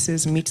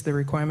notices meet the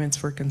requirements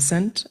for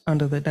consent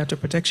under the Data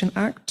Protection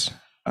Act?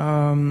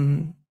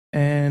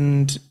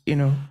 And, you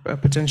know,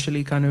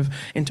 potentially kind of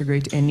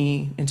integrate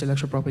any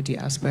intellectual property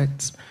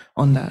aspects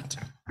on that?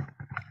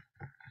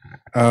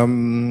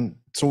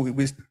 So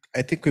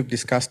I think we've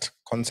discussed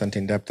consent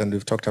in depth, and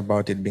we've talked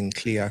about it being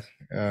clear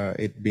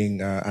it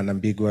being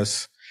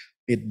unambiguous,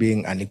 it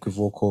being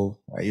unequivocal,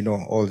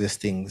 all these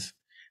things.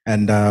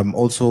 And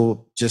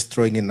also just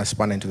throwing in a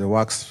spanner into the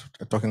works,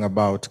 talking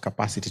about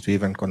capacity to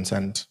even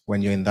consent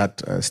when you're in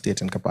that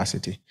state and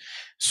capacity.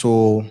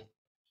 So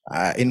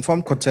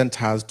informed consent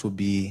has to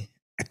be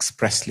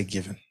expressly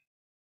given.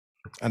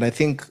 And I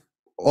think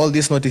all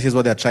these notices,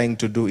 what they're trying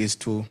to do is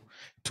to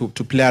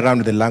play around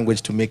with the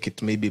language to make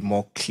it maybe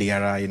more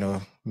clearer,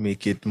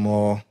 make it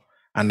more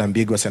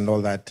unambiguous and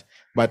all that.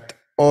 But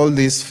all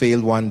this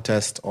failed one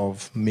test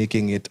of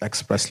making it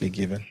expressly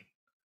given.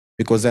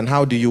 Because then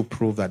how do you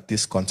prove that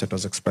this consent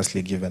was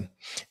expressly given?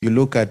 You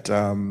look at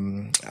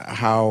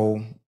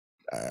how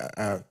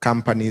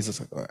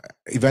companies,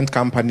 event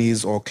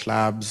companies or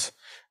clubs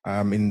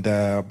in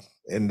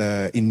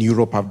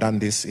Europe have done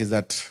this, is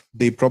that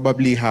they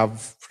probably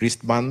have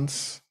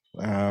wristbands,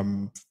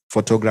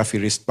 photography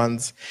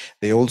wristbands.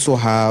 They also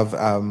have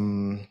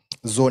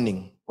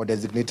zoning or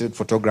designated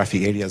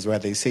photography areas where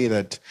they say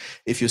that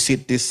if you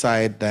sit this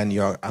side, then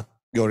you're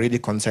already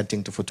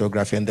consenting to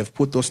photography. And they've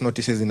put those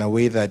notices in a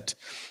way that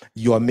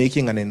you are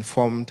making an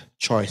informed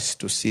choice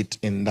to sit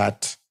in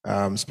that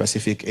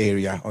specific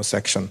area or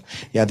section.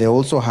 Yeah, they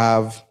also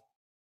have,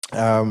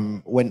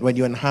 when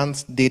you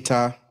enhance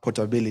data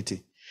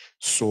portability.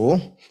 So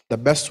the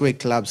best way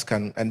clubs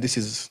can, and this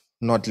is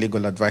not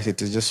legal advice,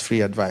 it is just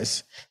free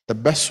advice. The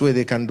best way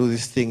they can do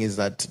this thing is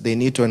that they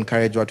need to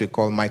encourage what we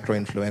call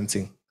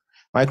micro-influencing.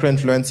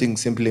 Micro-influencing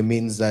simply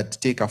means that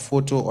take a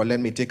photo, or let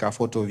me take a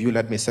photo of you,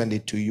 let me send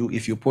it to you.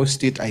 If you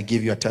post it, I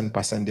give you a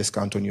 10%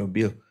 discount on your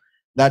bill.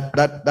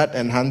 That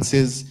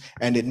enhances,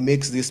 and it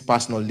makes this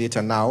personal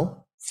data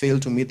now fail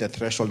to meet the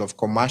threshold of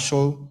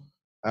commercial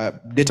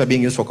data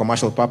being used for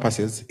commercial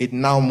purposes. It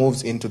now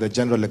moves into the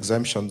general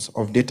exemptions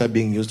of data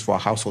being used for a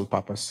household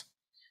purpose.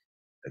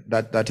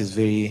 That is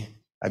very,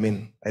 I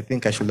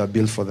think I should have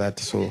billed for that.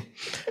 So,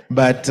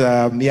 but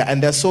yeah,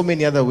 and there's so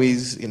many other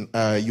ways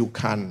you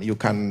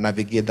can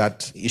navigate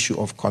that issue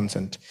of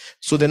consent.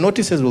 So the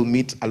notices will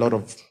meet a lot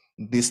of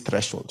these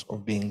thresholds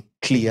of being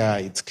clear,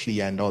 it's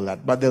clear and all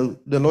that, but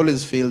they'll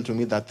always fail to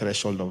meet that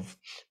threshold of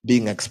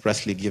being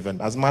expressly given.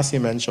 As Marcy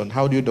mentioned,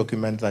 how do you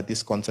document that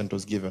this consent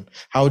was given?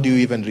 How do you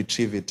even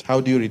retrieve it?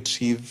 How do you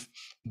retrieve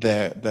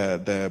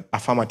the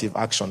affirmative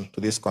action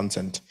to this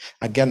consent?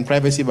 Again,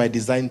 privacy by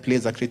design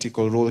plays a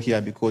critical role here,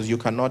 because you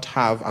cannot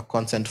have a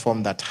consent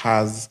form that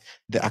has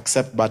the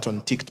accept button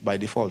ticked by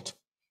default.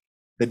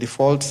 The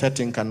default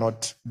setting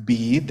cannot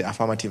be the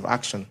affirmative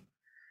action.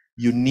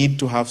 You need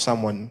to have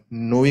someone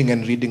knowing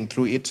and reading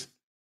through it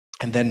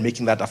and then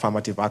making that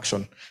affirmative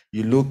action.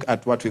 You look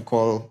at what we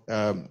call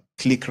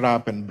click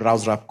wrap and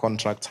browse wrap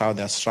contracts, how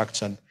they're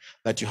structured,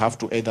 that you have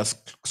to either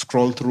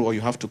scroll through or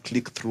you have to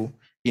click through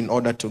in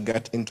order to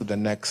get into the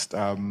next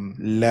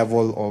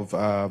level of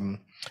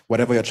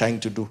whatever you're trying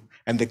to do.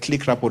 And the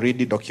click wrap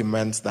already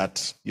documents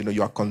that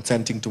you are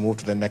consenting to move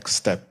to the next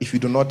step. If you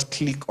do not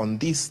click on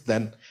this,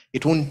 then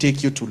it won't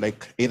take you to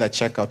either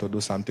check out or do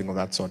something of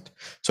that sort.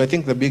 So I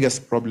think the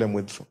biggest problem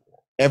with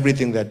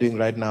everything they're doing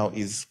right now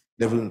is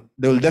they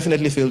will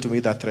definitely fail to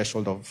meet that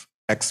threshold of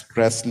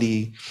express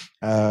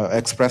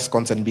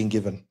consent being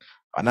given.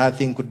 Another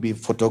thing could be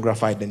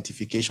photographer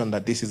identification,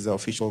 that this is the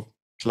official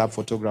club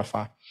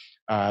photographer,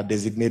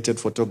 designated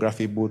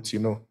photography booths,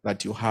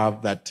 that you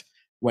have, that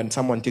when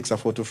someone takes a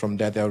photo from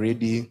there, they're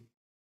already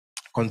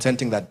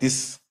consenting that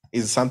this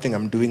is something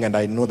I'm doing and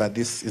I know that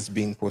this is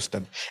being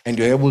posted. And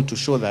you're able to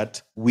show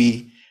that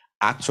we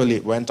actually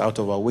went out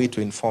of our way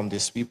to inform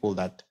these people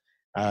that,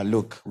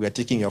 look, we are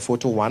taking your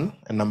photo, one,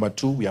 and number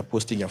two, we are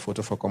posting your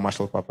photo for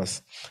commercial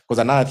purpose. Because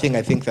another thing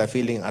I think they're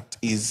failing at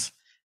is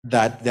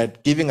that they're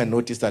giving a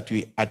notice that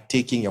we are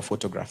taking your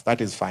photograph.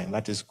 That is fine,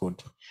 that is good.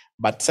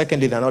 But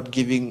secondly, they're not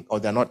giving, or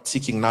they're not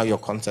seeking now your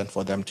consent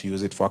for them to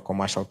use it for a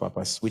commercial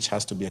purpose, which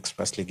has to be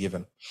expressly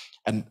given.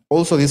 And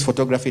also this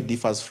photography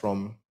differs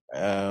from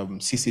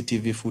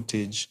CCTV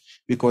footage,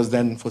 because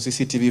then for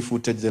CCTV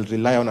footage, they'll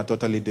rely on a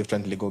totally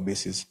different legal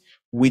basis,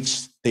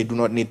 which they do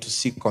not need to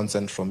seek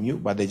consent from you,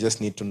 but they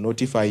just need to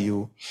notify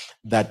you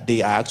that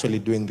they are actually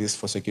doing this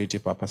for security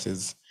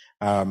purposes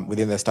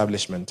within the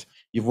establishment.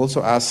 You've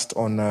also asked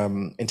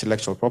on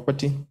intellectual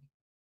property.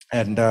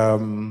 And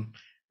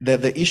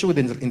the issue with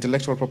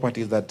intellectual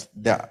property is that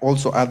there are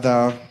also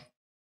other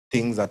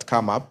things that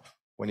come up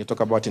when you talk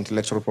about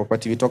intellectual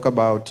property. We talk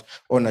about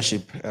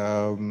ownership.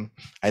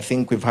 I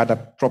think we've had a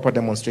proper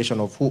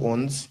demonstration of who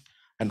owns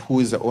and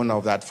who is the owner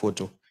of that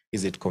photo.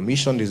 Is it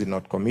commissioned? Is it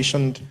not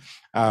commissioned?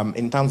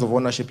 In terms of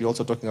ownership, you're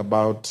also talking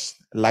about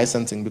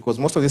licensing, because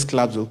most of these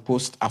clubs will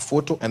post a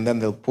photo and then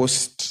they'll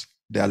post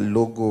their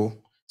logo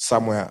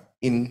somewhere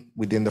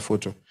within the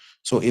photo.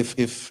 So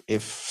if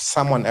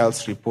someone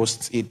else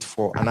reposts it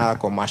for another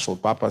commercial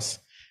purpose,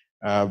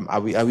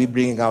 are we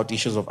bringing out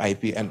issues of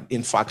IP? And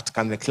in fact,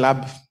 can the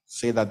club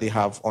say that they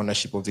have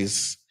ownership of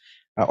this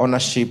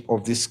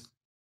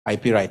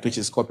IP right, which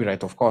is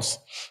copyright, of course?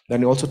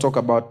 Then we also talk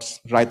about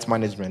rights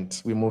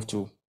management. We move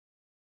to,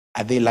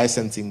 are they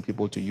licensing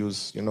people to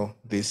use,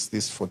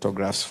 these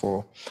photographs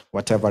for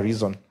whatever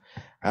reason?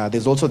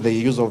 There's also the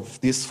use of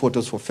these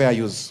photos for fair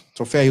use.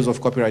 So fair use of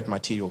copyright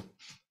material.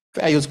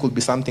 Fair use could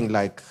be something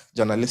like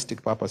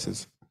journalistic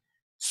purposes.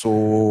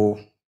 So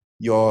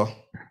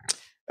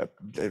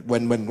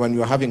when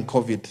you're having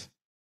COVID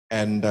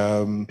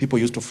and people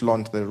used to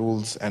flaunt the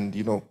rules and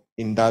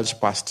indulge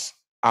past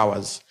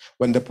hours,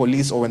 when the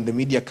police or when the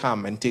media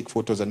come and take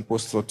photos and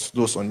post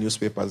those on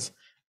newspapers,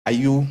 are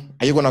you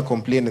going to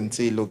complain and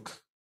say, look,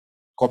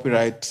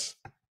 copyright,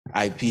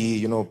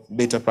 IP,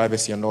 data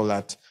privacy and all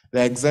that?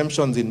 There are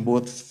exemptions in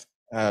both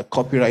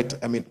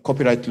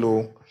copyright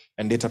law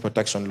and data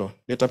protection law.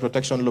 Data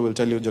protection law will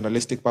tell you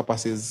journalistic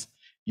purposes,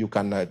 you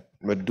can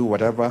do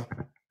whatever.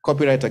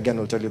 Copyright, again,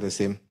 will tell you the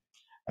same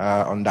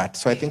on that.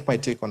 So I think my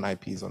take on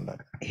IP is on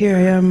that. Here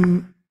I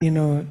am,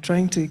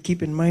 trying to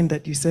keep in mind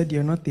that you said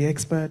you're not the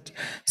expert,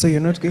 so you're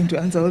not going to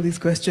answer all these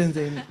questions.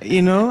 And,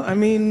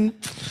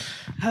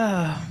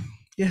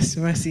 yes,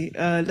 Mercy.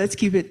 Let's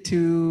keep it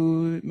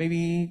to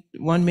maybe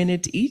 1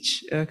 minute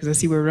each, because I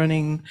see we're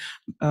running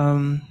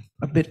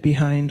a bit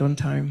behind on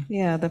time.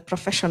 Yeah, the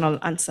professional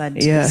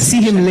answered. Yeah,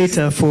 see him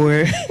later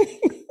for...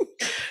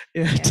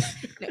 Yeah.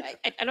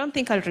 I don't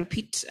think I'll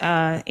repeat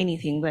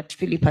anything that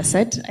Philip has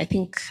said. I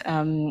think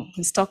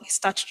he's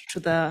touched to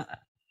the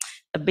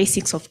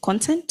basics of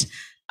consent.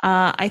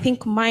 I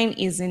think mine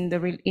is in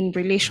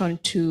relation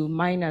to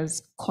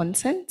minors'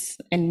 consent,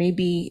 and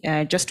maybe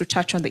just to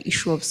touch on the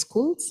issue of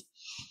schools,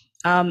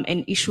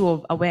 an issue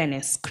of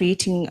awareness,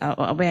 creating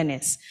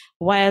awareness.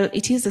 While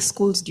it is the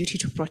school's duty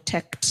to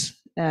protect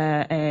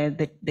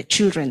the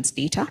children's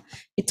data,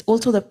 it's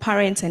also the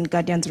parents' and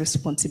guardians'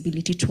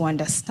 responsibility to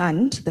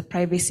understand the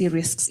privacy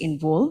risks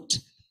involved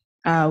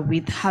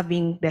with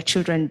having their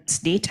children's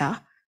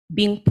data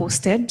being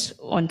posted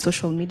on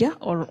social media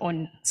or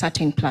on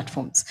certain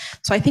platforms.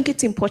 So I think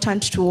it's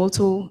important to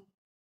also,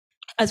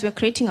 as we're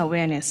creating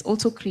awareness,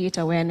 also create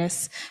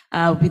awareness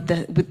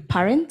with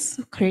parents,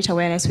 create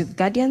awareness with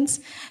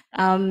guardians.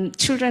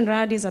 Children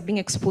nowadays are being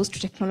exposed to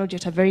technology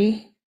at a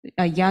very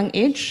young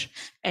age,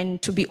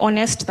 and to be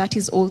honest, that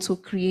is also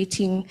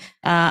creating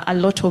a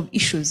lot of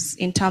issues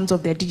in terms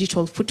of their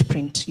digital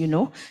footprint.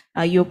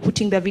 You're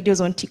putting the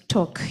videos on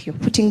TikTok, you're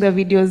putting the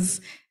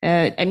videos,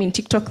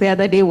 TikTok the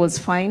other day was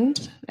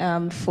fined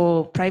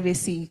for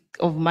privacy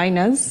of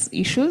minors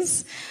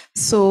issues.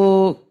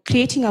 So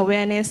creating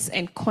awareness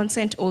and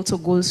consent also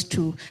goes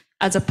to,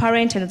 as a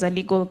parent and as a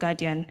legal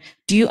guardian,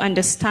 do you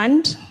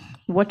understand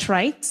what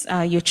rights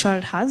your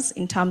child has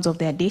in terms of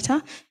their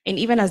data? And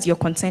even as you're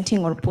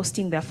consenting or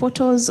posting their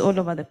photos all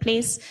over the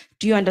place,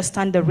 do you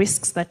understand the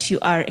risks that you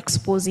are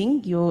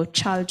exposing your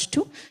child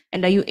to?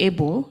 And are you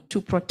able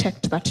to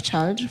protect that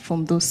child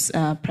from those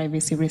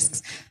privacy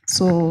risks?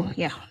 So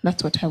yeah,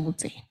 that's what I would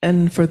say.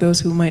 And for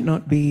those who might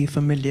not be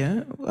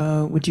familiar,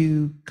 would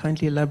you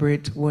kindly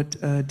elaborate what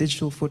a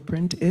digital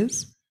footprint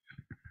is?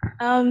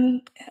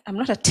 I'm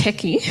not a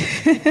techie,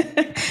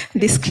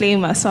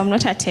 disclaimer, so I'm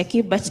not a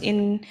techie, but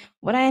in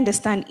what I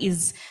understand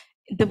is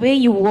the way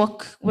you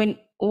walk when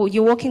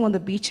you're walking on the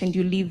beach and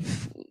you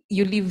leave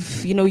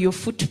your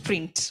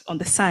footprint on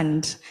the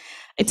sand.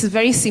 It's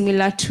very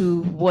similar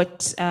to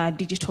what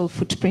digital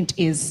footprint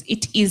is.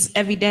 It is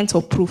evidence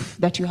or proof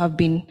that you have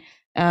been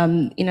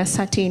on a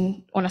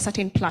certain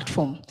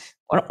platform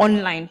or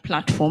online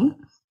platform,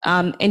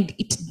 and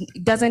it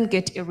doesn't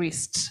get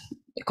erased,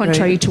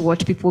 contrary to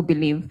what people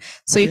believe.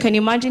 So you can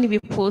imagine if you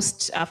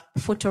post a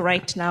photo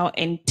right now,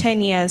 and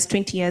 10 years,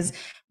 20 years,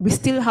 we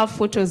still have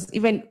photos.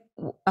 Even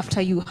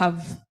after you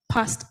have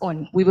passed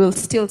on, we will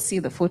still see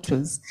the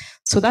photos.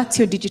 So that's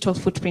your digital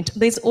footprint.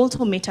 There's also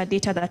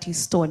metadata that is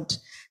stored,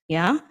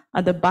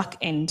 at the back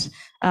end,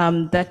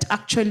 that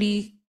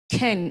actually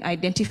can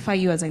identify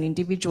you as an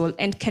individual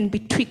and can be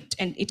tweaked,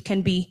 and it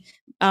can be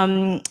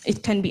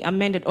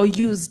amended or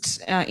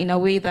used in a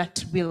way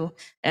that will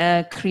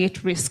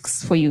create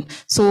risks for you.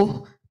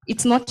 So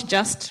it's not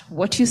just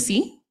what you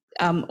see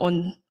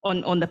on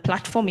the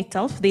platform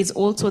itself. There's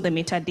also the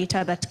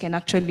metadata that can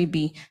actually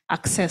be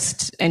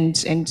accessed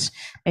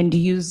and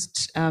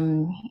used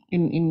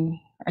in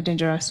a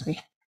dangerous way.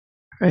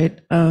 Right.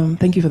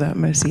 Thank you for that,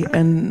 Mercy.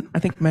 And I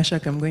think,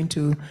 Meshach, I'm going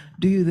to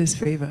do you this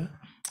favor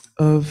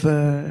of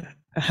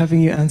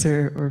having you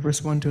answer or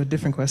respond to a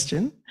different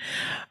question.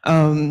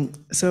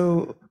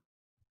 So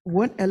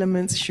what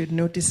elements should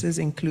notices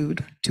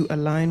include to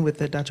align with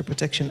the Data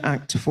Protection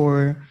Act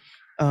for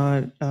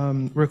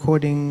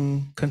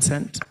recording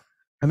consent?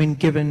 I mean,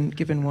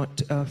 given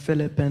what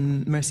Philip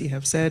and Mercy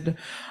have said,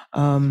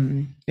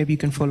 maybe you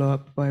can follow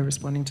up by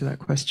responding to that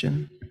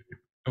question.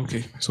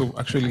 Okay, so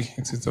actually,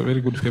 it's a very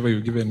good favor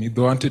you've given me.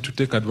 Though I wanted to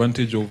take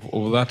advantage of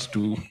that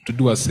to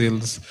do a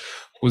sales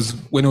was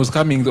when I was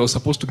coming, they were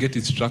supposed to get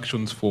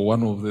instructions for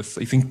one of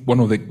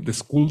the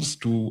schools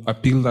to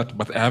appeal that,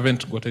 but I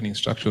haven't gotten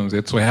instructions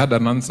yet. So I had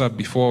an answer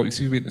before. You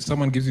see, when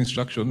someone gives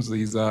instructions,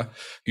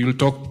 you'll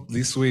talk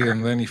this way,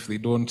 and then if they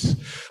don't,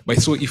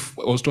 so if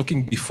I was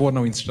talking before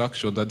now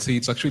instructions, I'd say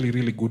it's actually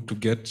really good to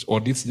get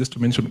audits, just to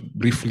mention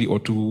briefly, or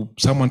to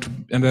someone to,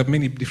 and there are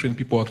many different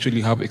people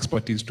actually have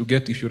expertise to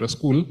get, if you're a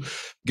school,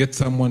 get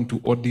someone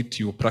to audit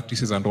your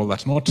practices and all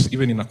that, not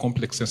even in a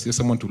complex sense, just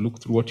someone to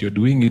look through what you're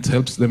doing. It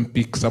helps them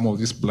pick some of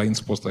these blind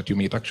spots that you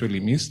might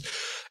actually miss.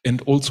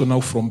 And also now,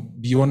 from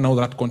beyond now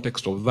that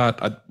context of that,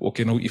 now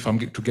if I'm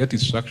to get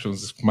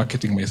instructions,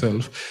 marketing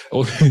myself,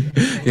 I'm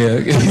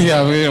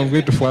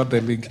going to forward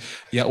the link.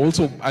 Yeah,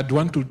 also I'd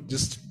want to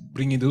just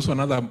bring in, there's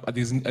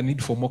a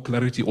need for more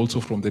clarity also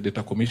from the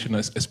data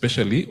commissioners,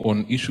 especially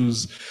on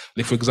issues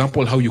like, for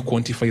example, how you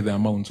quantify the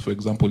amount. For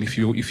example, if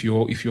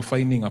you're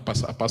finding a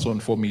person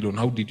 4 million,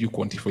 how did you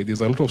quantify?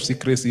 There's a lot of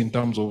secrecy in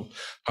terms of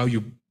how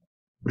you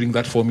bring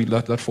that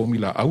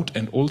formula out,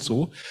 and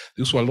also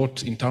there's a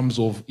lot in terms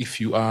of,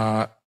 if you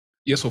are,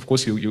 yes, of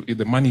course,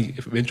 the money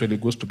eventually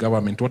goes to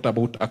government. What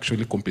about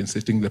actually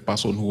compensating the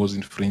person who was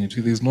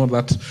infringed? There's not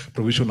that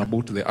provision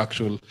about the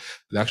actual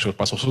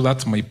person. So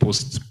that's my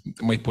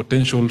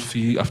potential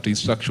fee after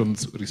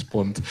instructions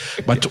respond.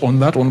 But on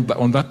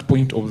that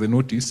point of the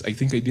notice, I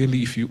think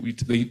ideally,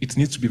 it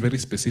needs to be very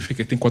specific.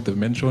 I think what they've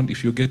mentioned,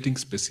 if you're getting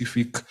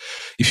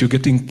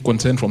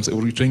consent from,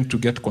 or you're trying to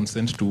get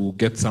consent to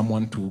get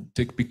someone to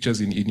take pictures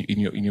in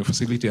your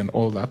facility and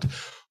all that.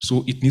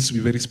 So it needs to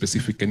be very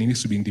specific, and it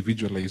needs to be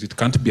individualized. It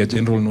can't be a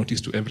general notice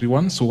to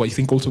everyone. So I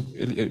think also,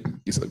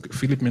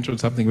 Philip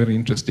mentioned something very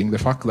interesting, the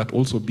fact that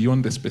also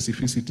beyond the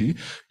specificity,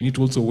 you need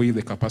to also weigh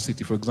the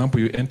capacity. For example,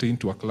 you enter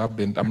into a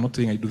club, and I'm not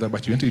saying I do that,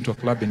 but you enter into a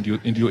club and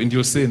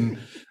you're saying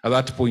at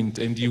that point,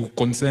 and you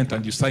consent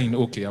and you sign,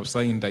 okay, I've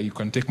signed that you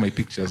can take my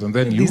pictures. And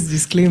then these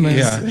disclaimers.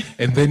 Yeah,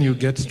 and then you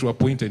get to a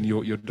point and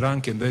you're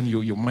drunk, and then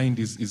your mind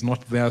is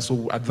not there.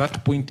 So at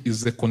that point,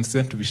 is the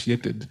consent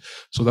vitiated?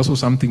 So that's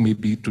also something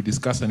maybe to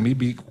discuss. And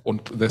maybe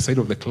on the side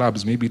of the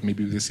clubs, maybe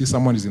they see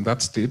someone is in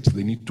that state,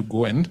 they need to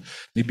go and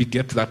maybe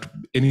get that,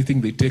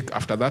 anything they take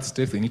after that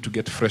state, they need to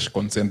get fresh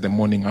consent the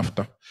morning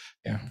after.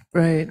 Yeah.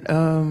 Right.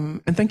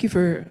 And thank you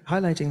for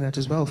highlighting that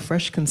as well.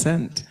 Fresh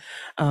consent.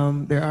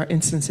 There are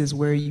instances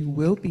where you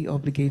will be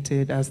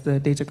obligated as the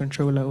data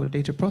controller or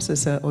data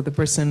processor or the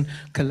person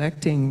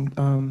collecting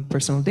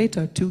personal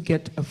data to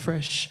get a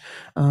fresh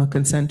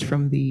consent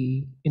from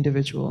the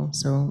individual.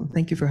 So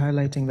thank you for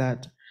highlighting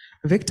that.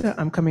 Victor,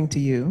 I'm coming to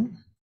you.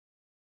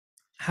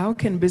 How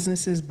can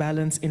businesses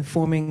balance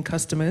informing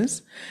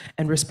customers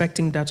and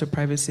respecting data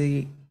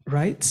privacy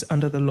rights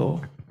under the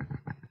law?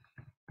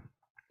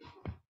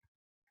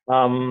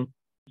 I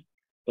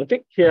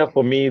think here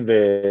for me,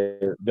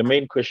 the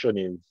main question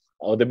is,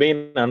 or the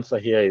main answer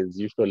here is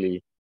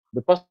usually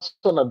the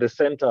person at the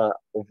center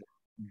of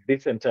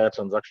this entire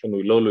transaction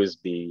will always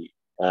be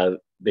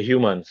the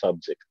human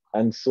subject.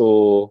 And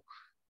so,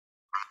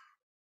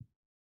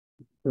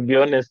 to be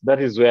honest,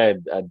 that is where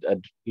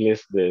I'd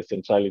place the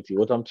centrality.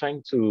 What I'm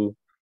trying to,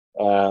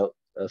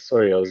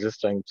 sorry, I was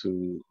just trying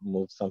to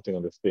move something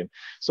on the screen.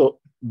 So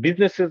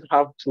businesses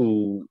have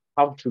to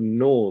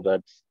know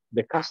that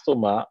the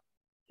customer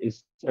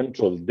is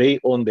central. They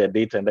own their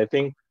data. And I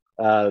think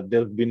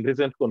there's been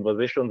recent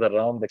conversations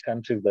around the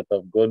countries that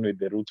have gone with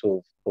the route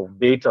of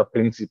data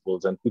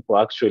principles and people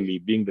actually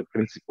being the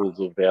principles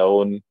of their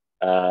own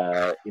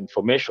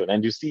information.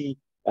 And you see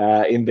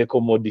in the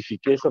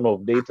commodification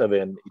of data,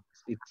 then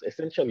it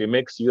essentially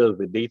makes you as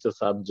the data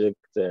subject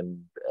and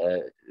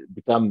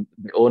become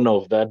the owner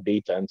of that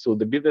data. And so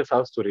the business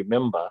has to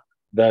remember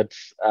that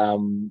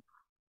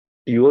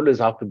you always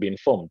have to be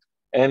informed.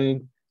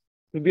 And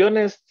to be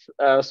honest,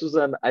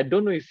 Susan, I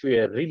don't know if we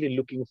are really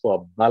looking for a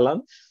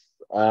balance,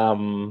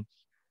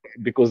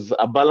 because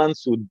a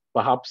balance would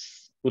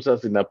perhaps put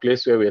us in a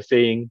place where we're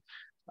saying,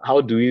 how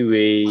do we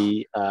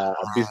weigh a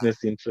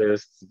business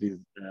interests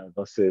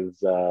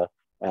versus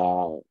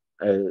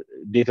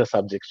data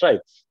subject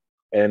rights?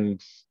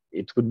 And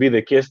it could be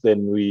the case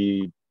then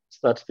we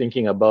start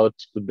thinking about,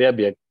 could there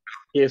be a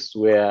case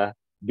where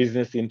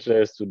business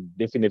interests would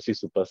definitely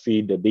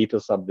supersede the data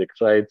subject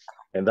rights,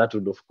 and that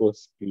would of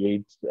course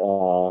create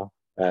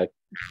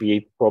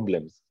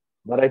problems.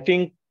 But I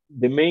think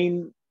the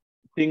main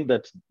thing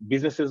that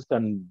businesses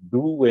can do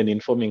when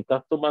informing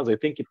customers, I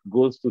think it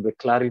goes to the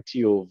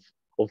clarity of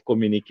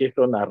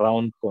communication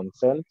around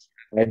consent.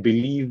 I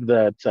believe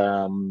that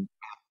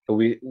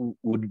we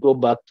would go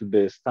back to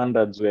the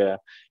standards where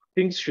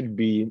things should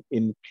be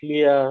in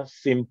clear,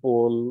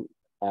 simple,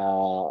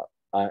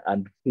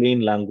 and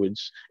plain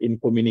language in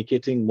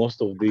communicating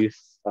most of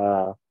these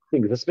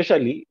things,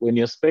 especially when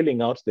you're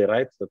spelling out the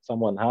rights that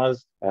someone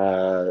has,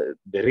 the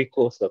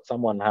recourse that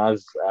someone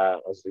has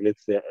as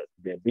relates to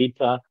their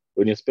data.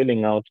 When you're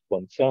spelling out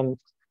consent,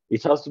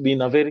 it has to be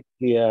in a very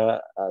clear,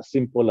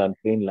 simple and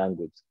plain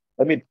language.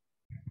 I mean,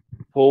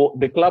 for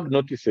the club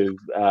notices,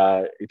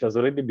 it has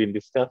already been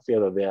discussed here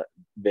that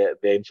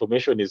their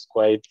information is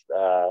quite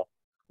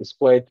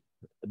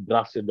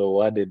drafted or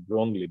worded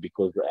wrongly,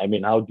 because I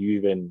mean, how do you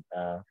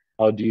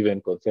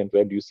even consent?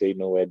 Where do you say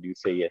no? Where do you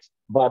say yes?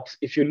 But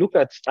if you look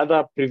at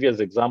other previous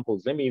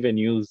examples, let me even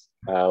use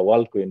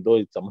WorldCoin, though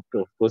it's a matter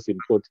of course in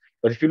quote.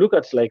 But if you look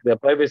at like their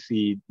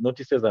privacy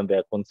notices and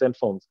their consent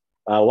forms,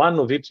 one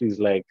of it is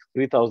like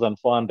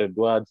 3,400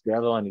 words. The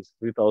other one is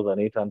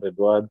 3,800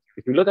 words.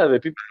 If you look at the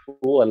people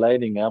who are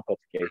lining up at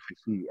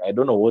KICC, I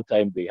don't know what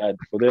time they had.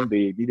 For them,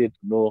 they needed to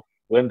know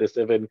when the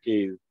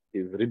 7K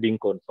is reading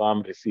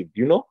confirmed received,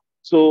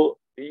 So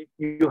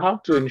you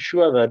have to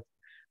ensure that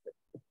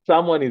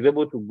someone is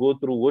able to go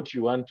through what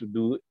you want to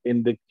do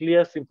in the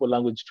clear, simple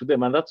language to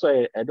them. And that's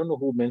why I don't know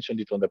who mentioned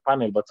it on the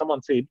panel, but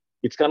someone said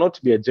it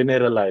cannot be a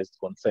generalized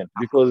consent,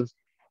 because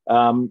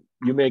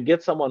you may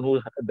get someone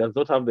who does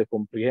not have the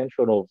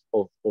comprehension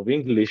of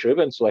English or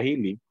even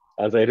Swahili,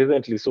 as I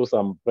recently saw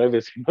some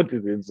privacy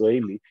notice in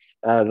Swahili,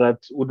 that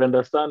would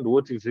understand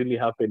what is really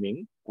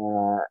happening,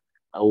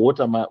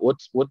 what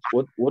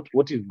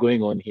is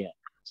going on here.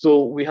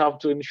 So we have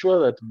to ensure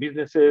that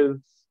businesses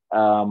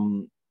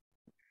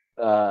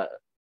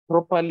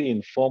properly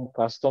inform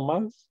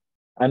customers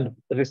and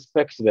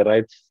respect the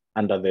rights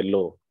under the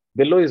law.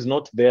 The law is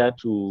not there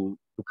to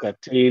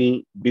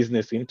curtail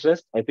business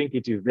interest. I think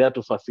it is there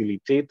to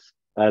facilitate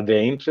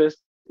their interest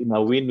in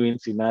a win-win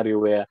scenario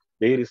where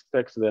they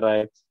respect the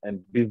rights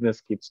and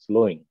business keeps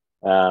flowing.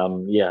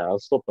 I'll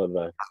stop at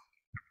that.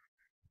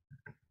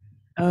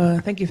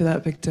 Thank you for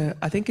that, Victor.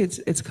 I think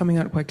it's coming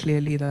out quite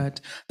clearly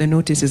that the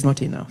notice is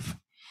not enough.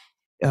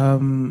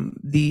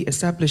 The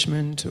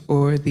establishment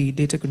or the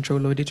data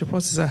controller or data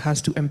processor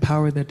has to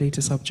empower the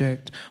data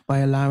subject by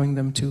allowing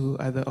them to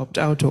either opt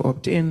out or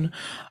opt in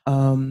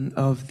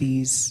of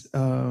these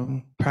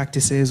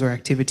practices or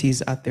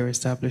activities at their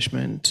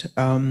establishment.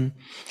 I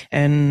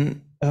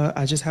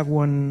just have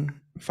one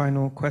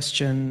final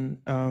question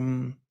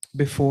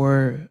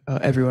before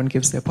everyone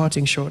gives their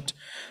parting shot.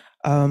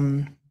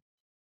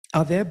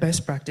 Are there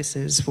best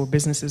practices for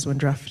businesses when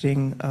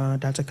drafting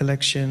data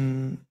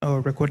collection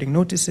or recording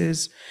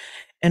notices?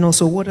 And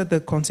also, what are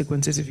the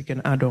consequences, if you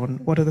can add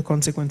on, what are the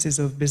consequences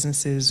of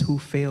businesses who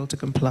fail to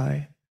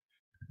comply?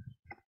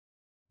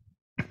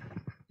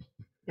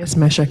 Yes,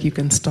 Meshach, you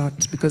can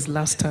start, because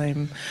last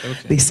time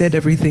they said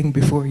everything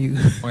before you.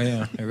 Oh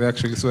yeah, they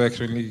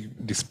actually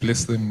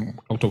displace them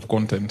out of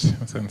content, in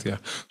a sense, yeah.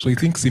 So I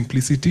think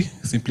simplicity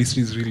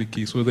is really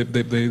key. So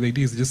the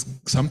idea is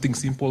just something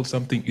simple,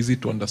 something easy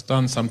to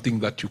understand, something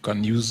that you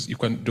can use, you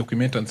can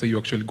document and say you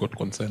actually got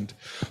consent.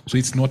 So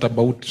it's not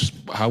about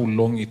how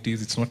long it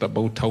is, it's not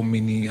about how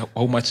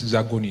much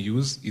jargon you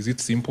use. Is it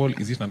simple?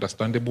 Is it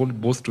understandable,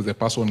 both to the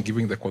person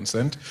giving the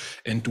consent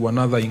and to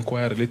another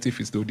inquirer, relative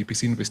is the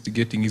ODPC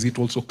investigating? Is it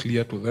also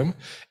clear to them?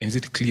 And is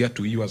it clear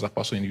to you as a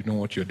person and you know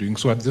what you're doing?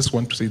 So I just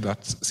want to say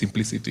that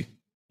simplicity.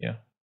 Yeah.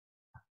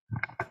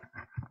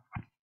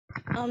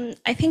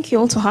 I think you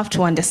also have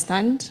to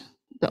understand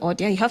the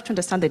audience. You have to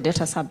understand the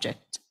data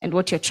subject and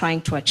what you're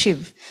trying to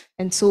achieve.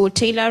 And so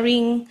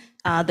tailoring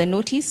the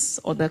notice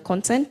or the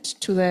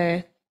consent to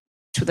the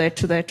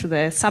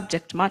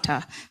subject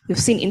matter. We've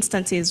seen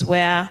instances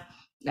where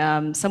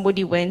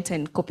somebody went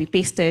and copy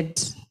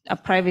pasted a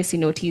privacy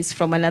notice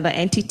from another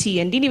entity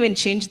and didn't even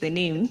change the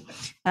name.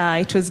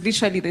 It was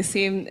literally the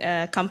same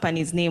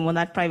company's name on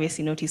that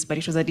privacy notice, but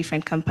it was a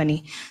different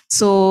company.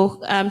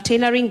 So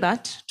tailoring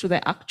that to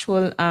the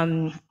actual,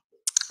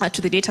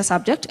 to the data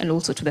subject and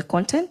also to the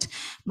content,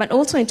 but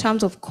also in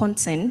terms of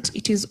consent,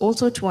 it is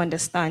also to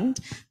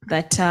understand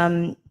that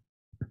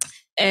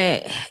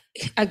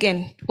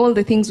again, all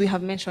the things we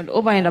have mentioned,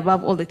 over and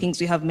above all the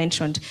things we have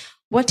mentioned,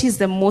 what is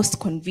the most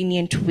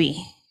convenient way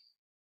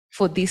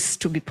for this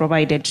to be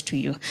provided to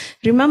you?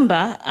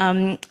 Remember,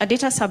 a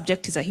data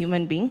subject is a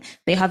human being.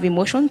 They have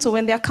emotions. So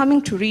when they're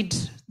coming to read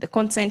the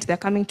consent, they're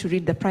coming to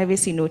read the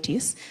privacy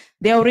notice,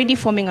 they're already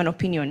forming an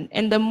opinion.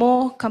 And the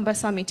more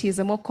cumbersome it is,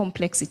 the more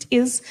complex it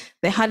is,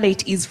 the harder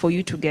it is for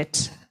you to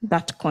get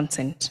that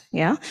consent.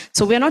 Yeah.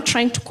 So we're not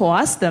trying to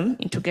coerce them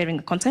into getting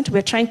the consent.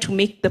 We're trying to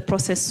make the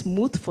process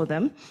smooth for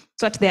them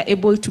so that they're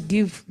able to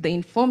give the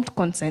informed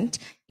consent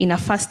in a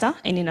faster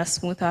and in a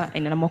smoother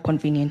and in a more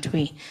convenient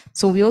way.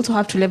 So we also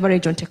have to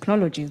leverage on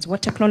technologies.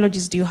 What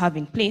technologies do you have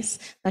in place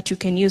that you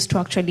can use to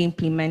actually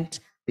implement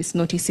these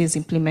notices,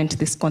 implement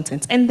these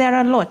consents? And there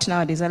are a lot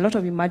nowadays, a lot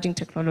of emerging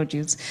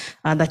technologies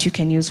that you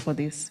can use for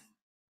this.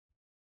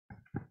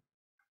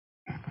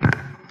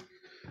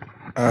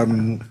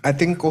 I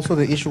think also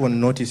the issue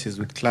on notices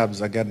with clubs,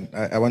 again,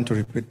 I want to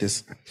repeat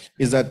this,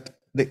 is that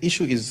the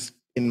issue is,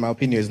 in my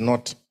opinion, is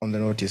not on the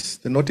notice.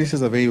 The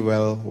notices are very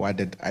well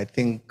worded. I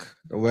think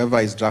whoever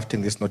is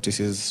drafting these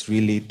notices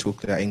really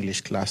took their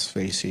English class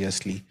very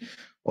seriously,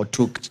 or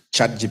took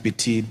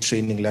ChatGPT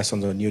training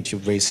lessons on YouTube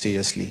very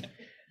seriously.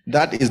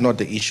 That is not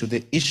the issue.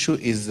 The issue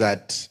is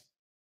that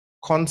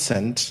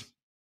consent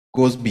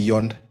goes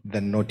beyond the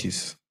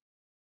notice.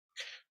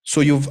 So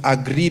you've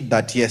agreed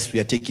that, yes, we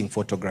are taking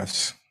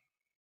photographs.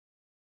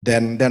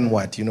 Then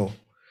what,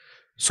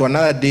 So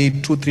another day,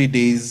 2-3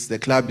 days, the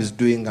club is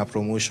doing a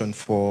promotion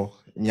for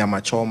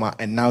Nyama Choma,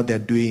 and now they're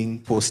doing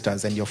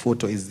posters and your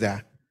photo is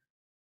there.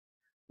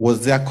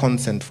 Was there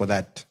consent for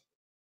that?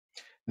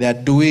 They're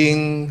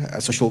doing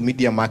social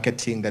media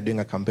marketing, they're doing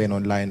a campaign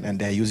online, and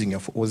they're using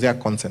your, was there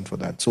consent for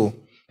that? So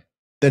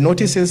the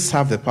notices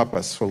serve the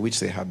purpose for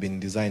which they have been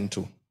designed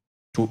to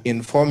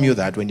inform you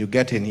that when you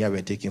get in here,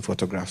 we're taking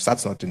photographs.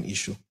 That's not an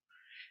issue.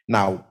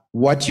 Now,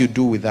 what you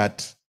do with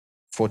that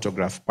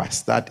photograph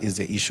pass, that is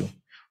the issue.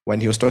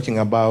 When he was talking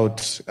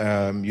about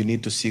you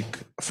need to seek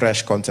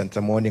fresh content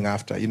the morning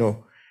after, you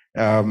know,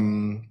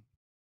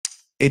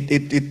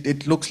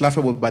 it looks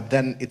laughable, but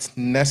then it's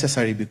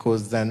necessary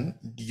because then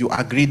you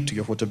agreed to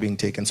your photo being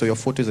taken. So your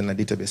photo is in a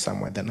database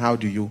somewhere. Then how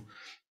do you,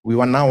 we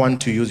now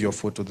want to use your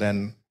photo,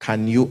 then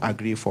can you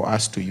agree for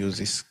us to use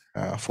this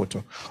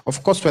photo?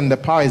 Of course, when the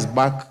power is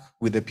back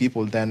with the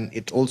people, then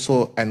it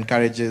also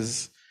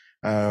encourages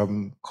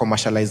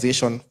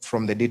commercialization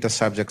from the data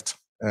subject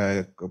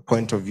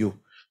point of view.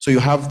 So you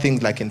have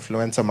things like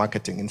influencer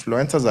marketing.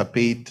 Influencers are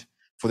paid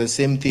for the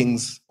same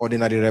things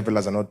ordinary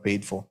revelers are not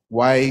paid for.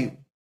 Why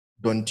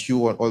don't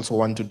you also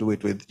want to do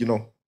it with, you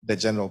know, the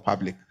general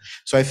public?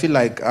 So I feel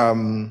like,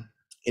 in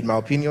my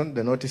opinion,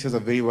 the notices are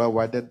very well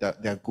worded,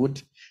 that they're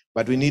good,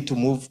 but we need to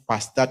move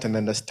past that and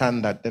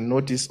understand that the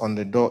notice on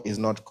the door is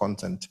not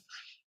content.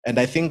 And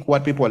I think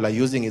what people are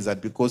using is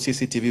that because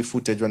CCTV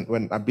footage,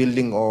 when a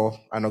building or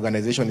an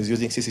organization is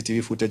using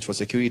CCTV footage for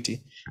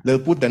security, they'll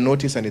put the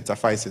notice and it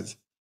suffices.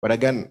 But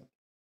again,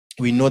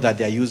 we know that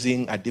they're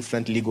using a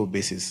different legal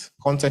basis.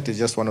 Consent is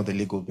just one of the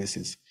legal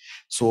bases.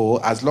 So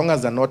as long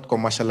as they're not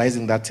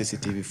commercializing that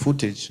CCTV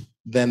footage,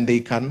 then they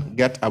can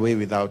get away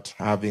without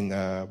having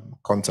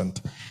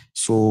consent.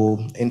 So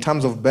in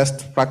terms of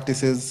best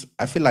practices,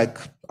 I feel like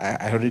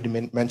I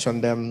already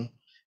mentioned them.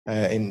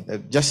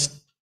 Just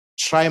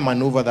try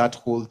maneuver that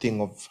whole thing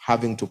of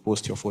having to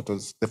post your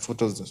photos, the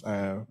photos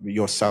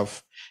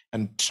yourself,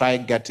 and try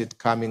get it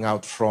coming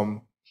out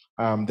from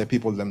the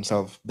people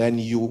themselves. Then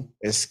you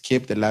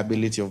escape the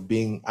liability of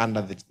being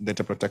under the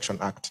Data Protection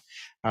Act.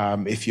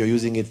 If you're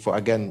using it for,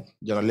 again,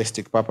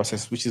 journalistic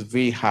purposes, which is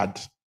very hard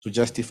to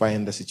justify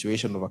in the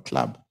situation of a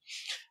club.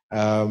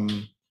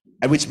 And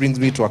which brings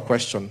me to a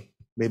question,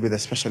 maybe the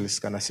specialists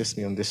can assist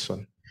me on this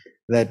one,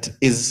 that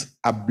is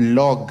a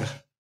blog,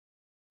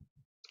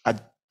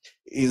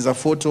 is a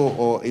photo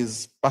or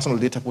is personal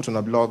data put on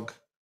a blog,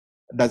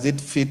 does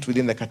it fit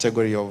within the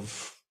category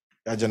of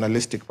a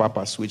journalistic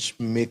purpose, which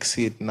makes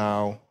it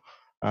now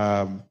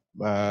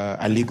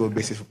a legal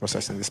basis for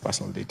processing this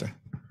personal data?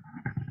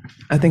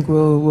 I think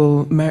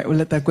we'll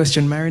let that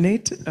question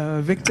marinate.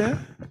 Victor,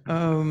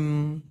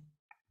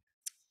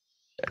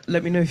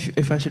 let me know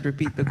if I should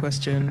repeat the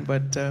question,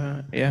 but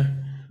yeah.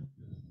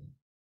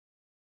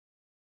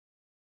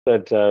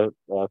 That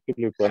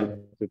Philip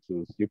wanted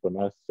to sleep on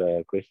us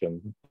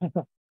question.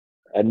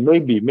 And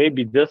maybe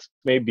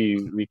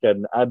we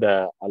can add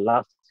a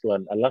last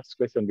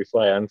question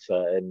before I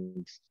answer.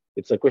 And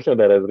it's a question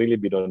that has really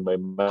been on my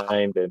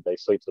mind, and I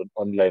saw it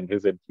online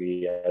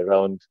recently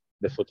around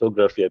the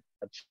photography at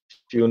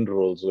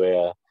funerals,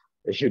 where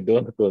you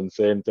don't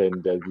consent,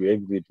 and as you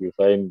exit, you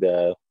find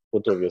a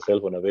photo of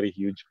yourself on a very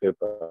huge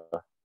paper,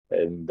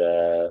 and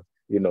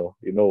you know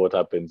what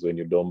happens when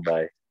you don't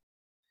buy,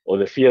 or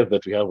the fears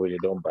that we have when you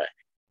don't buy.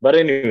 But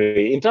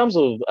anyway, in terms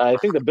of, I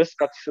think the best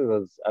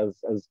practices,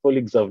 as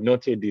colleagues have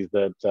noted, is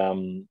that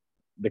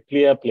the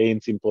clear,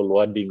 plain, simple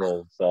wording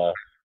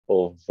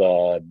of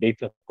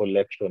data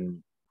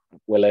collection.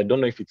 Well, I don't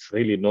know if it's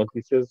really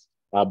notices,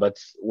 but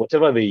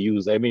whatever they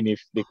use, I mean,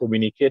 if they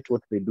communicate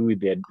what they do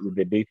with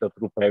the data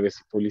through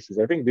privacy policies,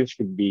 I think this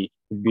should be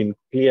in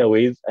clear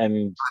ways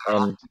and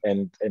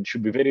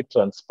should be very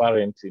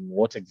transparent in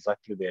what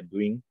exactly they're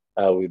doing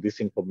with this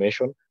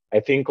information. I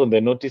think on the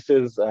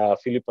notices,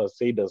 Philip has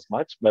said as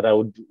much, but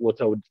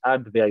what I would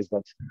add there is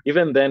that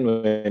even then,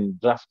 when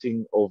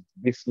drafting of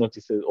these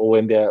notices, or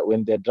when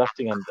they're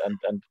drafting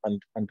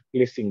and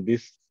placing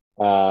these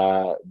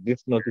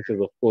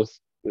notices, of course,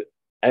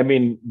 I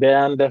mean,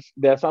 the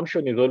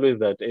assumption is always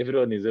that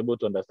everyone is able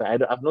to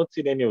understand. I've not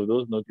seen any of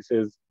those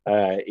notices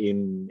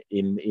in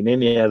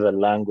any other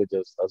language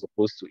as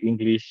opposed to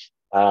English,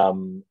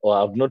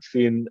 or I've not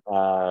seen.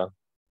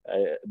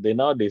 They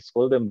nowadays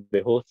call them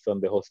the hosts and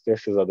the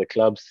hostesses at the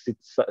clubs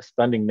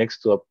standing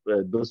next to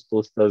those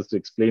posters to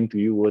explain to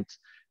you what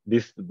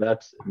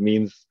that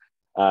means,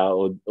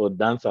 or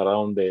dance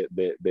around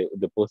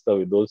the poster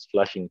with those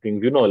flashing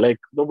things. You know, like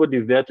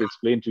nobody's there to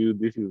explain to you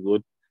this is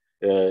what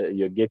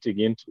you're getting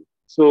into.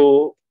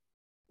 So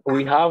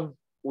we have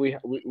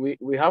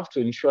to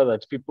ensure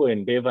that people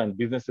endeavor and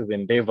businesses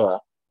endeavor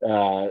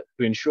to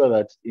ensure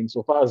that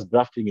insofar as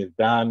drafting is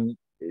done,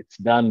 it's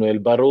done well,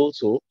 but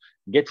also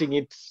getting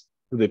it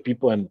to the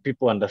people and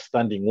people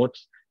understanding what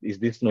is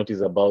this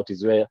notice about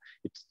is where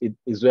it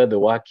is where the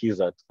work is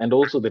at, and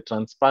also the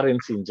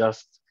transparency in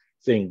just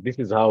saying this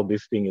is how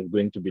this thing is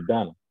going to be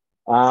done.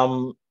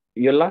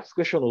 Your last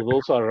question was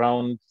also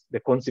around the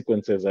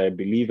consequences, I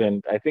believe,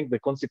 and I think the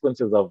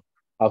consequences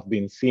have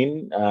been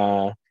seen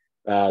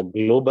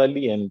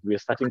globally, and we're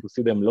starting to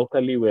see them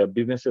locally, where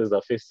businesses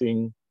are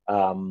facing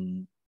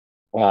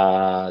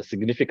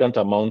significant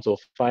amounts of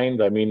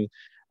fines. I mean,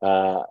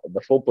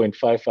 the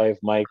 4.55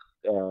 mic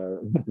to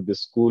the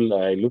school.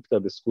 I looked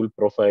at the school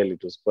profile.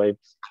 It was quite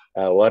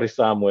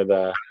worrisome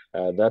whether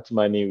that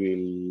money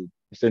will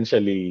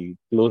essentially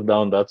close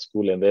down that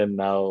school, and then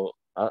now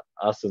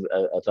us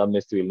at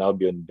Amnesty will now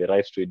be on the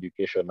right to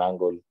education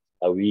angle.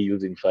 Are we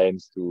using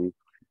fines to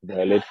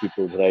violate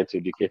people's right to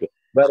education?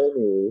 But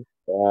anyway,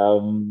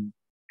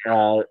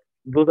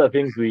 those are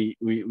things we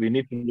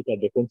need to look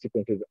at the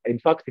consequences. In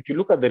fact, if you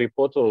look at the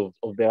report of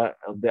the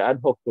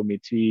ad hoc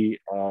committee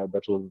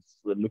that was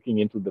looking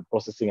into the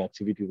processing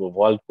activities of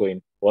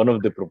WorldCoin, one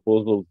of the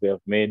proposals they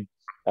have made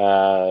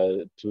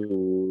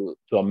to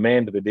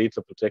amend the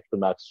Data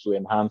Protection Act to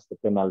enhance the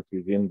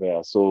penalties in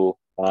there. So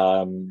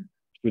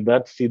should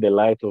that see the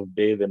light of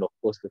day, then of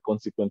course the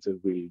consequences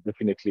will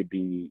definitely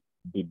be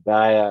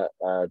dire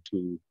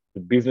to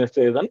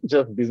businesses, and not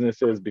just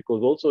businesses,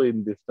 because also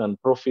in this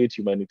non-profit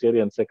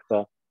humanitarian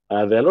sector,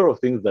 there are a lot of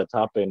things that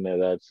happen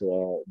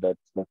that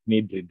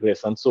need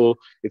redress. And so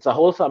it's a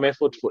wholesome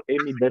effort for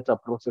any data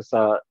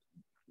processor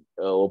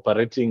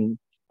operating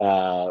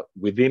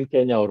within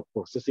Kenya or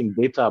processing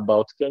data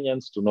about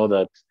Kenyans to know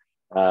that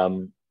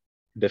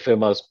the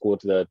famous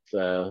quote that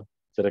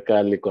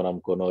serikali kona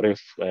mkono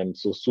refu, and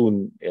so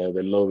soon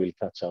the law will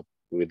catch up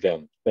with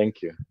them.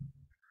 Thank you.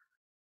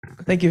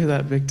 Thank you for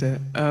that, Victor.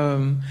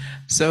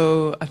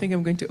 So I think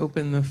I'm going to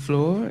open the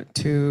floor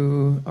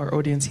to our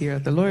audience here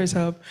at the Lawyers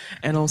Hub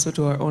and also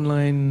to our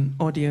online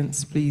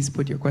audience. Please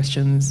put your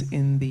questions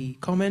in the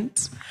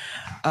comments.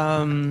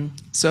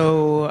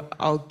 So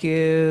I'll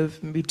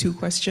give maybe 2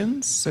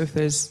 questions. So if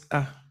there's,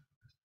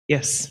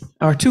 yes,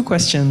 our 2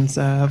 questions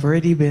have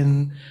already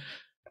been.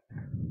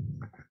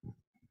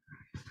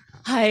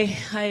 Hi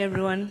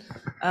everyone.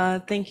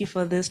 Thank you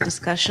for this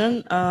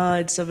discussion.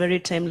 It's a very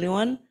timely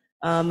one.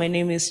 My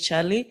name is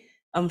Charlie.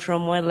 I'm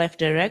from Wildlife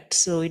Direct.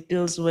 So it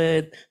deals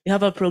with, we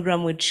have a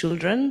program with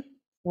children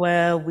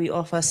where we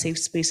offer safe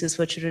spaces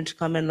for children to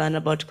come and learn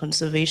about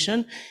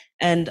conservation.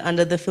 And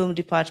under the film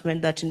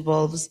department, that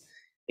involves,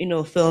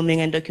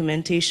 filming and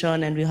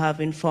documentation, and we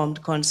have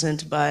informed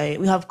consent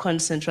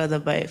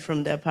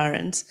from their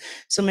parents.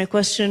 So my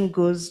question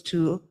goes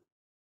to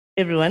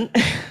everyone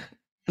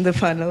in the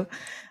panel.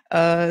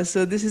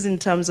 So this is in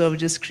terms of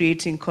just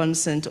creating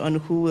consent on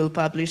who will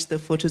publish the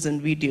photos and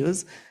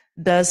videos.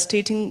 Does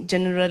stating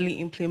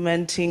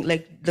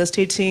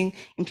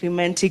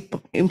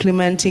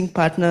implementing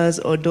partners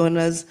or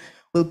donors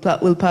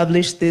will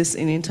publish this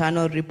in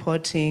internal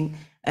reporting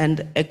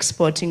and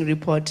exporting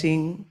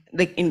reporting,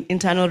 like in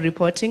internal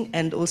reporting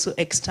and also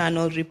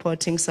external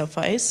reporting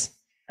suffice?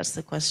 That's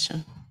the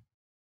question.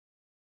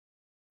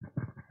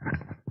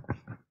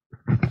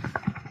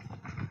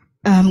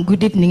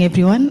 Good evening,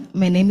 everyone.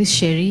 My name is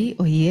Sherry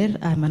Oyer.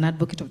 I'm an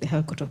advocate of the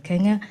High Court of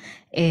Kenya,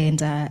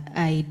 and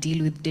I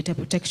deal with data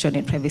protection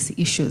and privacy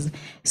issues.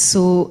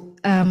 So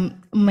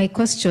my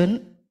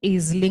question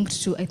is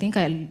linked to, I think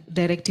I'll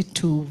direct it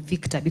to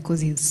Victor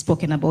because he's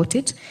spoken about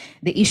it,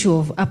 the issue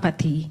of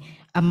apathy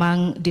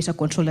among data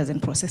controllers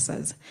and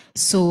processors.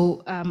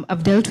 So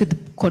I've dealt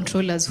with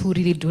controllers who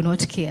really do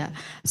not care.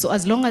 So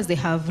as long as they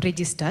have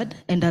registered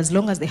and as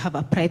long as they have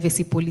a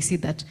privacy policy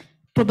that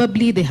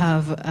probably they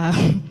have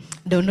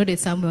downloaded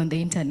somewhere on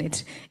the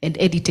internet and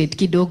edited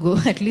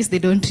kidogo, at least they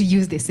don't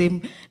use the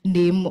same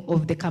name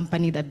of the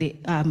company that they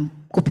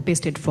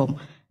copy-pasted from.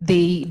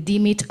 They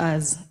deem it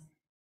as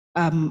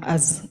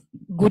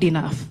good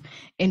enough.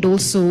 And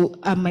also,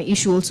 my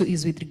issue also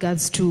is with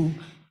regards to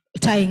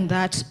tying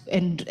that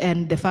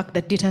and the fact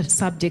that data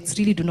subjects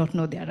really do not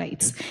know their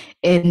rights.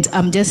 And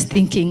I'm just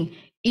thinking,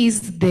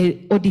 is the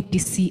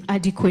ODPC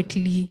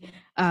adequately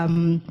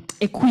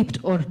equipped,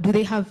 or do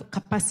they have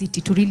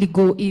capacity to really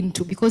go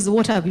into, because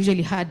what I've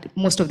usually had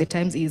most of the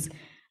times is,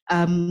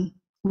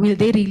 will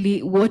they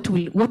really, what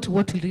will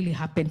really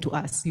happen to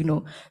us,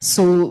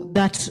 So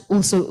that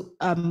also,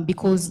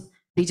 because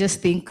they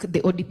just think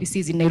the ODPC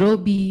is in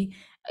Nairobi,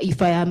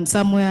 if I am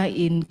somewhere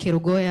in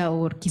Kerugoya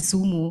or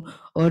Kisumu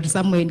or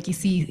somewhere in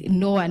Kisii,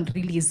 no one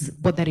really is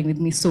bothering with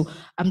me. So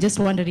I'm just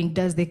wondering,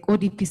 does the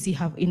ODPC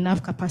have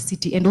enough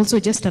capacity? And also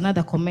just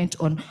another comment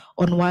on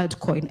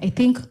WorldCoin. I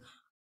think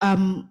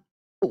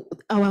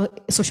our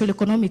social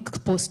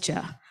economic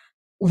posture,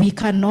 we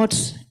cannot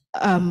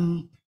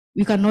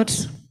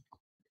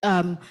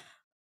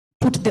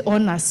put the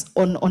onus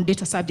on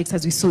data subjects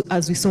as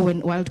we saw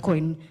when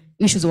WorldCoin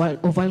issues of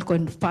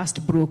WorldCoin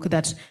first broke,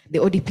 that the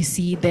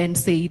ODPC then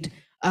said,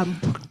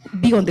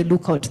 be on the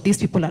lookout, these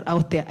people are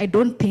out there. I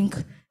don't think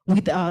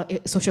with our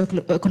social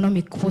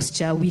economic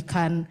posture we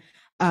can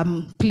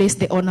place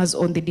the onus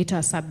on the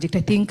data subject.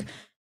 I think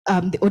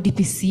the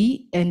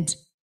ODPC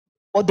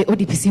or the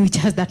ODPC, which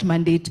has that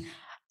mandate,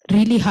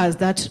 really has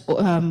that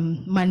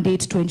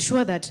mandate to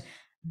ensure that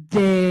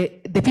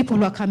the people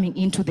who are coming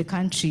into the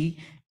country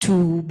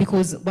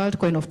because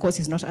WorldCoin, of course,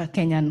 is not a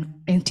Kenyan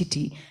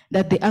entity,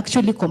 that they're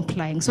actually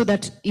complying, so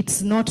that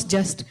it's not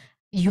just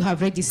you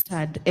have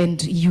registered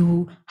and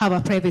you have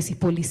a privacy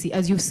policy.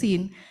 As you've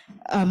seen,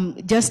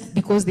 just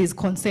because there's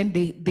consent,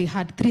 they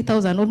had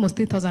almost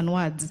 3,000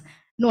 words.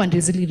 No one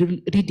is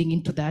really reading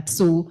into that.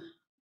 So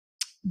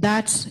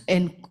that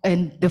and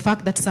the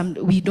fact that some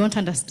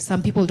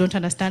people don't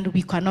understand,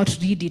 we cannot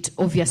read it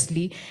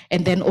obviously,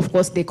 and then of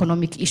course the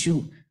economic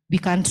issue, we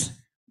can't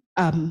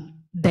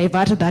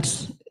divert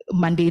that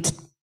mandate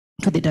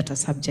to the data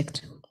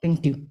subject.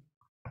 Thank you.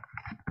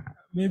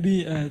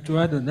 Maybe to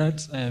add on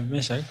that,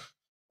 Meshach,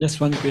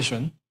 just one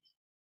question.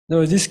 There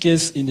was this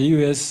case in the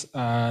US,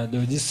 there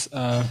was this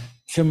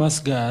famous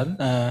girl,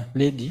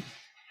 lady,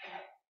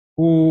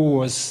 who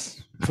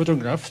was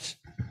photographed,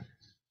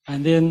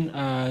 and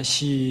then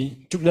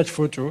she took that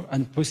photo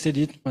and posted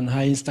it on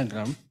her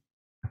Instagram.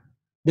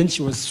 Then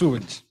she was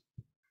sued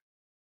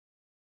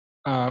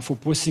for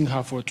posting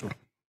her photo.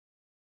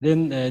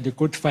 Then the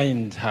court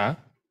fined her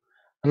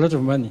a lot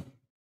of money.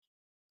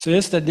 So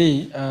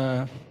yesterday,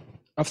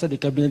 after the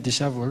cabinet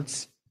dishevelled,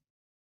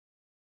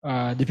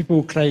 the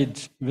people who cried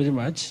very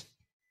much,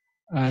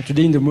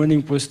 today in the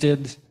morning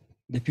posted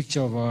the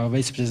picture of our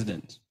vice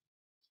president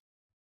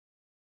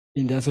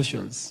in their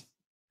socials.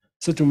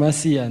 So to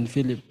Mercy and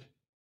Philip,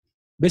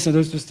 based on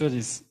those two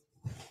stories,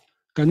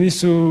 can we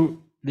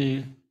sue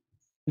the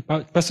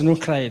person who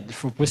cried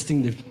for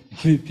posting the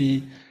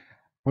VP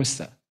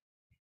poster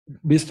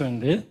based on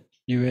the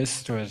US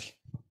story?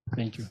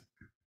 Thank you.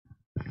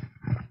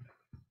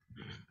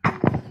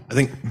 I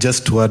think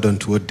just to add on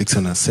to what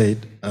Dixon has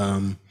said,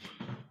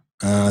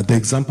 the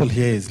example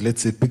here is,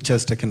 let's say,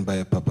 pictures taken by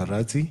a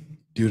paparazzi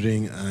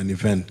during an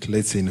event,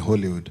 let's say in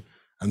Hollywood,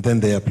 and then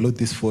they upload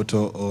this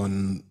photo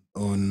on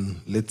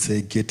let's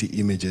say, Getty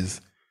Images.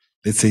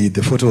 Let's say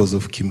the photo was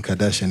of Kim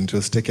Kardashian. It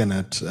was taken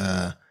at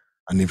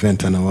an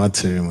event, an award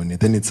ceremony.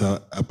 Then it's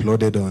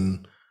uploaded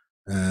on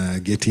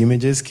Getty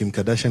Images. Kim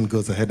Kardashian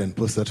goes ahead and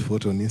posts that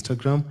photo on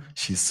Instagram.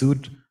 She's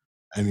sued.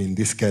 I mean,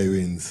 this guy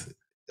wins.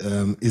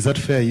 Is that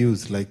fair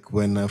use? Like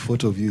when a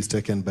photo of you is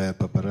taken by a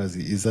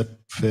paparazzi, is that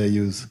fair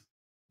use?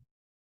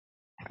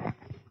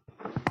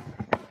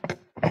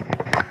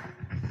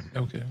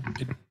 Okay.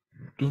 I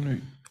don't know.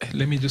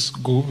 Let me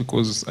just go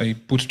because I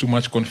put too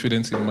much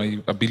confidence in my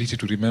ability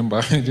to remember.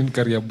 I didn't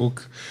carry a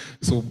book.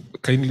 So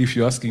kindly, if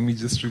you're asking me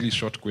just really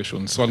short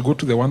questions. So I'll go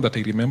to the one that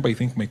I remember. I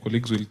think my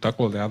colleagues will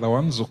tackle the other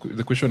ones. So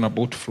the question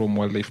about from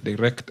Wildlife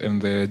Direct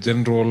and the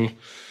general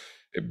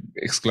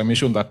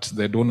exclamation that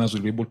the donors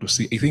will be able to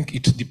see. I think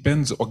it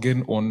depends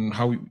again on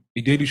how.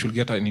 Ideally, you should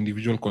get an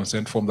individual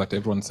consent form that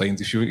everyone signs.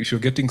 If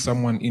you're getting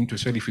someone into,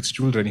 especially if it's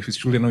children,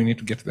 now you need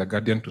to get their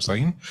guardian to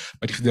sign.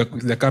 But if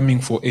they're coming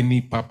for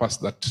any purpose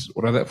that,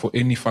 or rather for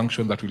any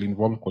function that will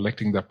involve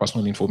collecting their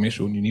personal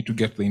information, you need to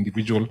get the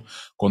individual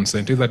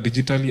consent, either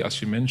digitally, as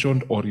she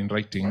mentioned, or in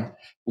writing.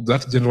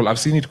 That general, I've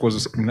seen it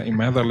because in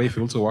my other life,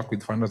 I also work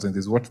with funders and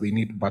this is what they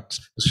need. But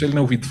especially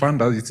now with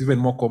funders, it's even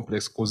more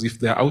complex because if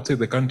they're outside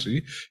the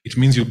country, it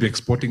means you'll be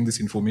exporting this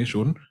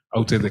information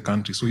outside the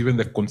country. So even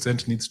the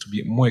consent needs to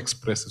be more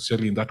express,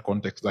 especially in that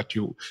context, that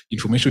your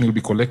information will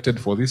be collected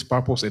for this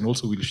purpose and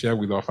also will share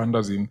with our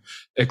funders in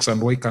X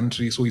and Y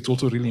country. So it's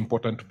also really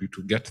important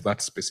to get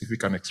that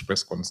specific and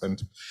express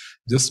consent.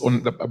 Just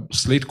on the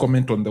slight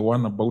comment on the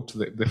one about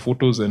the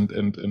photos and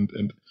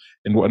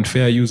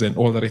unfair use and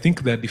all that, I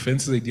think there are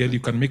defenses. Ideally, you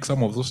can make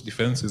some of those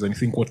defenses, and I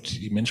think what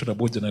you mentioned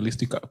about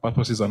journalistic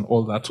purposes and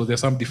all that. So there are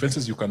some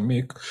defenses you can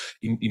make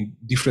in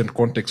different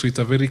contexts. So it's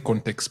a very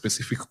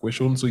context-specific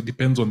question. So it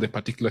depends on the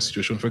particular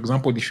situation. For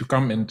example, if you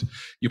come and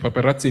you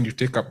paparazzi and you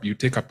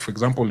take up, for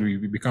example,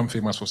 we become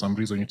famous for some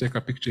reason, you take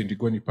a picture and you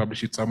go and you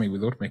publish it somewhere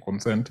without my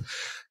consent,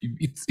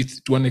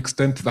 it's to an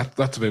extent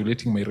that's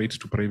violating my right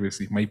to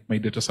privacy, my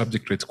data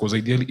subject rights, because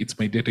ideally it's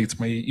my data, it's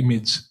my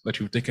image that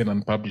you've taken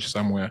and published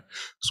somewhere.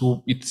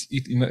 So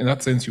in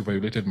that sense, you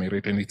violated my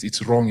right, and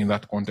it's wrong in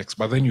that context.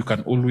 But then you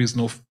can always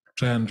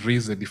try and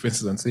raise the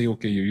defenses and say,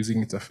 okay, you're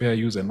using it's a fair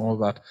use and all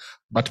that.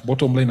 But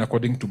bottom line,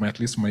 according to at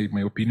least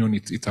my opinion,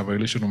 it's a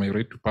violation of my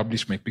right to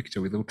publish my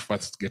picture without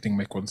first getting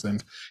my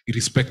consent,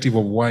 irrespective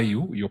of why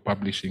you're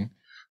publishing.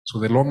 So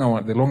the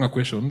longer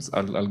questions,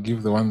 I'll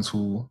give the ones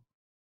who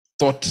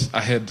thought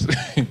ahead.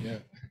 Yeah.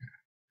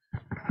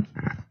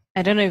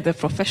 I don't know if the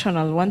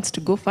professional wants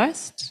to go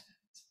first.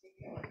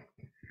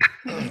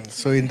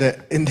 So in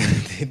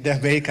the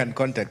American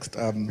context,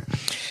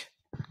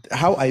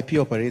 how IP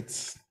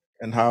operates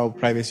and how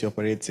privacy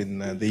operates in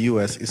the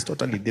US is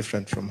totally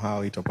different from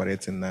how it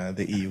operates in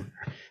the EU.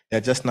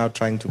 They're just now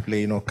trying to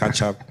play,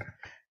 catch up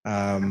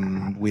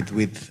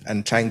with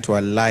and trying to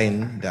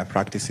align their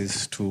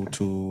practices to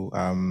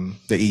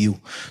the EU.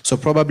 So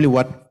probably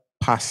what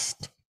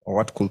passed or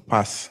what could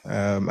pass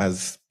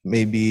as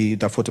maybe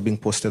the photo being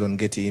posted on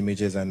Getty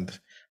Images and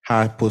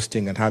her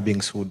posting and her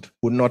being sued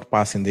would not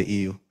pass in the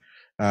EU.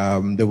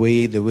 The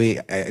way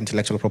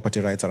intellectual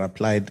property rights are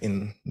applied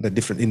in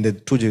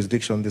the two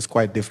jurisdictions is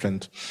quite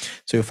different.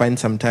 So you find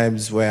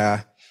sometimes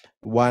where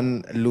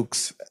one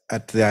looks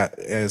at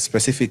their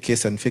specific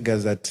case and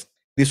figures that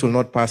this will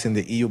not pass in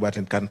the EU, but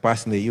it can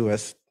pass in the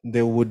US.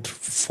 They would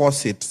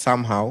force it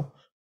somehow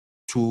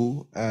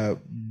to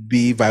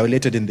be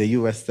violated in the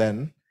US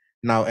then,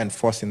 now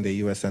enforced in the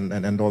US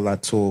and all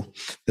that. So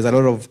there's a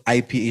lot of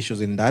IP issues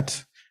in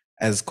that.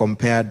 as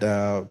compared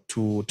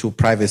to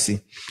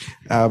privacy.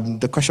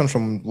 The question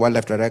from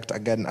Wildlife Direct,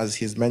 again, as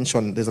he's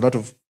mentioned, there's a lot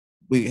of,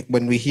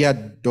 when we hear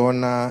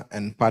donor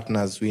and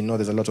partners, we know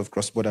there's a lot of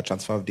cross-border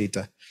transfer of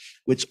data,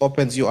 which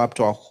opens you up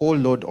to a whole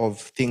load of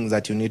things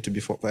that you need to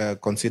be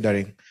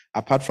considering.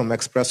 Apart from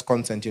express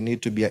consent, you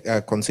need to be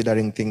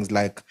considering things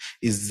like,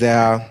 is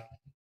there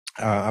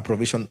a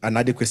provision, an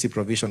adequacy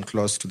provision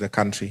clause to the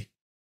country?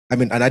 I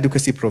mean, an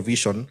adequacy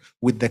provision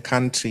with the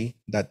country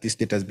that this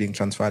data is being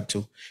transferred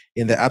to.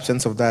 In the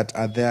absence of that,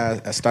 are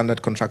there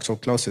standard contractual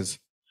clauses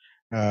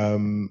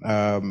in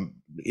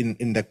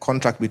the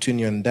contract between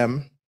you and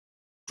them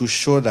to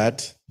show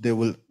that they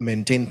will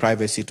maintain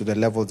privacy to the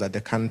levels that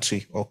the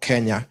country or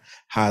Kenya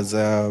has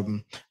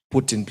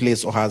put in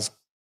place or has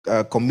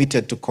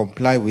committed to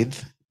comply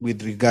with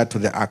regard to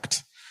the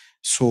act?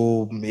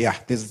 So yeah,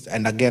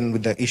 and again,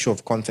 with the issue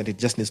of consent, it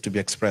just needs to be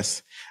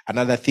expressed.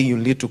 Another thing you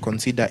need to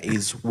consider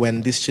is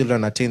when these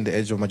children attain the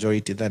age of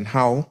majority, then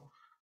how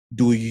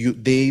do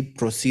they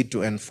proceed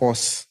to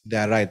enforce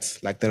their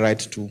rights, like the right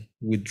to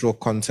withdraw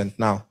consent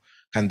now?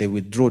 Can they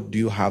withdraw? Do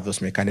you have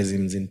those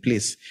mechanisms in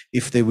place?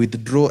 If they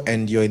withdraw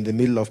and you're in the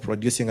middle of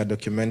producing a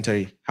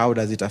documentary, how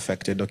does it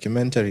affect a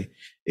documentary?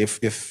 If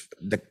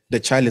the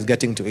child is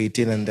getting to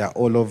 18 and they're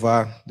all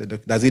over,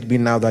 does it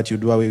mean now that you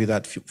do away with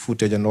that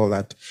footage and all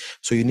that?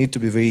 So you need to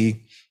be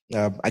very,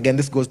 again,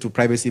 this goes to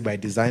privacy by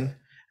design,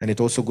 and it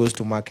also goes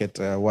to market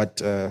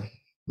what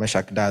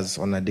Meshach does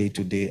on a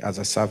day-to-day as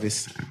a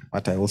service,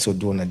 what I also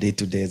do on a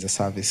day-to-day as a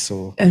service.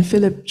 So, and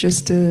Philip,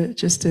 just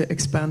to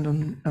expand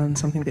on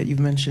something that you've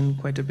mentioned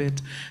quite a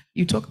bit,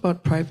 you talk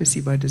about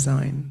privacy by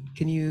design.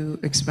 Can you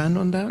expand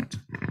on that?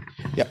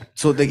 Yeah.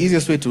 So the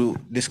easiest way to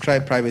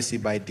describe privacy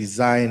by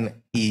design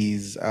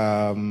is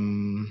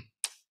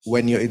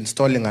when you're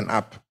installing an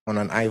app on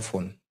an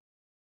iPhone.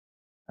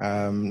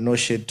 No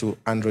shade to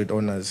Android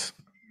owners.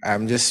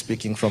 I'm just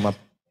speaking from a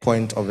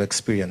point of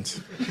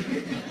experience.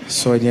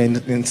 So when you're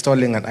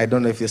installing, and I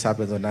don't know if this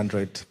happens on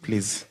Android,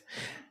 please.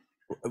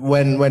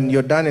 When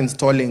you're done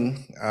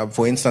installing,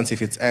 for instance,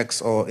 if it's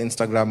X or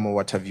Instagram or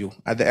what have you,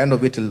 at the end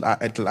of it,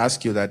 it'll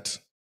ask you that,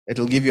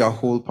 it'll give you a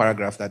whole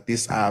paragraph that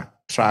this app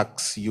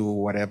tracks you,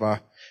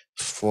 whatever,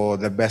 for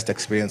the best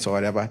experience or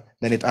whatever.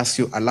 Then it asks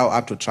you allow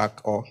app to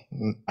track or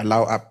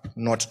allow app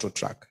not to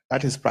track.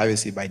 That is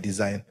privacy by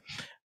design,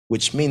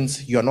 which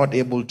means you're not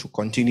able to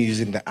continue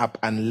using the app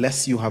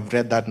unless you have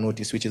read that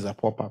notice, which is a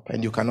pop-up,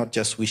 and you cannot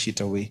just wish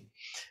it away.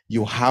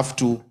 You have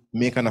to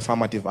make an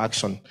affirmative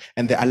action.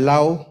 And the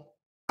allow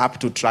app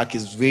to track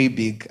is very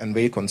big and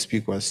very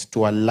conspicuous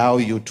to allow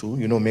you to,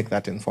 make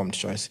that informed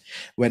choice.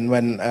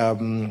 When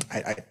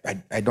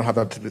I don't have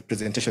a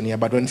presentation here,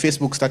 but when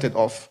Facebook started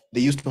off,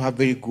 they used to have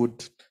very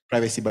good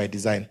privacy by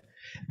design.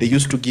 They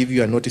used to give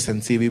you a notice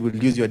and say, we will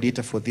use your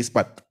data for this,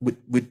 but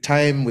with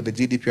time, with the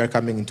GDPR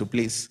coming into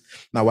place,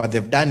 now what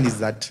they've done is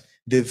that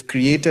they've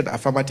created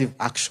affirmative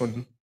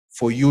action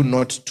for you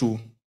not to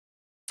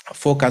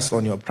focus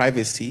on your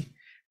privacy,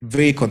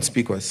 very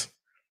conspicuous.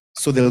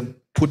 So they'll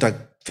put a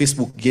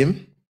Facebook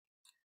game,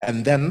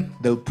 and then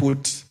they'll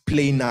put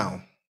play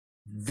now,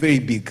 very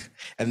big.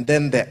 And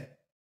then the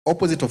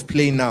opposite of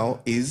play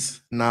now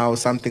is now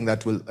something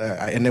that will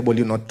enable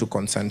you not to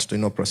consent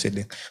to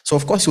proceeding. So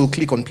of course you'll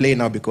click on play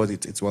now because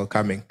it's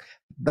welcoming.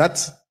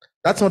 That's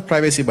not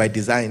privacy by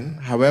design.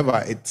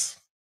 However, it's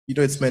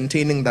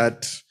maintaining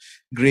that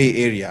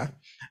gray area.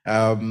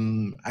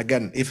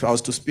 Again, if I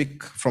was to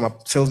speak from a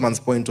salesman's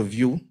point of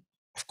view,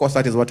 of course,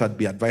 that is what I'd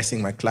be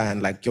advising my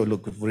client, like, yo,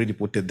 look, we've already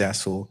put it there,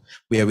 so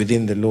we are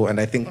within the law, and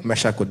I think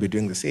Meshach could be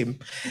doing the same.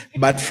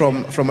 But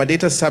from a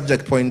data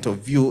subject point of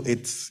view,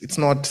 it's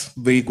not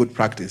very good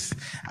practice.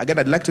 Again,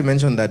 I'd like to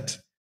mention that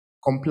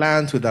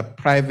compliance with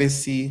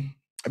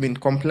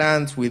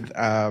compliance with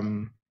a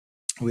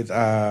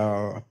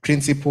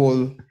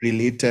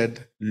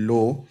principle-related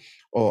law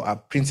or a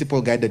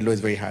principle-guided law is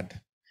very hard.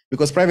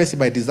 Because privacy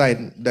by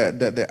design,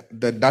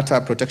 the Data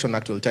Protection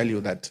Act will tell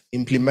you that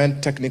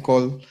implement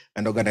technical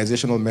and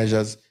organizational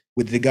measures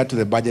with regard to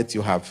the budgets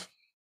you have.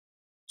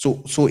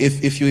 So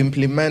if you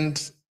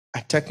implement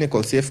a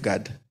technical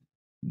safeguard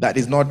that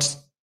is not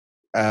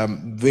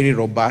very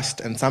robust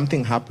and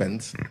something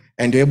happens,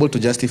 and you're able to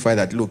justify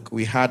that, look,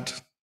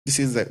 this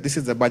is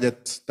the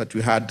budget that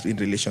we had in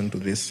relation to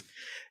this.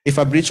 If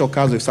a breach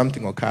occurs, if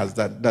something occurs,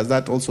 does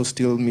that also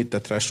still meet the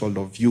threshold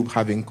of you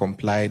having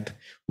complied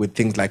with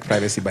things like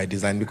privacy by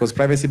design? Because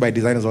privacy by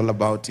design is all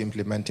about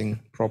implementing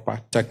proper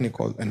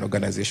technical and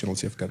organizational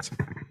safeguards.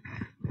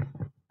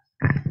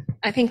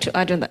 I think to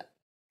add on that,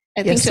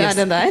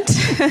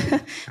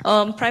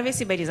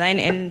 privacy by design,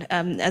 and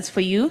as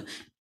for you,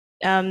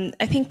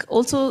 I think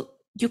also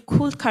you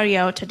could carry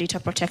out a data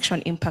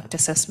protection impact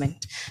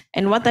assessment.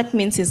 And what that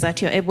means is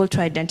that you're able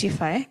to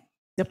identify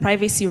the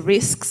privacy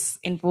risks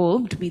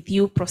involved with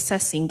you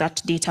processing that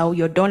data, or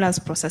your donors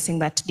processing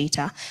that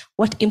data.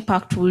 What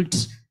impact would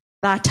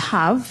that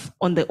have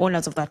on the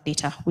owners of that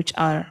data, who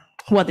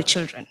are the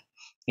children?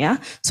 Yeah.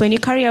 So when you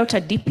carry out a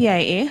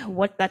DPIA,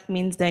 what that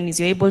means then is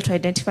you're able to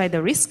identify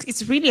the risks.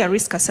 It's really a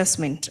risk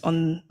assessment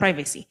on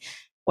privacy.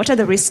 what are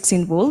the risks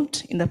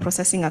involved in the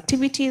processing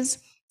activities?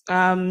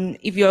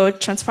 If you're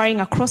transferring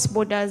across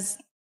borders,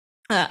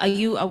 are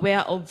you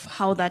aware of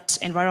how that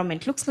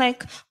environment looks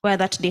like, where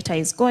that data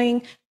is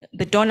going?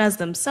 The donors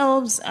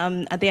themselves,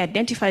 are they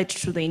identified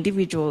to the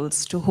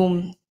individuals to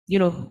whom,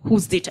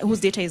 whose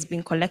data is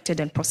being collected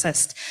and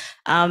processed?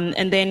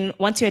 And then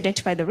once you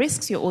identify the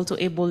risks, you're also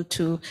able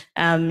to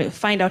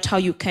find out how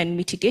you can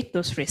mitigate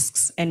those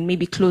risks and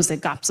maybe close the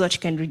gap so that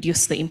you can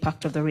reduce the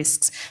impact of the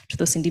risks to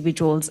those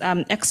individuals.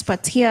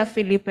 Experts here,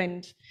 Philip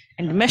and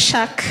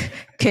Meshach,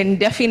 can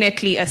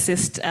definitely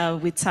assist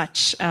with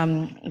such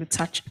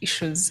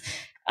issues.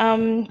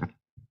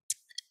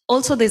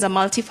 Also, there's a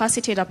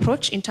multifaceted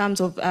approach in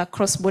terms of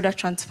cross-border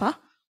transfer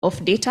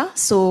of data.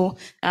 So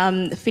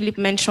Philip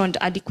mentioned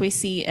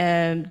adequacy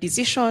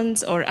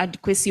decisions or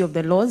adequacy of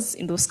the laws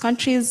in those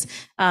countries,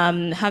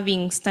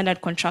 having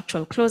standard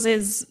contractual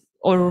clauses,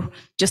 or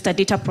just a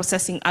data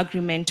processing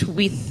agreement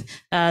with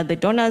the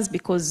donors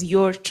because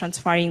you're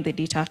transferring the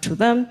data to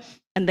them.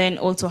 And then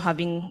also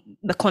having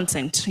the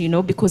consent,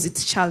 because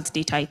it's child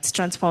data, it's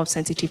transfer of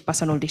sensitive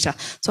personal data.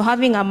 So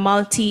having a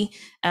multiple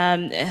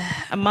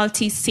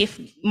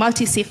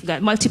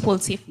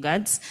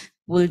safeguards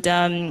would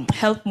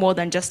help more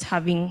than just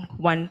having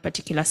one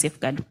particular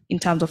safeguard in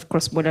terms of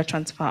cross-border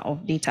transfer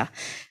of data.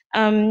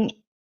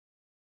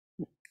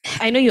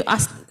 I know you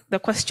asked the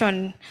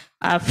question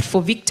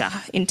for Victor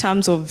in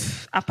terms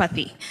of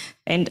apathy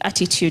and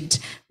attitude,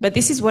 but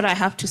this is what I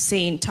have to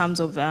say in terms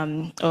of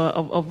the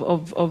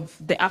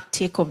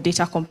uptake of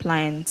data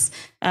compliance,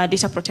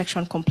 data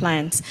protection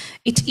compliance.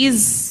 It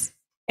is,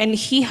 and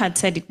he had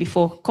said it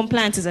before,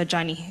 compliance is a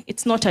journey.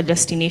 It's not a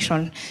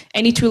destination,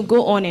 and it will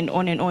go on and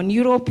on and on.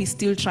 Europe is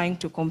still trying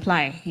to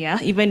comply,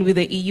 even with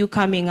the EU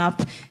coming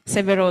up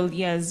several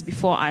years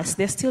before us.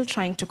 They're still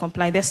trying to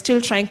comply. They're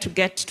still trying to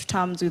get to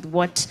terms with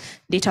what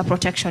data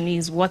protection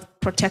is, what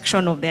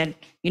protection of their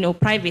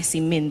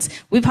privacy means.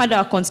 We've had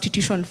our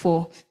constitution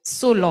for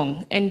so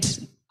long,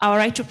 and our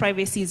right to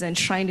privacy is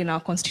enshrined in our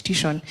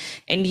constitution,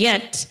 and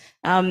yet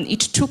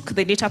it took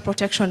the data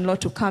protection law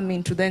to come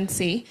in to then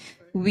say,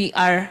 we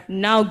are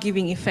now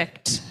giving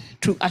effect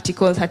to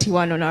Article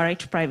 31 on our right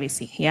to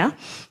privacy,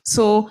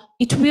 So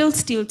it will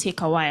still take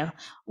a while.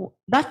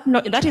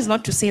 That is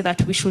not to say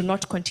that we should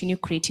not continue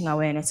creating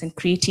awareness and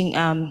creating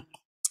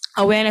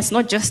awareness,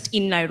 not just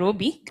in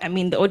Nairobi. I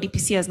mean, the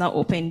ODPC has now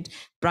opened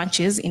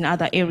branches in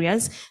other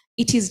areas.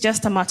 It is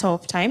just a matter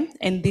of time,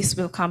 and this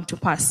will come to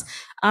pass.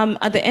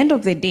 At the end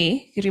of the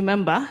day,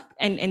 remember,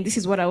 and this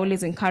is what I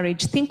always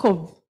encourage, think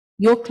of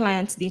your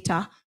client's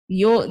data,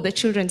 the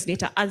children's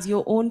data as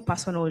your own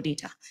personal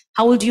data.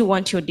 How would you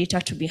want your data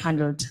to be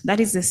handled?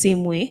 That is the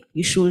same way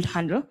you should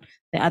handle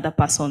the other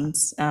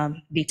person's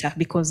data,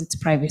 because it's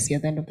privacy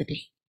at the end of the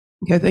day.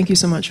 Okay, thank you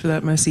so much for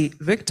that, Mercy.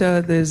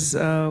 Victor, there's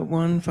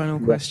one final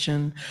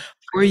question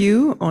for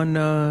you on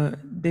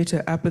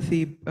data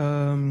apathy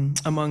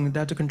among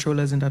data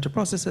controllers and data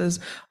processors,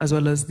 as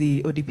well as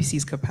the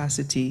ODPC's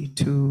capacity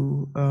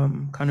to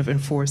kind of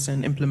enforce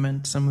and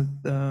implement some of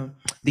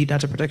the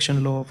data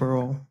protection law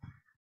overall.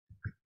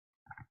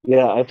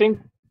 Yeah, I think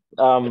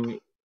for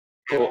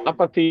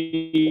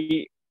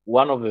apathy,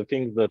 one of the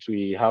things that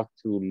we have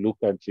to look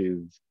at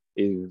is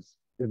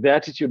the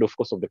attitude, of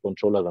course, of the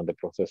controllers and the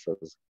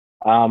processors.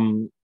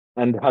 And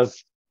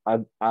as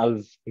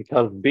it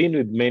has been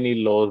with many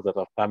laws that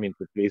have come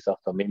into place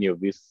after many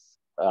of these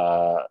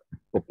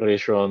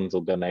corporations,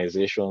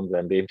 organizations,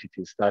 and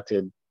entities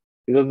started,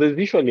 because there's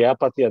usually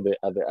apathy at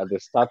the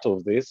start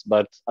of this,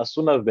 but as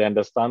soon as they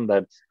understand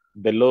that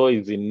the law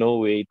is in no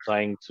way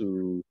trying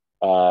to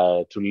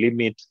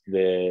limit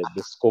the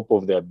scope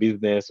of their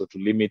business or to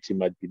limit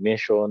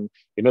imagination.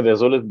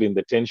 There's always been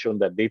the tension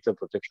that data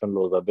protection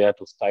laws are there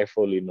to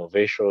stifle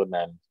innovation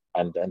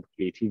and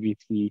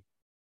creativity.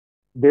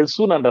 They'll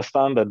soon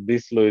understand that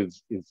this law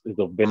is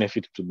of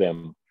benefit to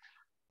them.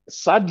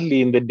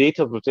 Sadly, in the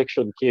data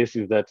protection case,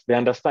 is that the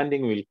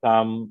understanding will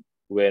come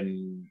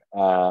when,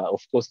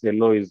 of course, the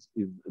law is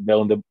they're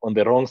on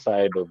the wrong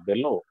side of the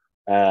law.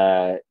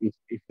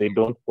 If they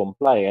don't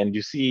comply, and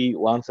you see,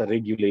 once a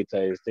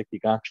regulator is taking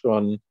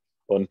action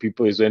on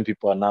people, is when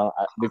people are now,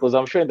 because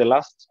I'm sure in the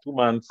last 2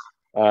 months,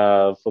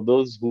 for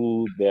those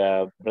who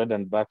their bread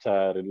and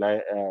butter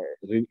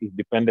is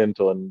dependent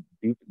on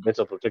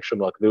data protection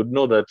work, they would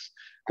know that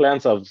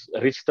clients have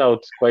reached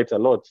out quite a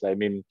lot. I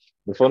mean,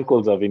 the phone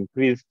calls have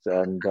increased,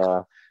 and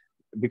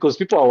because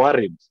people are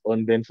worried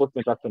on the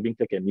enforcement action being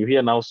taken. You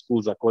hear now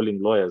schools are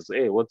calling lawyers,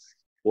 hey,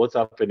 what's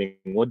happening?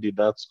 What did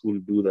that school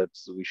do that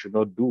we should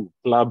not do?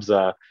 Clubs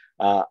are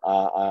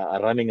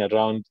running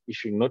around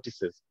issuing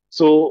notices.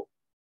 So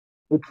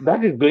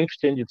that is going to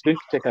change. It's going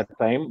to take a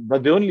time,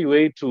 but the only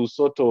way to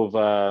sort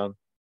of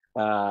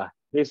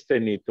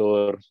hasten it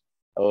or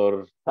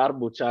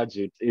turbocharge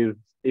it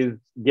is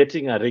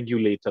getting a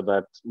regulator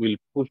that will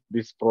push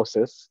this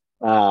process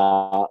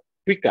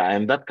quicker.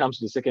 And that comes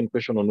to the second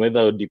question on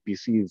whether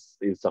ODPC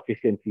is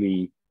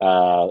sufficiently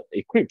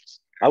equipped.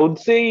 I would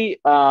say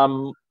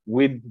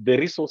with the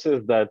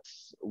resources that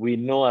we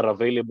know are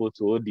available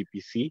to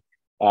ODPC,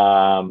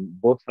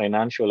 both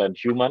financial and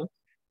human.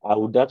 I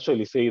would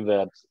actually say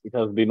that it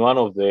has been one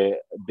of the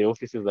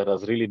offices that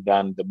has really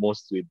done the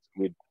most with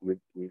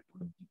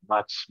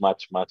much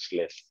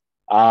less.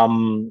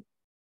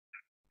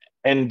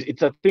 And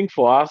it's a thing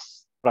for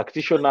us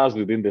practitioners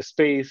within the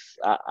space,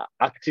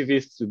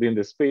 activists within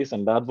the space,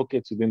 and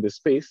advocates within the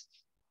space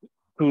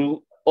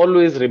to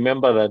always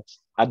remember that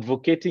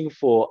advocating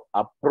for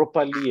a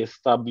properly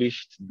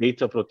established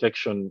data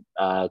protection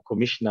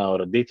commissioner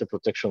or a data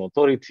protection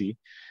authority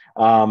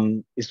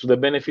is to the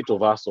benefit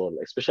of us all,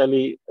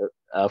 especially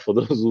for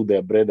those who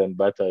their bread and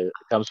butter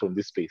comes from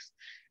this space.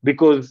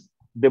 Because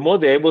the more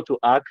they're able to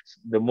act,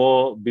 the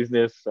more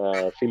business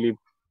Philip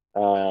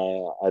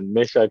and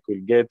Meshach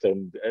will get.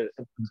 And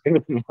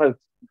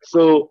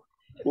so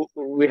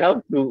we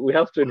have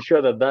to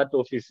ensure that that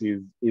office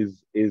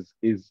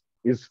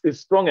is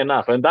strong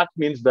enough. And that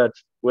means that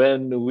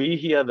when we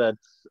hear that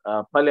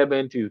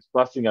Parliament is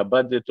passing a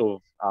budget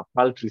of a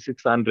paltry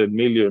 600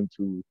 million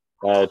to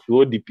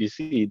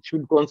ODPC, it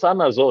should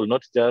concern us all,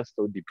 not just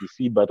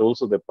ODPC, but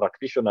also the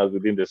practitioners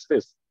within the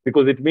space,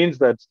 because it means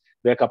that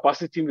their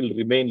capacity will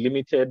remain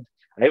limited.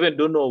 I even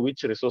don't know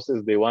which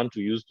resources they want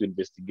to use to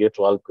investigate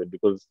WorldCoin,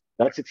 because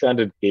that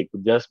 600K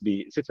could just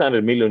be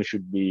 600 million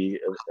should be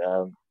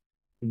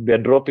a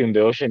drop in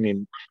the ocean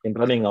in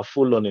running a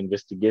full-on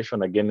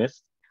investigation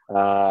against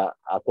a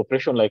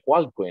corporation like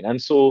WorldCoin.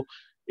 And so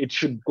it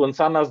should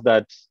concern us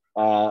that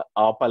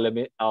our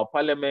parliament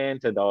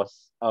and our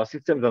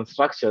systems and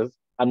structures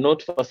are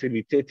not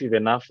facilitative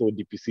enough for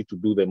DPC to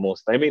do the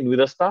most. I mean, with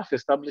a staff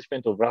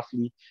establishment of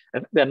roughly, I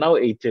think they're now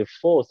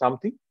 84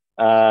 something,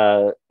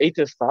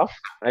 80 staff.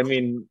 I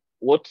mean,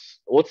 what's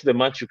the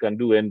much you can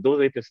do? And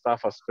those 80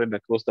 staff are spread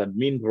across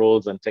admin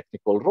roles and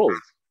technical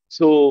roles.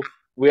 So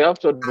we have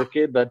to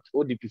advocate that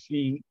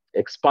ODPC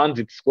expands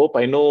its scope.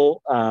 I know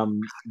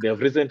they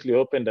have recently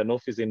opened an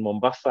office in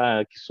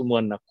Mombasa, Kisumu,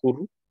 and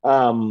Nakuru.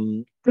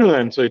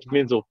 And so it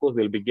means, of course,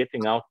 they'll be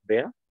getting out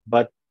there,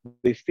 but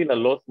there's still a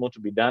lot more to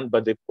be done.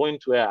 But the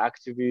point where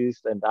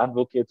activists and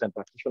advocates and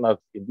practitioners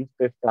in this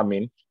space come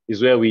in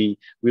is where we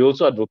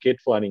also advocate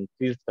for an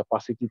increased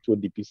capacity to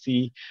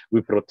DPC.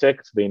 We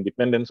protect the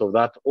independence of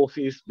that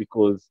office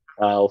because,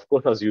 of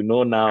course, as you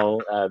know now,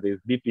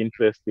 there's deep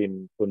interest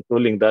in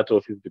controlling that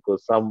office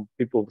because some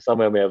people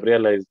somewhere may have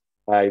realized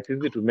it's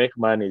easy to make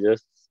money,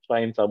 just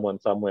find someone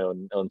somewhere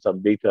on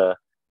some data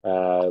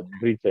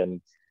breach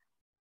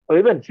or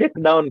even check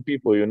down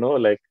people,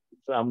 like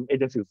some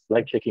agencies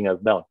like checking us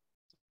down.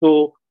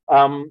 So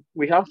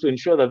we have to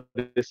ensure that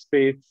the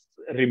space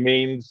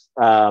remains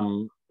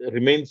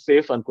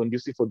safe and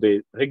conducive for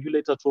the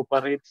regulator to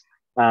operate.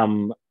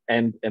 And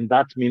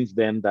that means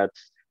then that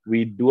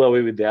we do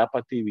away with the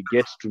apathy, we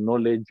get to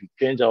knowledge, we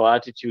change our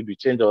attitude, we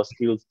change our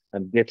skills,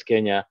 and get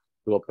Kenya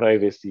to a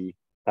privacy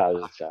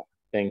culture.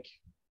 Thank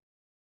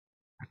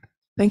you.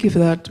 Thank you for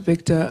that,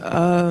 Victor.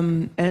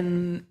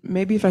 And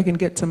maybe if I can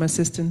get some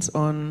assistance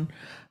on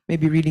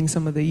maybe reading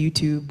some of the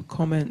YouTube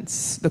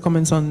comments, the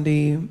comments on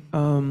the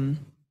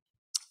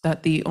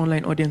that the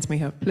online audience may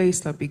have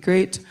placed, that'd be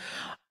great.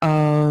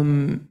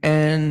 And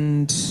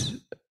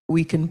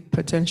we can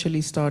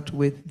potentially start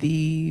with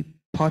the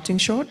parting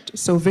shot.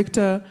 So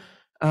Victor,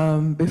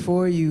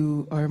 before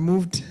you are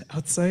moved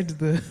outside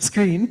the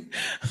screen,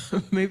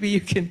 maybe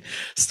you can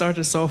start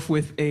us off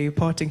with a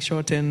parting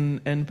shot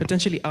and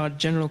potentially our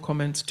general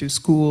comments to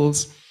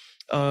schools,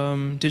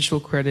 digital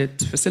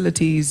credit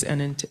facilities,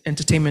 and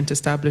entertainment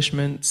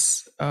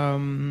establishments.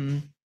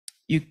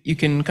 You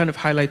can kind of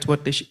highlight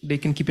what they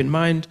can keep in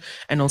mind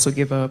and also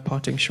give a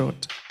parting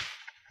shot.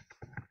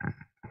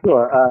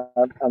 Sure,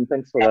 and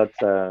thanks for that,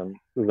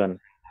 Susan.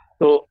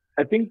 So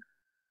I think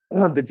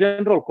the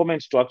general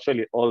comments to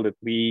actually all the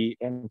three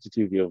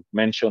entities you've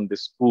mentioned, the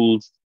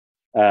schools,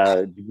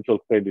 digital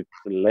credit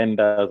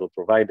lenders or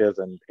providers,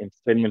 and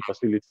entertainment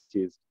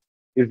facilities,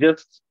 is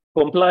just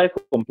comply.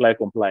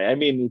 I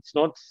mean,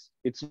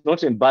 it's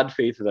not in bad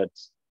faith that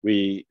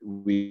we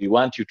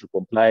want you to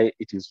comply.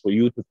 It is for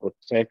you to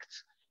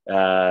protect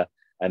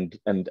and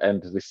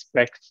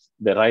respect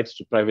the rights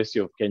to privacy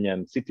of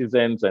Kenyan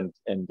citizens and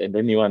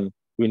anyone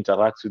who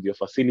interacts with your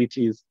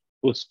facilities.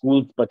 For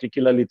schools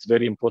particularly, it's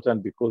very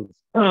important because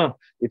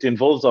it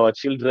involves our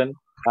children,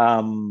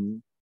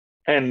 and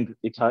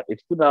it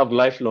could have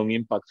lifelong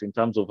impacts in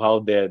terms of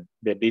how their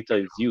data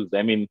is used.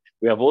 I mean,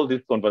 we have all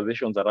these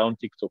conversations around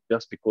TikTok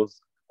just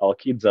because our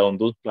kids are on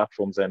those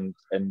platforms and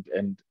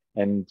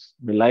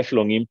the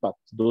lifelong impact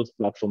those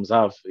platforms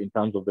have in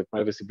terms of the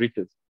privacy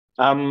breaches.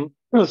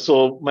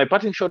 So my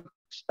parting shot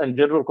and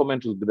general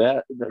comment would be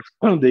there that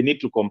they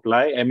need to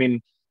comply. I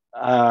mean,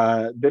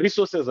 the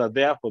resources are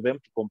there for them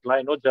to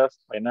comply, not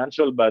just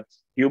financial, but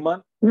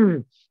human.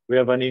 We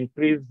have an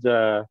increased,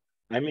 very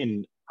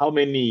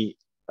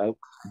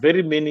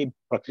many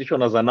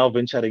practitioners are now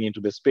venturing into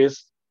the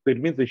space. So it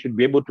means they should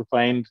be able to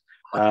find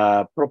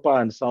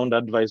proper and sound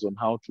advice on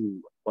how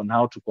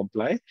to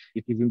comply.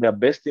 It is in their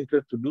best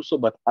interest to do so,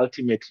 but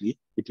ultimately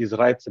it is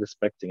rights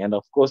respecting. And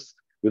of course,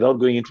 without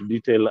going into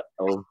detail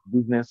of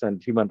business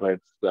and human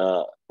rights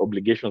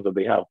obligations that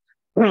they have,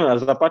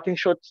 as a parting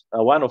shot,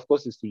 one, of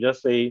course, is to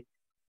just say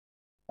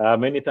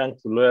many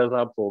thanks to Lawyers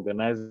Hub for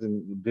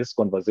organizing this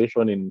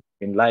conversation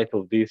in light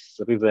of these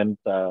recent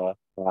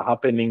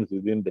happenings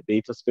within the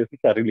data space,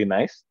 which are really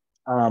nice.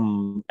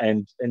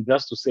 And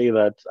just to say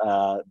that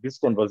these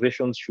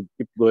conversations should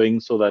keep going,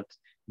 so that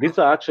these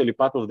are actually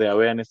part of the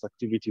awareness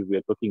activities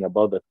we're talking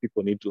about that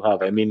people need to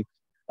have. I mean,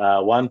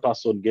 one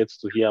person gets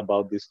to hear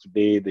about this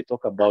today, they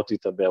talk about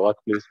it at their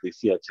workplace, they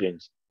see a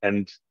change,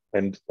 and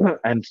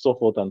so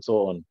forth and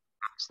so on.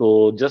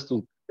 So just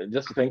to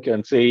thank you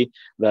and say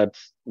that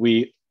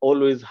we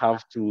always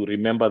have to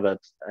remember that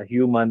a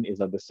human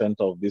is at the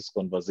center of this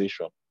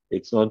conversation.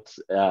 It's not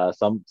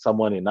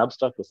someone in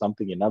abstract or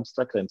something in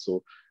abstract, and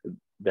so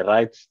the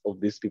rights of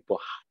these people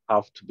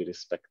have to be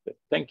respected.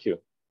 Thank you.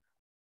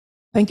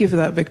 Thank you for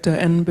that, Victor.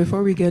 And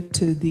before we get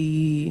to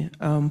the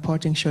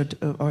parting shot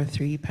of our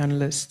three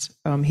panelists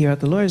here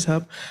at the Lawyers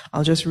Hub,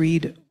 I'll just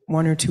read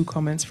one or two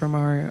comments from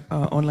our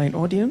online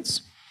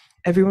audience.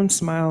 Everyone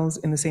Smiles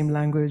in the Same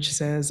Language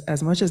says,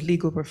 as much as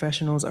legal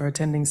professionals are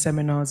attending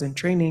seminars and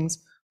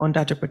trainings on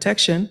data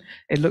protection,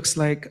 it looks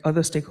like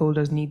other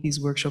stakeholders need these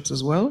workshops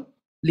as well.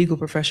 Legal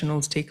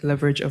professionals take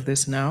leverage of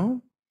this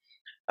now.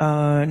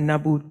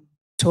 Nabutola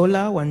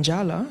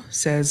Wanjala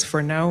says,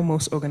 for now,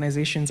 most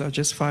organizations are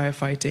just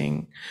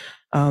firefighting.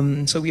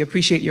 So we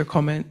appreciate your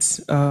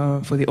comments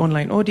for the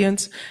online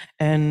audience,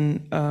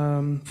 and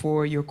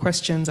for your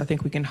questions. I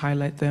think we can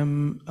highlight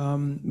them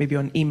maybe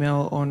on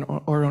email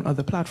or on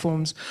other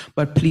platforms,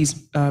 but please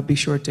be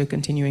sure to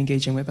continue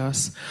engaging with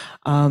us.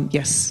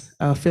 Yes,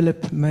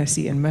 Philip,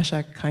 Mercy, and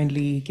Meshach,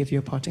 kindly give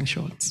your parting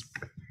shots.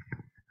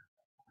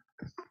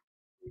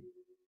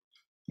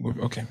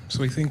 Okay,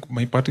 so I think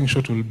my parting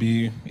shot will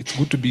be, it's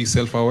good to be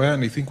self-aware,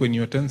 and I think when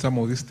you attend some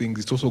of these things,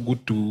 it's also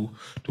good to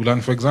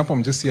learn. For example,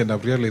 I'm just here and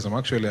I've realized I'm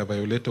actually a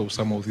violator of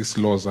some of these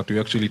laws that we're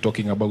actually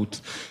talking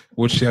about,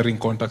 what sharing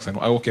contacts and,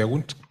 okay, I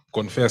won't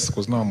confess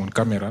because now I'm on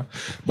camera,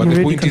 but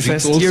the point is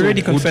it's also good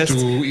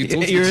to, it's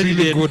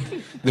really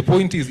good. The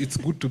point is it's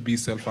good to be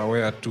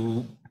self-aware,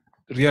 to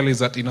realize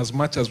that in as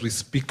much as we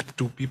speak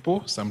to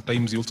people,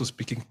 sometimes you're also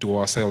speaking to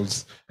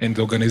ourselves and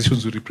the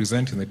organizations we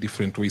represent in a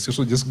different way. It's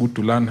also just good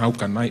to learn how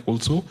can I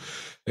also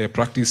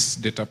practice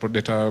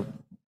data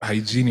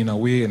hygiene in a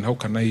way, and how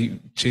can I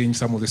change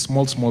some of the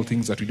small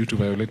things that we do to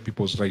violate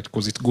people's rights,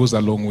 because it goes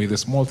a long way, the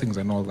small things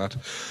and all that.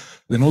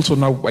 Then also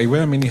now I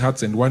wear many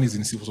hats, and one is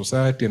in civil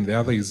society and the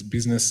other is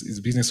business.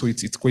 So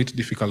it's quite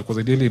difficult, because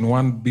ideally in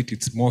one bit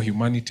it's more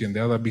humanity and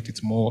the other bit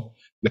it's more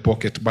the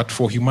pocket. But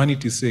for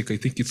humanity's sake, I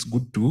think it's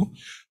good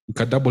we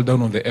can double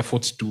down on the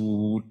efforts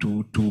to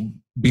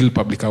build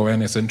public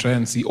awareness and try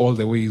and see all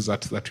the ways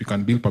that we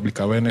can build public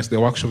awareness. The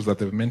workshops that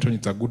they've mentioned,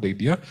 it's a good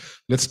idea.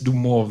 Let's do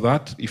more of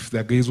that. If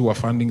there are guys who are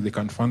funding, they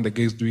can fund the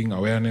guys doing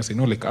awareness. I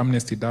know like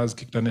Amnesty does,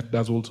 Kickternet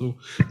does also.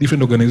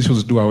 Different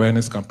organizations do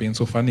awareness campaigns,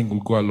 so funding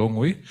will go a long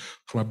way.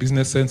 From a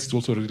business sense, it's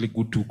also really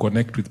good to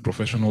connect with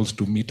professionals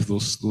to meet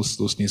those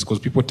needs, because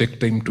people take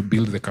time to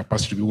build the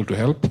capacity to be able to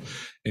help.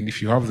 And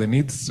if you have the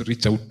needs,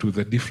 reach out to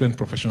the different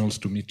professionals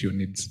to meet your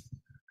needs.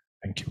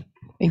 Thank you.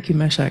 Thank you,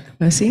 Meshach.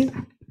 Mercy?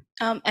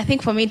 I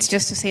think for me, it's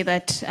just to say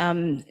that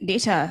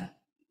data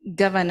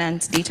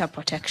governance, data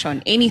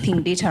protection,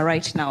 anything data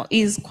right now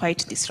is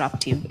quite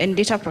disruptive, and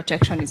data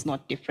protection is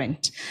not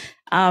different.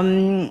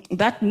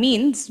 That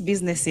means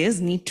businesses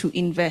need to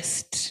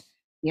invest,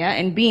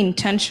 and be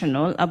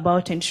intentional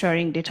about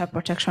ensuring data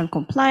protection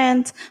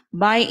compliance,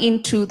 buy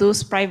into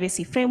those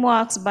privacy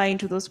frameworks, buy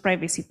into those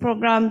privacy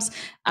programs,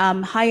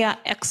 hire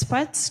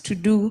experts to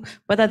do,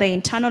 whether they're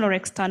internal or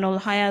external,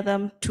 hire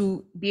them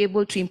to be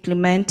able to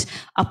implement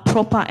a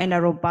proper and a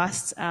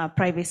robust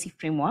privacy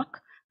framework,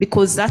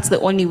 because that's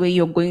the only way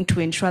you're going to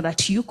ensure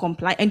that you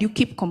comply and you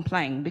keep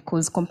complying,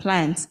 because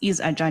compliance is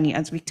a journey,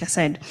 as Victor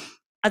said.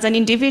 As an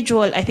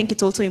individual, I think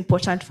it's also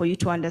important for you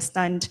to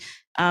understand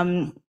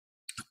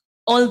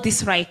all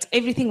this rights,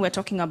 everything we're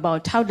talking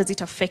about, how does it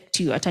affect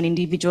you at an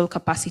individual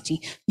capacity?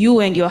 You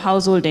and your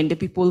household and the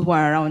people who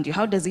are around you,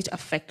 how does it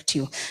affect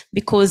you?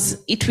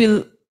 Because it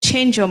will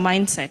change your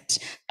mindset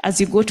as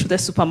you go to the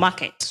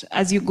supermarket,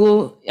 as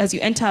you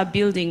enter a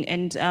building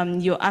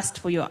and you're asked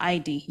for your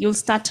ID, you'll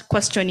start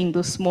questioning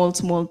those small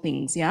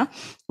things,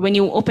 When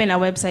you open a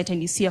website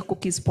and you see a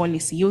cookies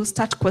policy, you'll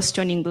start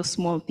questioning those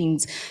small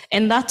things.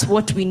 And that's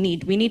what we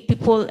need. We need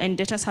people and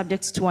data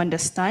subjects to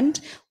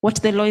understand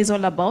what the law is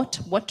all about,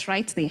 what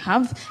rights they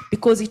have,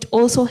 because it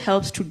also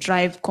helps to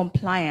drive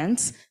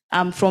compliance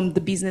from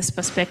the business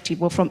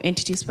perspective or from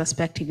entities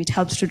perspective. It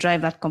helps to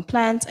drive that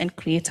compliance and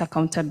create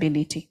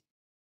accountability.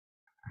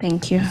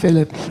 Thank you.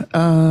 Philip,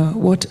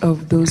 what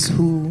of those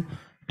who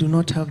do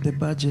not have the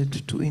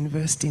budget to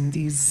invest in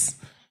these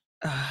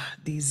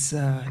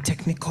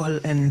technical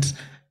and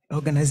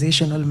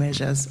organizational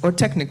measures, or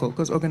technical,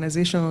 because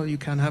organizational, you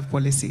can have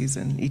policies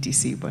and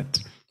etc.,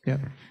 but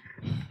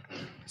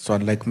So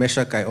unlike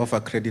Meshach, I offer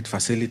credit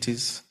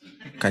facilities.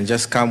 can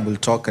just come, we'll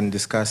talk and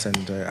discuss,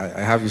 and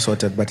I have you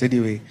sorted. But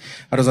anyway,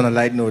 that was on a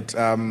light note.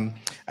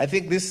 I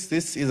think this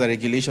is a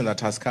regulation that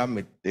has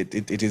come.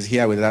 It is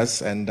here with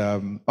us, and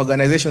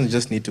organizations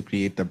just need to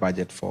create the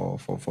budget for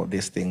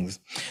these things.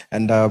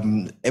 And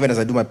even as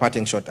I do my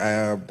parting shot,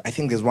 I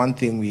think there's one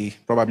thing we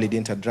probably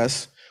didn't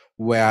address,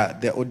 where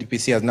the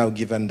ODPC has now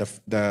given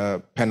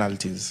the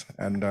penalties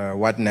and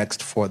what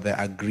next for the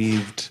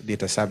aggrieved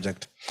data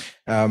subject.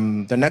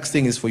 The next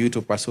thing is for you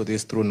to pursue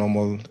this through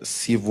normal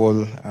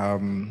civil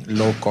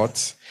law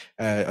courts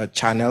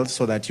channels,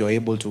 so that you're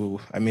able to,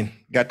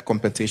 get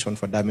compensation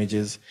for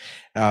damages.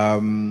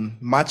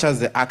 Much as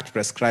the Act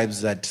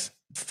prescribes that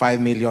 5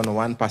 million or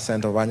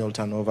 1% of annual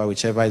turnover,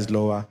 whichever is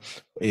lower,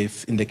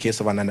 if in the case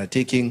of an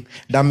undertaking,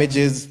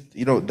 damages,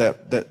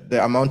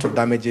 the amount of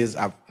damages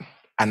are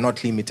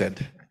not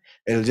limited.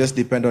 It'll just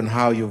depend on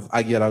how you've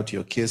argued out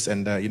your case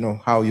and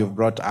how you've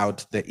brought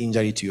out the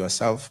injury to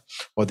yourself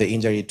or the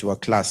injury to a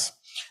class.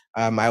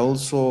 I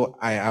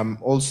am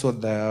also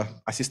the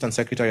Assistant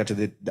Secretary at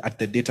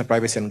the Data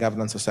Privacy and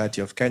Governance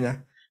Society of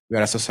Kenya. We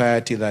are a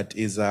society that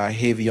is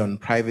heavy on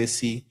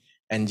privacy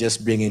and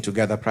just bringing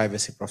together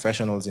privacy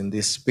professionals in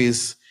this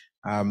space,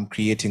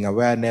 creating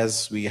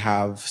awareness. We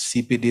have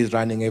CPDs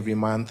running every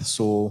month.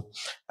 So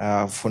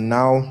for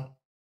now,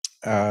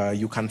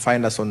 you can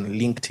find us on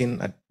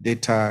LinkedIn at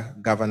Data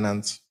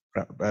Governance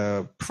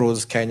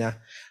Pros Kenya,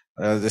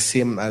 the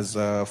same as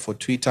for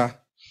Twitter.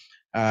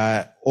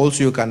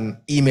 Also, you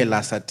can email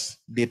us at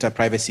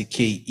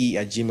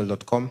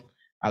dataprivacyke@gmail.com.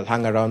 I'll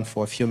hang around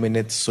for a few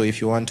minutes. So if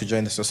you want to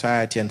join the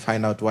society and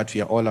find out what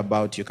we are all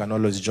about, you can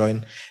always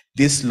join.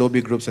 These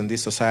lobby groups and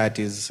these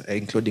societies,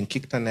 including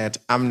Kictanet,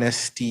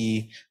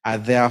 Amnesty, are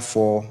there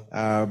for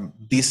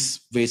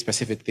these very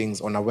specific things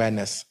on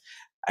awareness.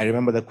 I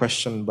remember the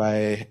question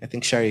by, I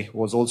think Sherry,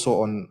 was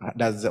also on,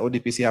 does the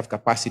ODPC have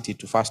capacity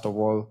to, first of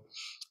all,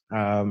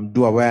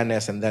 do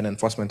awareness and then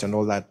enforcement and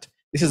all that?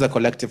 This is a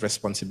collective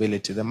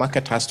responsibility. The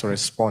market has to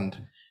respond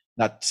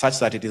such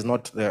that it is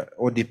not the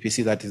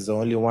ODPC that is the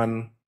only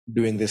one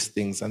doing these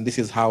things. And this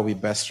is how we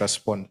best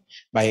respond,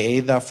 by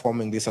either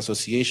forming these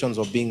associations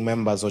or being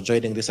members or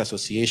joining these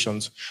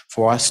associations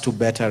for us to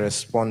better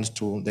respond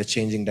to the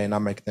changing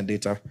dynamic in the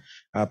data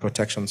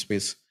protection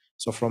space.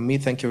 So from me,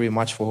 thank you very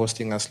much for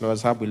hosting us,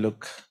 Lawyers Hub. We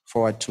look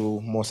forward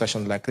to more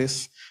sessions like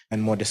this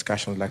and more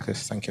discussions like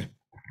this. Thank you.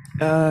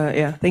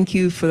 Thank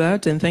you for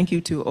that. And thank you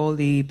to all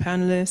the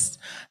panelists.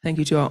 Thank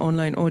you to our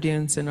online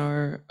audience and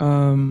our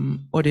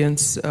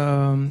audience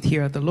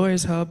here at the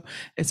Lawyers Hub.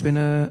 It's been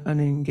an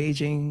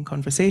engaging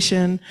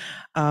conversation.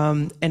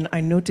 And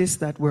I noticed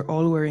that we're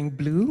all wearing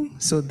blue.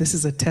 So this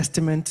is a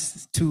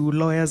testament to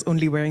lawyers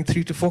only wearing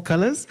 3 to 4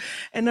 colors,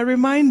 and a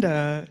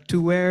reminder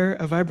to wear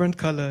a vibrant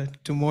color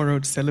tomorrow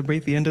to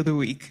celebrate the end of the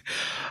week.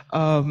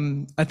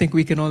 I think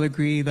we can all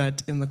agree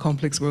that in the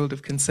complex world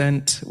of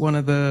consent, one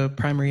of the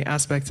primary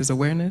aspects is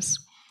awareness.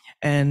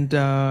 And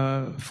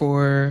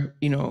for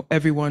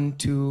everyone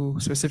to,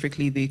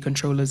 specifically the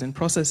controllers and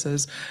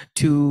processors,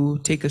 to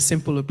take a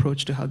simple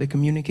approach to how they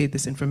communicate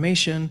this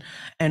information,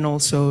 and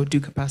also do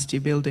capacity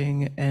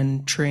building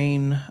and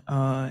train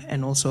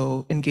and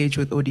also engage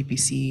with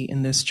ODPC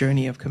in this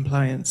journey of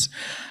compliance.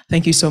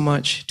 Thank you so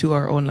much to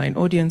our online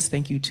audience.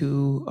 Thank you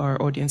to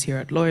our audience here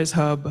at Lawyers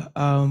Hub.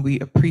 We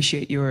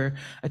appreciate your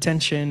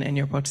attention and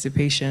your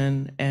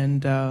participation.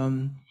 And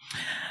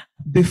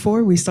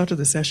before we started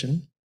the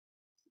session,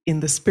 in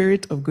the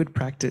spirit of good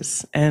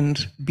practice,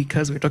 and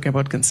because we're talking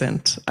about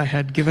consent, I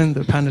had given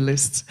the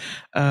panelists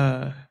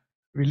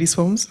release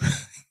forms.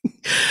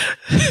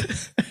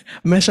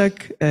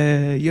 Meshach,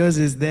 yours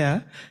is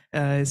there.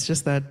 It's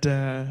just that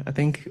I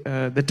think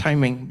the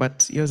timing,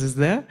 but yours is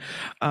there.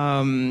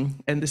 And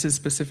this is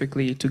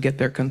specifically to get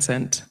their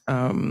consent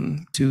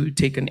to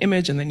take an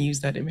image and then use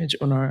that image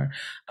on our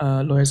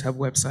Lawyers Hub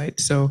website.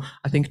 So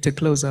I think to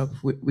close up,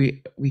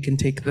 we can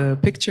take the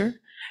picture.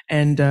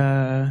 And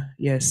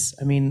yes,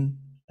 I mean,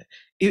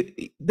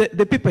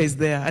 the paper is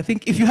there. I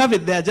think if you have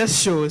it there,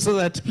 just show, so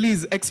that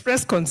please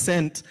express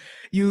consent.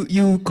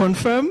 You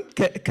confirm?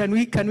 Can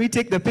we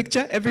take the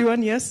picture?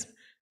 Everyone, yes?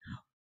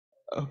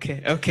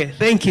 Okay,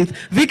 thank you.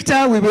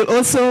 Victor, we will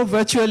also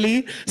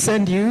virtually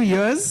send you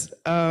yours.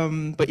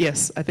 But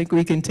yes, I think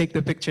we can take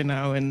the picture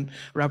now and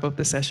wrap up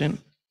the session.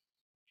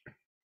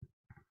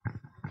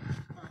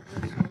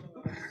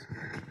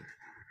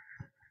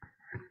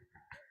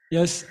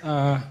 Yes,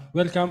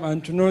 welcome.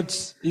 And to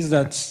note is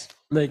that,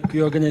 like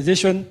your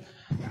organization,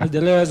 at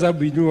the Lawyers Hub,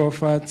 we do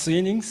offer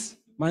trainings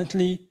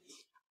monthly.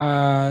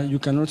 You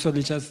can also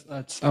reach us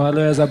at our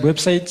Lawyers Hub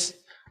website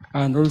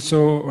and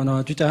also on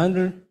our Twitter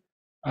handle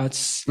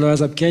at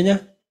Lawyers Hub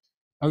Kenya,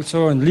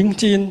 also on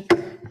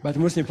LinkedIn. But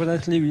most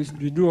importantly,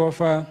 we do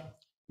offer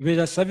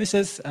various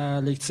services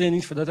like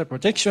trainings for data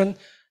protection,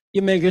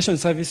 immigration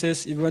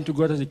services. If you want to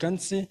go to the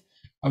country,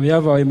 we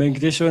have our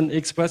immigration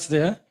experts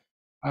there.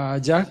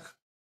 Jack,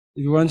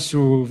 if you want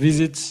to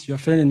visit your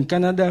friend in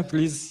Canada,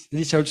 please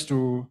reach out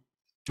to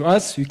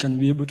us. We can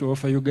be able to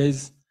offer you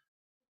guys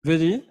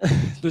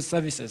those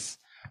services.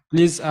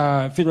 Please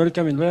feel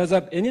welcome in Lawyers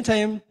Hub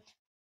anytime,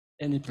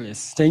 any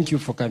place. Thank you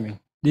for coming.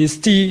 There's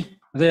tea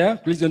there.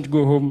 Please don't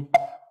go home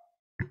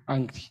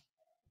angry.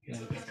 Yeah.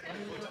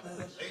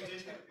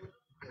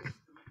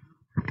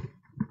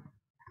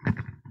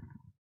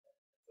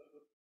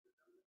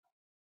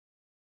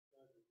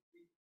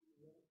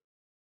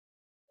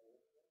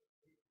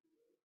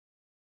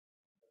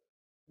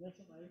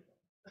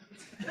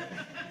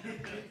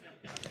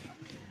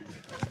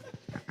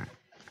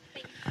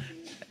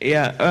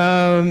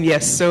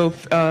 Yes, so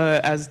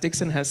as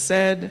Dixon has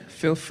said,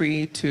 feel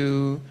free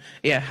to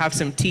have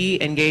some tea,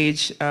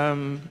 engage,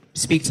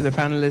 speak to the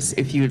panelists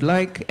if you'd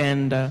like,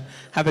 and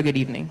have a good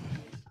evening.